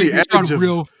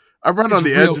 I'm right on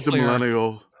the edge of the clear.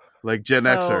 millennial, like Gen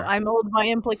Xer. I'm old by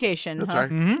implication. That's huh? right.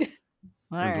 Mm-hmm.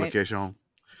 All right. Implication.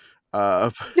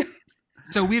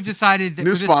 So we've decided that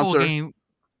New for this sponsor. whole game,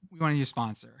 we want a new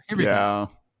sponsor. Here we go.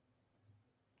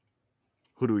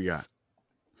 Who do we got?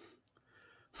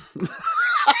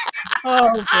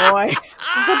 Oh boy.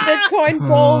 The Bitcoin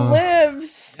Bowl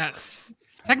lives. Yes.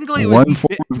 Technically, it was one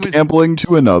form of gambling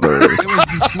to another.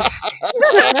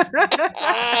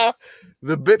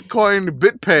 The Bitcoin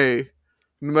BitPay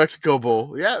New Mexico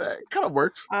Bowl. Yeah, that kind of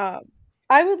works. I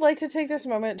would like to take this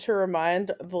moment to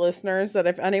remind the listeners that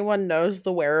if anyone knows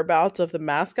the whereabouts of the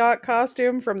mascot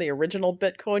costume from the original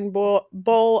Bitcoin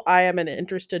Bowl, I am an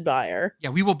interested buyer. Yeah,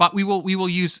 we will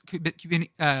use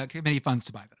committee funds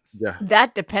to buy this. Yeah.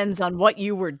 That depends on what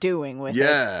you were doing with it.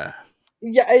 Yeah.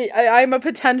 Yeah, I'm a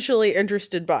potentially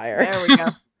interested buyer. There we go.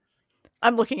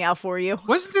 I'm looking out for you.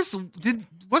 Wasn't this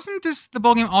the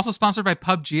bowl game also sponsored by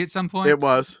PUBG at some point? It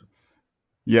was.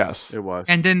 Yes. It was.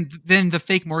 And then the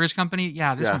fake mortgage company.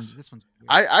 Yeah, this one's weird.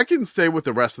 I can stay with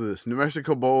the rest of this. New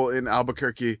Mexico Bowl in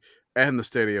Albuquerque and the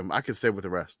stadium. I can stay with the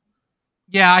rest.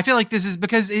 Yeah, I feel like this is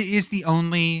because it is the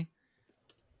only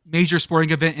major sporting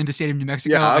event in the state of New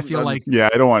Mexico. Yeah, I feel like Yeah,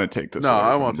 I don't want to take this. No, away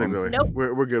I from won't take them. it away. Nope.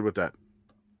 We're good with that.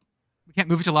 we can't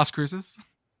move it to Las Cruces.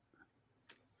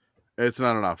 It's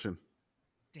not an option.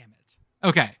 Damn it.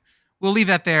 Okay. We'll leave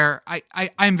that there.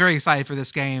 I'm very excited for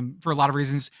this game for a lot of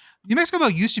reasons. New Mexico Bowl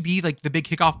used to be like the big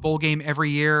kickoff bowl game every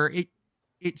year.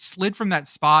 It slid from that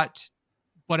spot.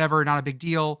 Whatever, not a big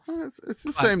deal. It's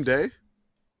the same day.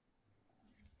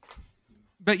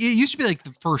 But it used to be like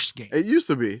the first game. It used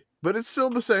to be, but it's still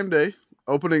the same day.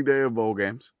 Opening day of bowl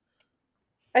games.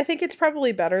 I think it's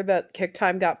probably better that kick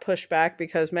time got pushed back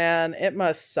because, man, it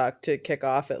must suck to kick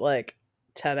off at like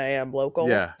 10 a.m. local.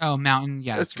 Yeah. Oh, Mountain.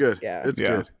 Yeah. It's good. Yeah. It's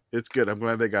good. It's good. I'm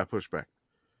glad they got pushed back.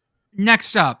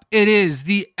 Next up, it is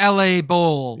the LA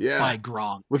Bowl Yeah. by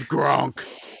Gronk. With Gronk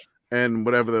and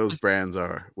whatever those brands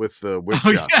are with the whip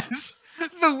Oh, shots. yes.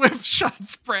 The Whip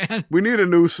Shots brand. We need a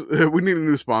new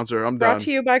sponsor. I'm Brought done.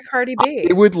 to you by Cardi B.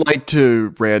 I would like to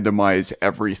randomize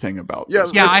everything about Yeah,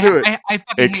 this. Yeah, Let's do it. I fucking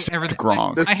hate Except everything.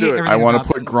 Gronk. Let's I do hate it. everything I want to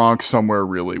about put this. Gronk somewhere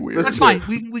really weird. That's do fine. it.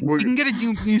 We can get a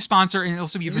new sponsor and it'll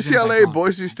still be presented by UCLA, Gronk.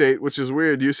 Boise State, which is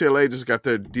weird. UCLA just got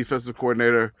their defensive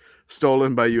coordinator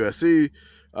stolen by USC.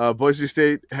 Boise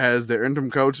State has their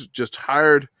interim coach just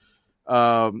hired.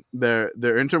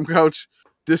 Their interim coach.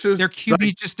 This is Their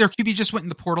QB just went in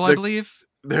the portal, I their- believe,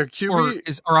 their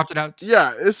QB. or opted out.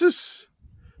 Yeah, this is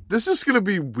gonna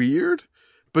be weird,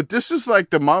 but this is like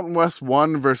the Mountain West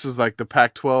 1 versus like the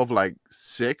Pac-12 like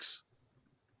 6.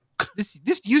 This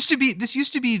used to be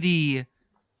the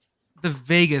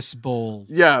Vegas Bowl.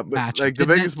 Yeah, but matchup, like the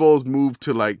didn't Vegas it? Bowls moved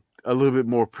to like a little bit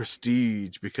more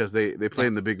prestige because they play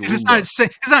in the big It's Roomba.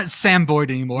 it's not Sam Boyd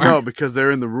anymore. No, because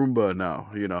they're in the Roomba now.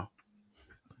 You know.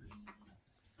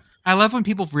 I love when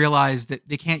people realize that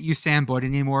they can't use Sam Boyd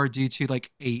anymore due to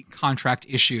like a contract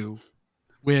issue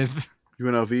with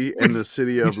UNLV and the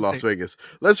city of Las Vegas.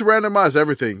 Let's randomize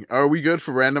everything. Are we good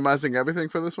for randomizing everything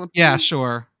for this one? Yeah,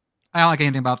 sure. I don't like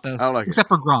anything about this. I don't like it. except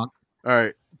for Gronk. All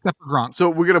right. Except for Gronk. So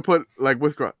we're gonna put like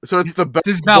with Gronk. So it's the Belk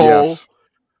This is Belk. Bowl. Yes.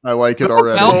 I like it The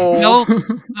already. Bowl. No,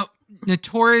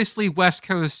 notoriously West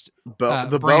Coast.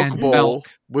 The brand, Belk Bowl Belk.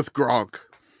 with Gronk.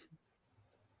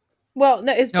 Well,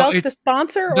 no, is No, Belk the it's-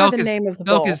 sponsor or Belk the is, name of the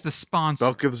Belk bowl? is the sponsor.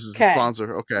 Belk is the Okay.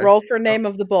 sponsor. Okay. Roll for name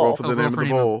of the bowl. Roll for the Oh, name of for the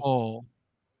name bowl.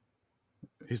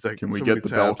 He's like, Can we so get many the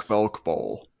tabs. Belk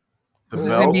Bowl? The This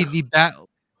is going Belk, to be the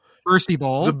Mercy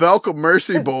Bowl. the Belk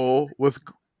Mercy Bowl with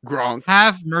Gronk.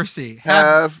 Have Mercy.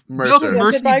 Have Belk Mercy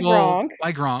Mercy by Bowl Gronk.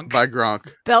 by Gronk. by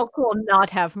Gronk. Belk will not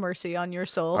have mercy on your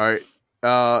soul. All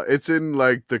right. It's in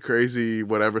like the crazy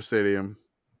whatever stadium.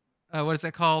 What is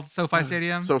that called? SoFi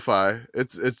Stadium? SoFi.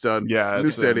 It's done. Yeah, New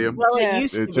it's in- stadium. Well, Yeah. it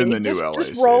used to It's be. in the new LA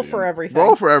Just roll stadium. for everything.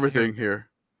 Roll for everything here.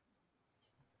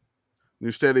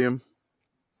 New stadium.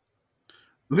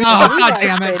 Oh, God Levi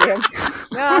damn it. Stadium.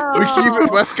 No. We keep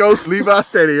it West Coast Levi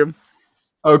Stadium.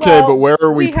 Okay, Well, but where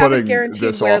are we we haven't putting guaranteed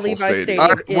this where awful Levi stadium? Stadium All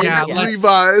right, is. where's Yeah, Yes. let's-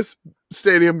 Levi's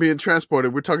stadium being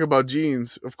transported? We're talking about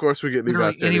jeans. Of course, we get Levi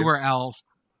Literally Stadium. anywhere else.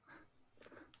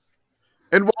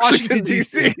 In Washington, Washington,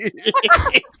 D.C.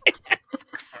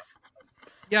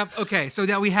 Yep. Okay. So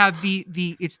now we have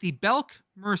it's the Belk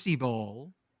Mercy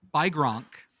Bowl by Gronk,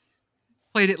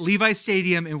 played at Levi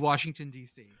Stadium in Washington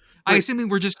D.C. I Wait, assume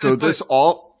we're just So gonna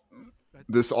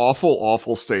this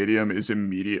awful stadium is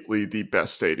immediately the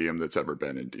best stadium that's ever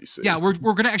been in DC. yeah, we're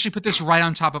gonna actually put this right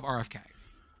on top of RFK.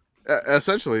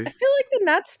 Essentially. I feel like the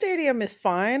Nats Stadium is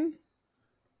fine.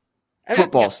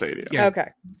 Football stadium. Yeah. Okay.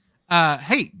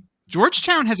 Hey,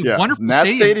 Georgetown has a Yeah, wonderful Nat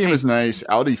Stadium Hey, is nice.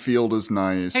 Audi Field is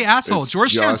nice. Hey, asshole! It's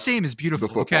Georgetown just Stadium is beautiful.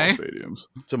 The football Okay, stadiums.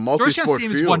 It's a Georgetown multi-sport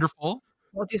Stadium field. is wonderful.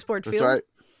 Multi-sport That's field. right.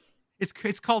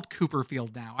 It's called Cooper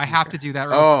Field now. I have to do that,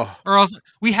 or else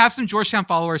we have some Georgetown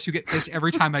followers who get this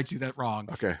every time I do that wrong.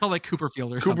 Okay. It's called like Cooper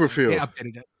Field or Cooper something. Field. They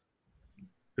updated it.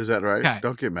 Is that right? Okay.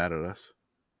 Don't get mad at us.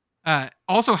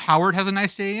 Also, Howard has a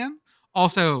nice stadium.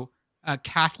 Also,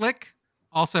 Catholic.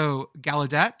 Also,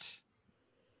 Gallaudet.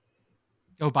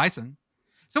 Go Bison.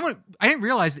 I didn't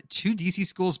realize that 2 DC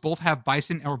schools both have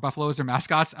bison or buffalo as their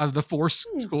mascots out of the 4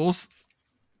 schools.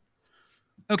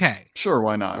 Okay, Sure,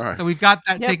 why not? All right. so we've got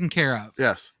that Yep. taken care of.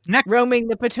 Yes. Roaming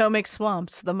the Potomac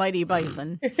swamps, the mighty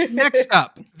bison. Next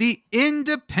up, the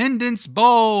Independence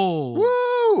Bowl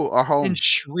Woo! Our home. in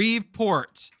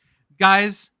Shreveport.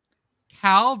 Guys,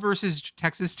 Cal versus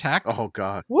Texas Tech. Oh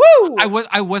God. Woo!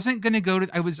 I wasn't gonna go to.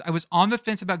 I was on the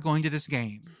fence about going to this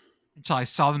game until I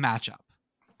saw the matchup.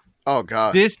 Oh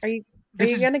God. This Are you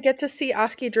is going to get to see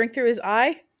Oski drink through his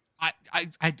eye?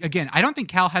 again, I don't think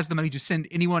Cal has the money to send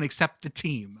anyone except the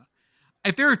team.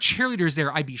 If there are cheerleaders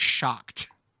there, I'd be shocked.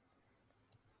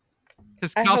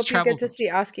 Because I Cal's hope you traveled. get to see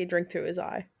Oski drink through his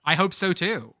eye. I hope so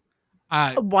too.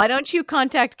 Why don't you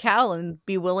contact Cal and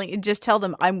be willing and just tell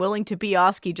them I'm willing to be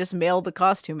Oski, just mail the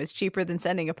costume. It's cheaper than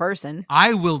sending a person.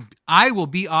 I will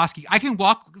be Oski. I can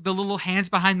walk the little hands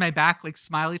behind my back like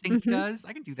smiley thing he does.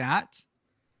 I can do that.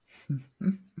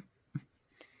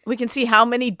 We can see how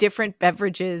many different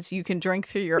beverages you can drink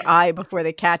through your eye before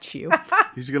they catch you.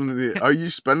 He's gonna be. Are you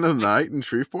spending the night in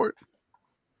Shreveport?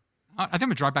 I think I'm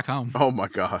gonna drive back home. Oh my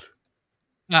God.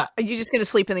 Are you just going to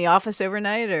sleep in the office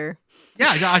overnight, or?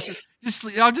 Yeah,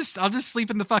 I'll just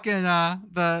sleep in the fucking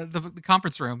the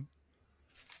conference room.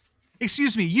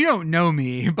 Excuse me, you don't know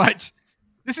me, but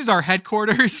this is our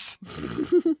headquarters.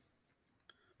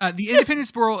 The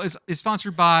Independence Bowl is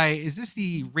sponsored by. Is this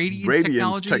the Radiance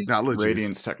Technologies?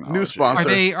 Radiance Technology. New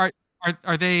sponsor.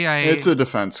 Are they? It's a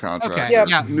defense contract. Okay. Yep.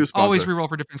 Yeah. New sponsor. Always reroll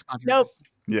for defense contracts.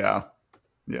 Nope.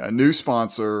 Yeah. New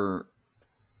sponsor.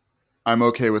 I'm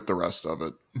okay with the rest of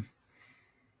it.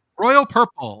 Royal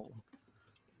Purple.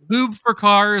 Lube for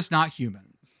cars, not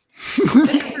humans.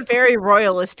 This is a very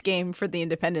royalist game for the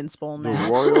Independence Bowl The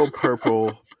now. Royal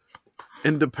Purple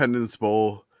Independence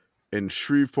Bowl in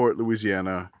Shreveport,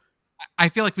 Louisiana. I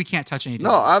feel like we can't touch anything.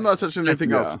 No, I'm not touching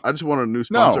anything else. I just want a new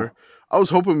sponsor. No. I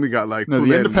was hoping we got like No, the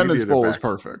Tulane Independence Media Bowl is back.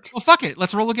 perfect. Well, fuck it.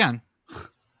 Let's roll again.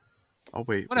 Oh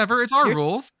wait, Whatever. It's our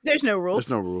rules. There's no rules.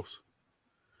 there's no rules.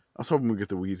 I was hoping we get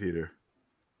the weed heater.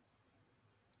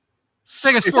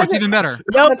 Sega Sports, even better.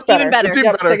 Nope, That's better. even better. It's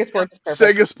even Yep, better. Sega Sports is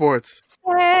perfect. Sega Sports.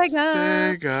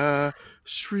 Sega.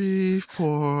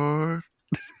 Shreveport.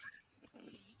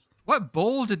 What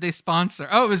bowl did they sponsor?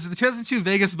 Oh, it was the 2002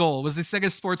 Vegas Bowl. It was the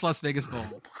Sega Sports Las Vegas Bowl.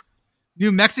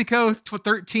 New Mexico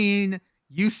 13,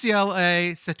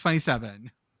 UCLA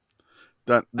 27.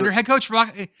 Under head coach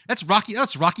that's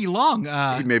Rocky Long.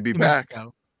 He may be New back.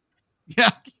 Mexico.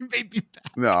 Yeah, he may be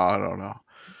back. No, I don't know.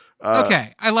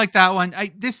 Okay, I like that one.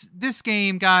 This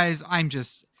game, guys,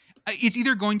 it's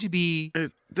either going to be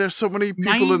There's so many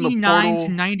people in the 99 portal.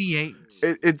 to 98.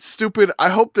 It's stupid. I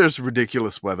hope there's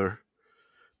ridiculous weather,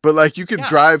 but like you can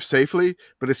drive safely.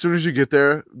 But as soon as you get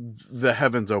there, the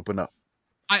heavens open up.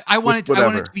 I want it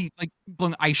to be like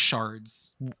blowing ice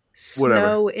shards.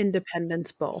 Snow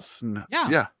Independence Bowl.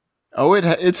 Yeah. Oh,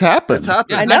 it's happened. It's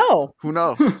happened. I know. Who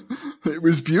knows? It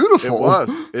was beautiful. It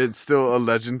was. It's still a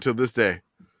legend to this day.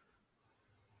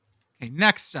 Okay,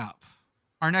 next up.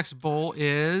 Our next bowl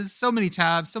is so many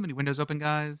tabs, so many windows open,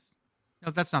 guys.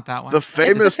 No, that's not that one. The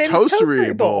famous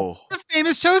Toastery Bowl. The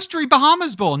famous Toastery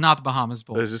Bahamas Bowl, not the Bahamas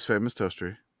Bowl. There's just famous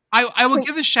Toastery. I will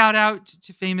give a shout out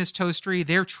to famous Toastery.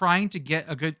 They're trying to get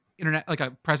a good internet, like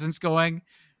a presence going,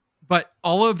 but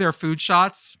all of their food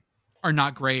shots are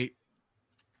not great.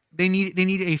 They need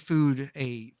a food.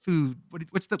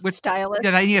 What's stylist?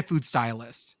 Yeah, they need a food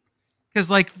stylist. Because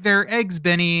like their eggs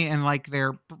Benny and like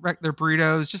their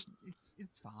burritos, just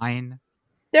it's fine.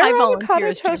 Their I volunteer avocado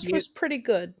as toast tribute. was pretty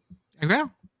good. Okay.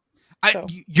 So.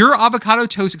 Your avocado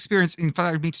toast experience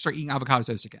inspired me to start eating avocado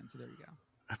toast again. So there you go.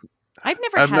 I've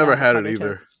never had it avocado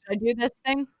either. toast. Should I do this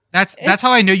thing? That's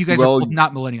how I know you guys are both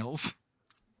not millennials.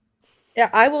 Yeah,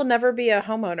 I will never be a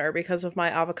homeowner because of my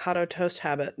avocado toast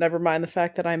habit. Never mind the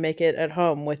fact that I make it at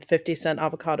home with 50-cent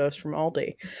avocados from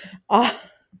Aldi.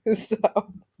 So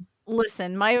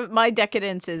listen, my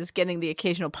decadence is getting the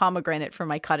occasional pomegranate for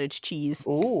my cottage cheese.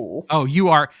 Ooh. Oh, you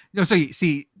are no. So you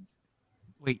see,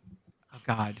 wait. Oh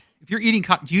God, if you're eating,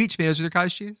 do you eat tomatoes with your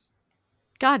cottage cheese?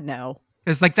 God no.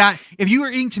 Because like that, if you were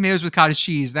eating tomatoes with cottage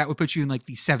cheese, that would put you in like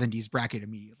the 70s bracket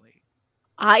immediately.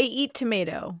 I eat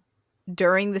tomato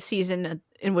during the season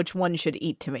in which one should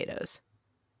eat tomatoes.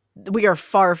 We are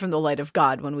far from the light of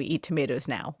God when we eat tomatoes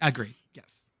now. I agree.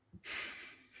 Yes.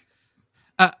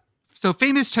 So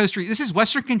famous Toastery. This is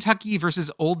Western Kentucky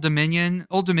versus Old Dominion.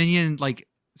 Old Dominion like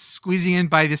squeezing in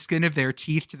by the skin of their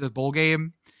teeth to the bowl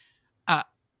game.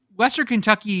 Western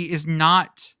Kentucky is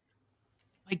not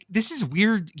like this is a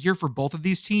weird year for both of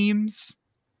these teams.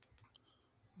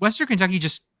 Western Kentucky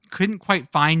just couldn't quite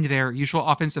find their usual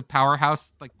offensive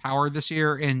powerhouse like power this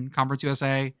year in Conference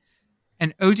USA.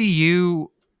 And ODU,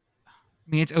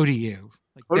 I mean, it's ODU.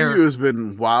 Like ODU has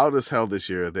been wild as hell this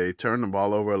year. They turn the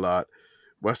ball over a lot.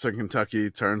 Western Kentucky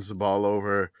turns the ball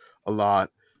over a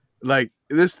lot. Like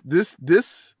this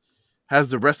has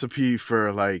the recipe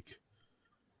for like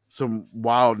some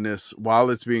wildness while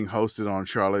it's being hosted on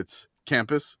Charlotte's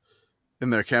campus in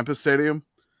their campus stadium,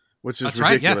 which is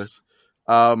ridiculous.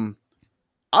 Right, yes.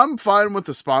 I'm fine with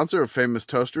the sponsor of Famous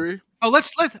Toastery. Oh,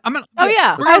 let's. I'm gonna. Oh,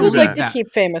 yeah. we're I gonna would do like that. to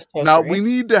keep Famous Toastery. Now we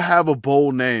need to have a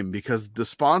bowl name because the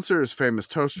sponsor is Famous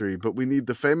Toastery, but we need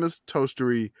the Famous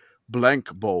Toastery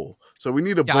blank bowl. So we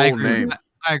need a Yeah, I bowl agree. name.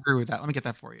 I agree with that. Let me get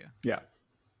that for you. Yeah.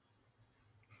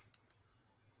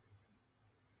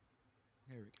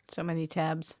 So many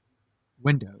tabs.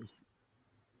 Windows.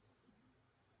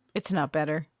 It's not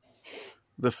better.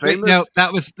 The Wait, famous.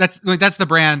 no, that's the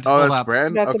brand. Oh, Hold that's up.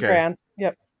 brand. That's okay. a brand.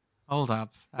 Yep. Hold up.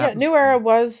 Yeah, That was- New Era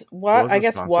was what? Was I the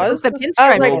guess sponsor. was The the pinstripe oh,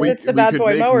 right, bowl. 'cause it's the Bad could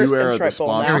Boy make Mowers New Era the pinstripe bowl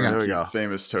sponsor now. There we and go. keep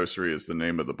Famous Toastery as the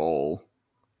name of the bowl.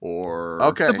 Or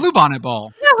Okay. The Blue Bonnet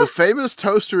Bowl. The Famous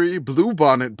Toastery Blue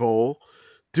Bonnet Bowl.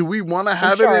 Do we want to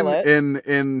have it Charlotte.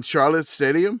 in Charlotte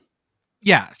Stadium?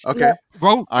 Yes. Okay.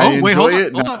 Yep. I enjoy wait, hold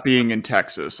it on. not being in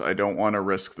Texas. I don't want to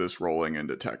risk this rolling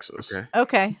into Texas. Okay.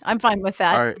 Okay, I'm fine with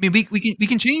that. All right. I mean, we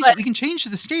can change But- we can change to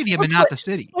the stadium We'll and not the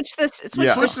city. Switch this. Switch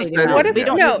Yeah. the Switch the stadium. stadium. What if We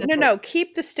don't no, need no, this no?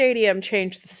 Keep the stadium,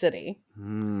 change the city.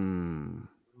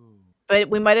 But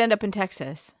we might end up in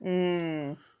Texas.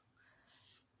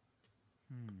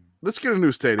 Let's get a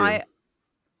new stadium.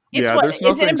 It's Yeah, what, there's is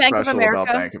nothing it in Bank of special America?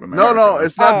 about Bank of America. No,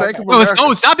 it's not Oh, Bank okay. of No, America.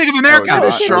 it's not Big of America. Oh, No,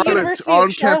 it's it's in Charlotte University of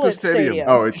on-campus Charlotte stadium.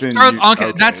 Oh, it's in Charlotte's on.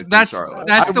 okay, That's it's in Charlotte.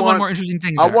 that's I the one want- more interesting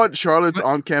thing. I there. want Charlotte's But-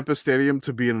 on-campus stadium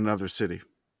to be in another city.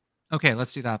 Okay,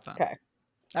 let's do that then. Okay.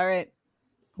 All right.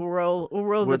 We'll roll the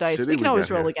What dice. city We can we always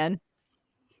got roll here? again.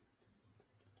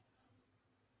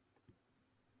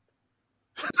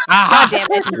 Ah, God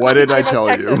damn it. What did I Give us tell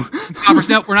Texas. you? Coppers,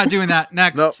 no, we're not doing that.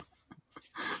 Next. Nope.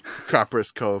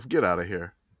 Copper's Cove. Get out of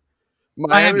here.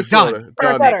 Miami, Florida.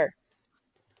 Better.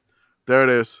 There it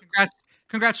is.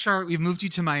 Congrats, Charlotte. We've moved you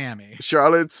to Miami.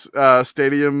 Charlotte's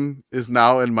stadium is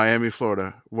now in Miami,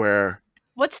 Florida, where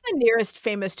What's the nearest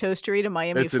Famous Toastery to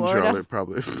Miami, it's in Florida? Charlotte,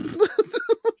 probably.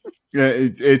 Yeah,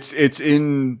 it's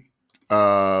in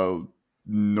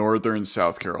northern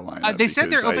South Carolina. They said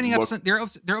they're because I opening up looked- some.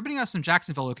 They're opening up some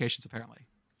Jacksonville locations apparently.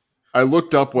 I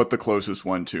looked up what the closest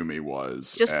one to me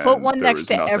was. Just put and one there next was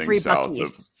to nothing every south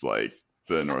Buc-ee's. of like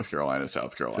the North Carolina,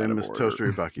 South Carolina Famous border.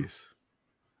 Toastery Buc-ee's.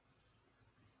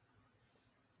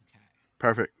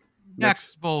 Perfect.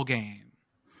 Next bowl game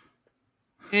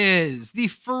is the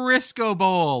Frisco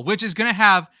Bowl, which is going to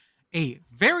have a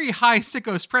very high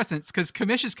Sickos presence because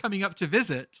Commish is coming up to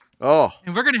visit, Oh,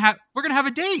 and we're gonna have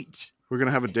a date. we're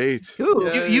gonna have a date. Ooh.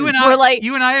 Yay. You and More I, like-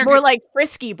 you and I are More like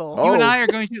Frisky Bowl. Oh. you and I are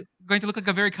going to look like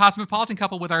a very cosmopolitan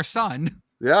couple with our son.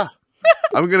 Yeah.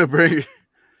 I'm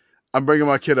bringing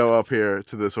my kiddo up here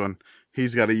to this one.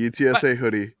 He's got a UTSA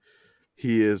hoodie.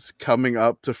 He is coming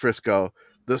up to Frisco.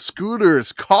 The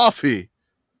Scooters Coffee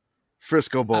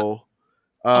Frisco Bowl.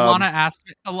 Alana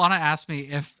asked me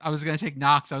if I was going to take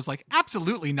Knox. I was like,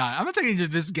 absolutely not. I'm not taking you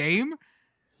to this game.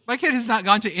 My kid has not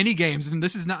gone to any games, and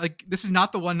this is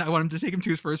not the one I want him to take him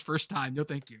to for his first time. No,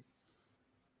 thank you.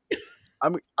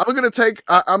 I'm gonna take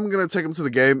him to the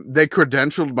game. They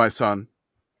credentialed my son,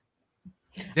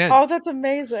 Did. Oh, that's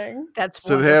amazing. That's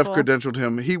so they have wonderful. credentialed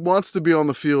him. He wants to be on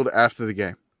the field after the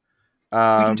game. We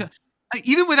can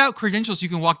even without credentials, you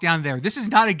can walk down there. This is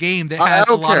not a game that I has a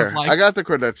don't lot care. of like. I got the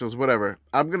credentials. Whatever.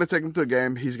 I'm gonna take him to a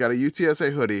game. He's got a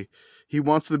UTSA hoodie. He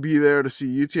wants to be there to see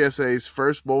UTSA's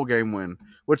first bowl game win,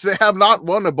 which they have not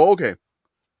won a bowl game.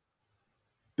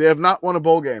 They have not won a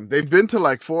bowl game. They've been to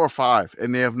like 4 or 5,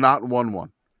 and they have not won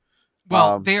one.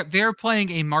 Well, they're playing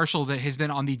a Marshall that has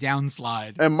been on the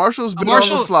downslide. And Marshall's been on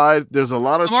Marshall- the slide. There's a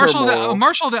lot of A Marshall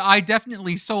turmoil. that I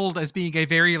definitely sold as being a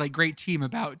very great team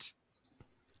about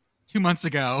 2 months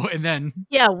ago, and then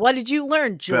Yeah, what did you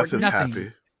learn, Beth Jordan? is Nothing.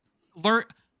 happy.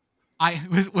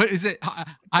 what is it?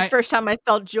 The first time I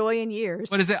felt joy in years.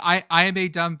 What is it? I am a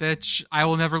dumb bitch. I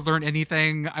will never learn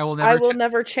anything. I will I never. will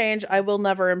never change. I will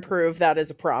never improve. That is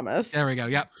a promise. There we go.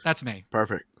 Yep, that's me.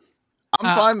 Perfect.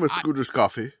 I'm fine with I- Scooter's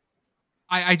Coffee.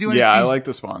 I do. wanna Yeah, I change- like the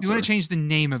You sponsor. want to change the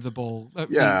name of the bowl?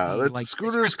 Yeah, maybe, let's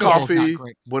Scooter's Frisco Bowl's not Coffee,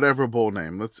 great. whatever bowl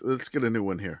name. Let's get a new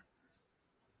one here.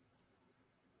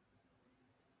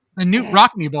 The Newt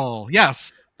Rockney Bowl.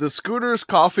 Yes. The Scooter's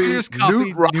Coffee, Scooter's Coffee, Newt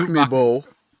Newt Rockney Rockney. Bowl.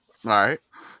 All right.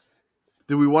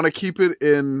 Do we want to keep it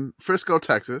in Frisco,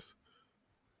 Texas?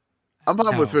 I'm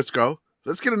fine with No. Frisco.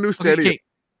 Let's get a new Okay, stadium. okay.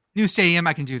 New stadium.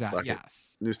 I can do that. Fuck it.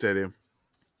 Yes. New stadium.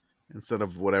 Instead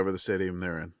of whatever the stadium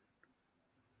they're in.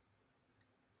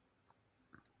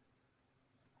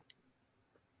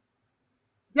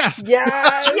 Yes.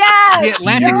 Yes. The Yes!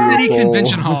 Atlantic City Beautiful.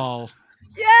 Convention Hall.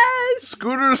 Yes!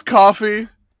 Scooter's Coffee,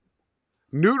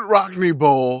 Newt Rockney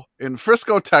Bowl in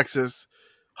Frisco, Texas,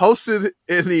 hosted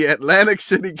in the Atlantic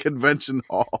City Convention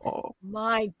Hall.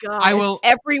 My God. I will-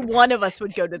 Every one of us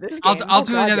would go to this game. I'll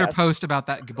do God, another yes. post about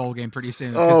that bowl game pretty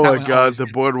soon. 'cause Oh that my one God, always the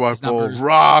hits Boardwalk those Bowl numbers.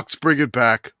 rocks. Bring it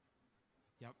back.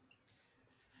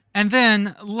 And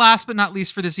then, last but not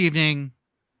least for this evening,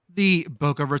 the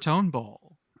Boca Raton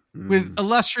Bowl with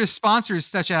illustrious sponsors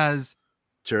such as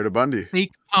Charity Bundy.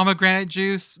 fake pomegranate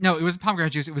juice. No, it wasn't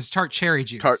pomegranate juice. It was tart cherry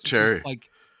juice. Tart which cherry. is like,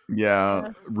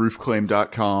 Yeah,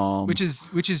 roofclaim.com. which is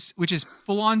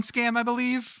full on scam, I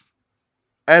believe.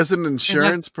 As an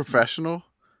insurance professional,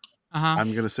 Uh-huh.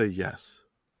 I'm going to say yes.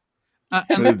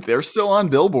 They're still on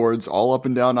billboards all up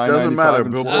and down I-95. Doesn't matter.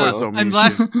 in Billboards Florida. don't mean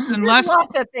unless shit. There's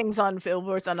lots of things on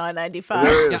billboards on I-95.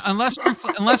 There yeah, is. unless Many,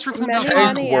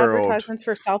 roofclaim.com many World. advertisements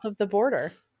for south of the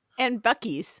border. And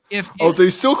Buc-ee's. if They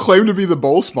still claim to be the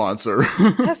bowl sponsor.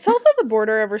 Has south of the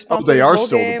border ever sponsored they are a bowl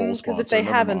still the game? bowl Because sponsor. if they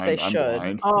Never haven't, mind, they I'm should.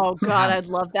 blind. Oh God, I'd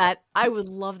love that. I would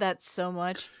love that so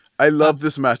much. I love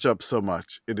this matchup so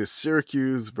much. It is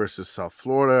Syracuse versus South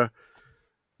Florida.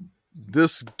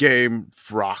 This game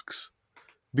rocks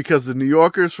because the New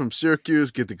Yorkers from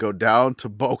Syracuse get to go down to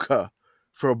Boca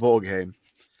for a bowl game.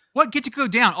 what get to go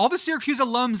down? All the Syracuse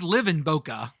alums live in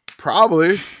Boca.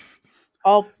 Probably.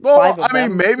 All Well, five of I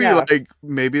mean, them. maybe Yeah.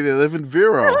 maybe they live in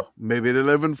Vero. Maybe they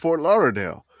live in Fort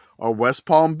Lauderdale or West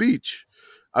Palm Beach.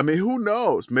 I mean, who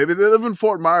knows? Maybe they live in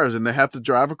Fort Myers and they have to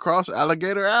drive across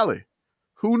Alligator Alley.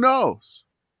 Who knows?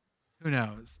 Who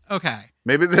knows? Okay.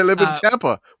 Maybe they live in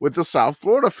Tampa with the South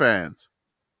Florida fans.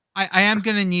 I am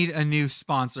going to need a new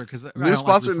sponsor because New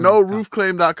sponsor? No,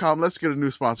 roofclaim.com. Let's get a new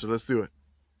sponsor. Let's do it.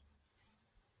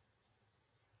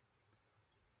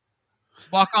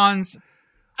 Walk-ons.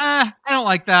 I don't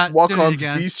like that. Walk Doing it On's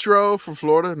again. Bistro from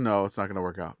Florida? No, it's not going to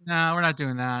work out. No, we're not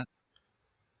doing that.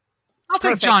 I'll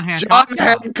take Perfect. John Hancock. John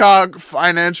Hancock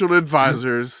Financial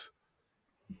Advisors.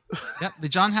 Yep, the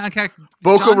John Hancock.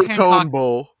 Boca John Raton Hancock-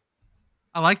 Bowl.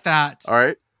 I like that. All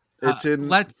right. It's in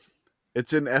Let's.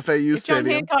 it's in FAU If John Stadium.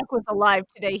 Hancock was alive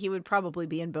today, he would probably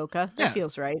be in Boca. That Yes.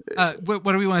 feels right. What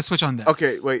do we want to switch on this?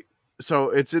 Okay, wait. So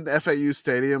it's in FAU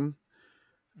Stadium,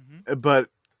 but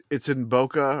it's in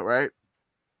Boca, right?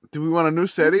 Do we want a new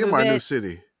stadium Move or a new it.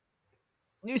 city?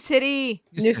 New City.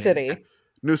 New city.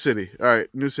 New city. All right,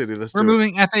 new city. Let's We're do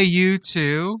moving FAU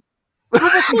to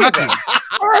Kentucky.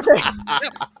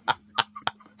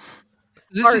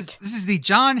 This is the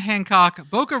John Hancock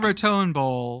Boca Raton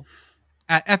Bowl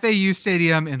at FAU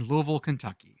Stadium in Louisville,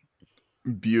 Kentucky.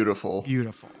 Beautiful.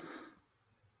 Beautiful.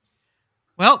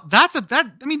 Well, that's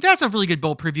a really good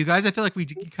bowl preview, guys. I feel like we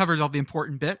covered all the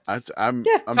important bits. I'm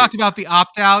Talked about the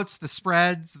opt-outs, the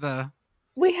spreads,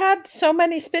 We had so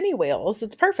many spinny wheels.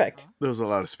 It's perfect. There was a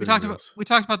lot of we spinning talked wheels.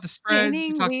 about the spreads, we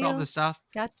Spinning talked about all wheel. this stuff.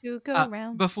 Got to go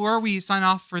round. Before we sign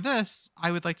off for this,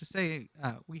 I would like to say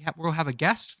we'll have a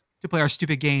guest to play our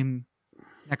stupid game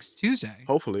next Tuesday.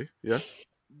 Hopefully, yes.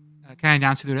 Can I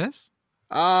announce who it is?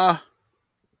 Yeah.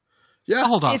 Oh,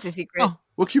 hold on. It's a secret. Oh,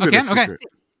 We'll keep it a secret.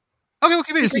 okay, we'll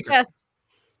keep it a secret. Guest.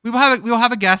 We will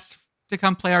have a guest to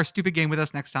come play our stupid game with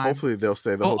us next time. Hopefully, they'll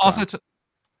stay the We'll whole also time.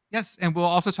 yes, and we'll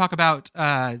also talk about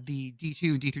the D2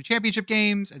 and D3 championship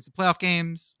games and the playoff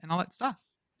games and all that stuff.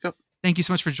 Yep. Thank you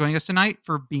so much for joining us tonight,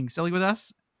 for being silly with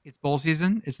us. It's bowl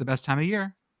season. It's the best time of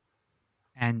year.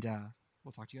 And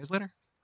we'll talk to you guys later.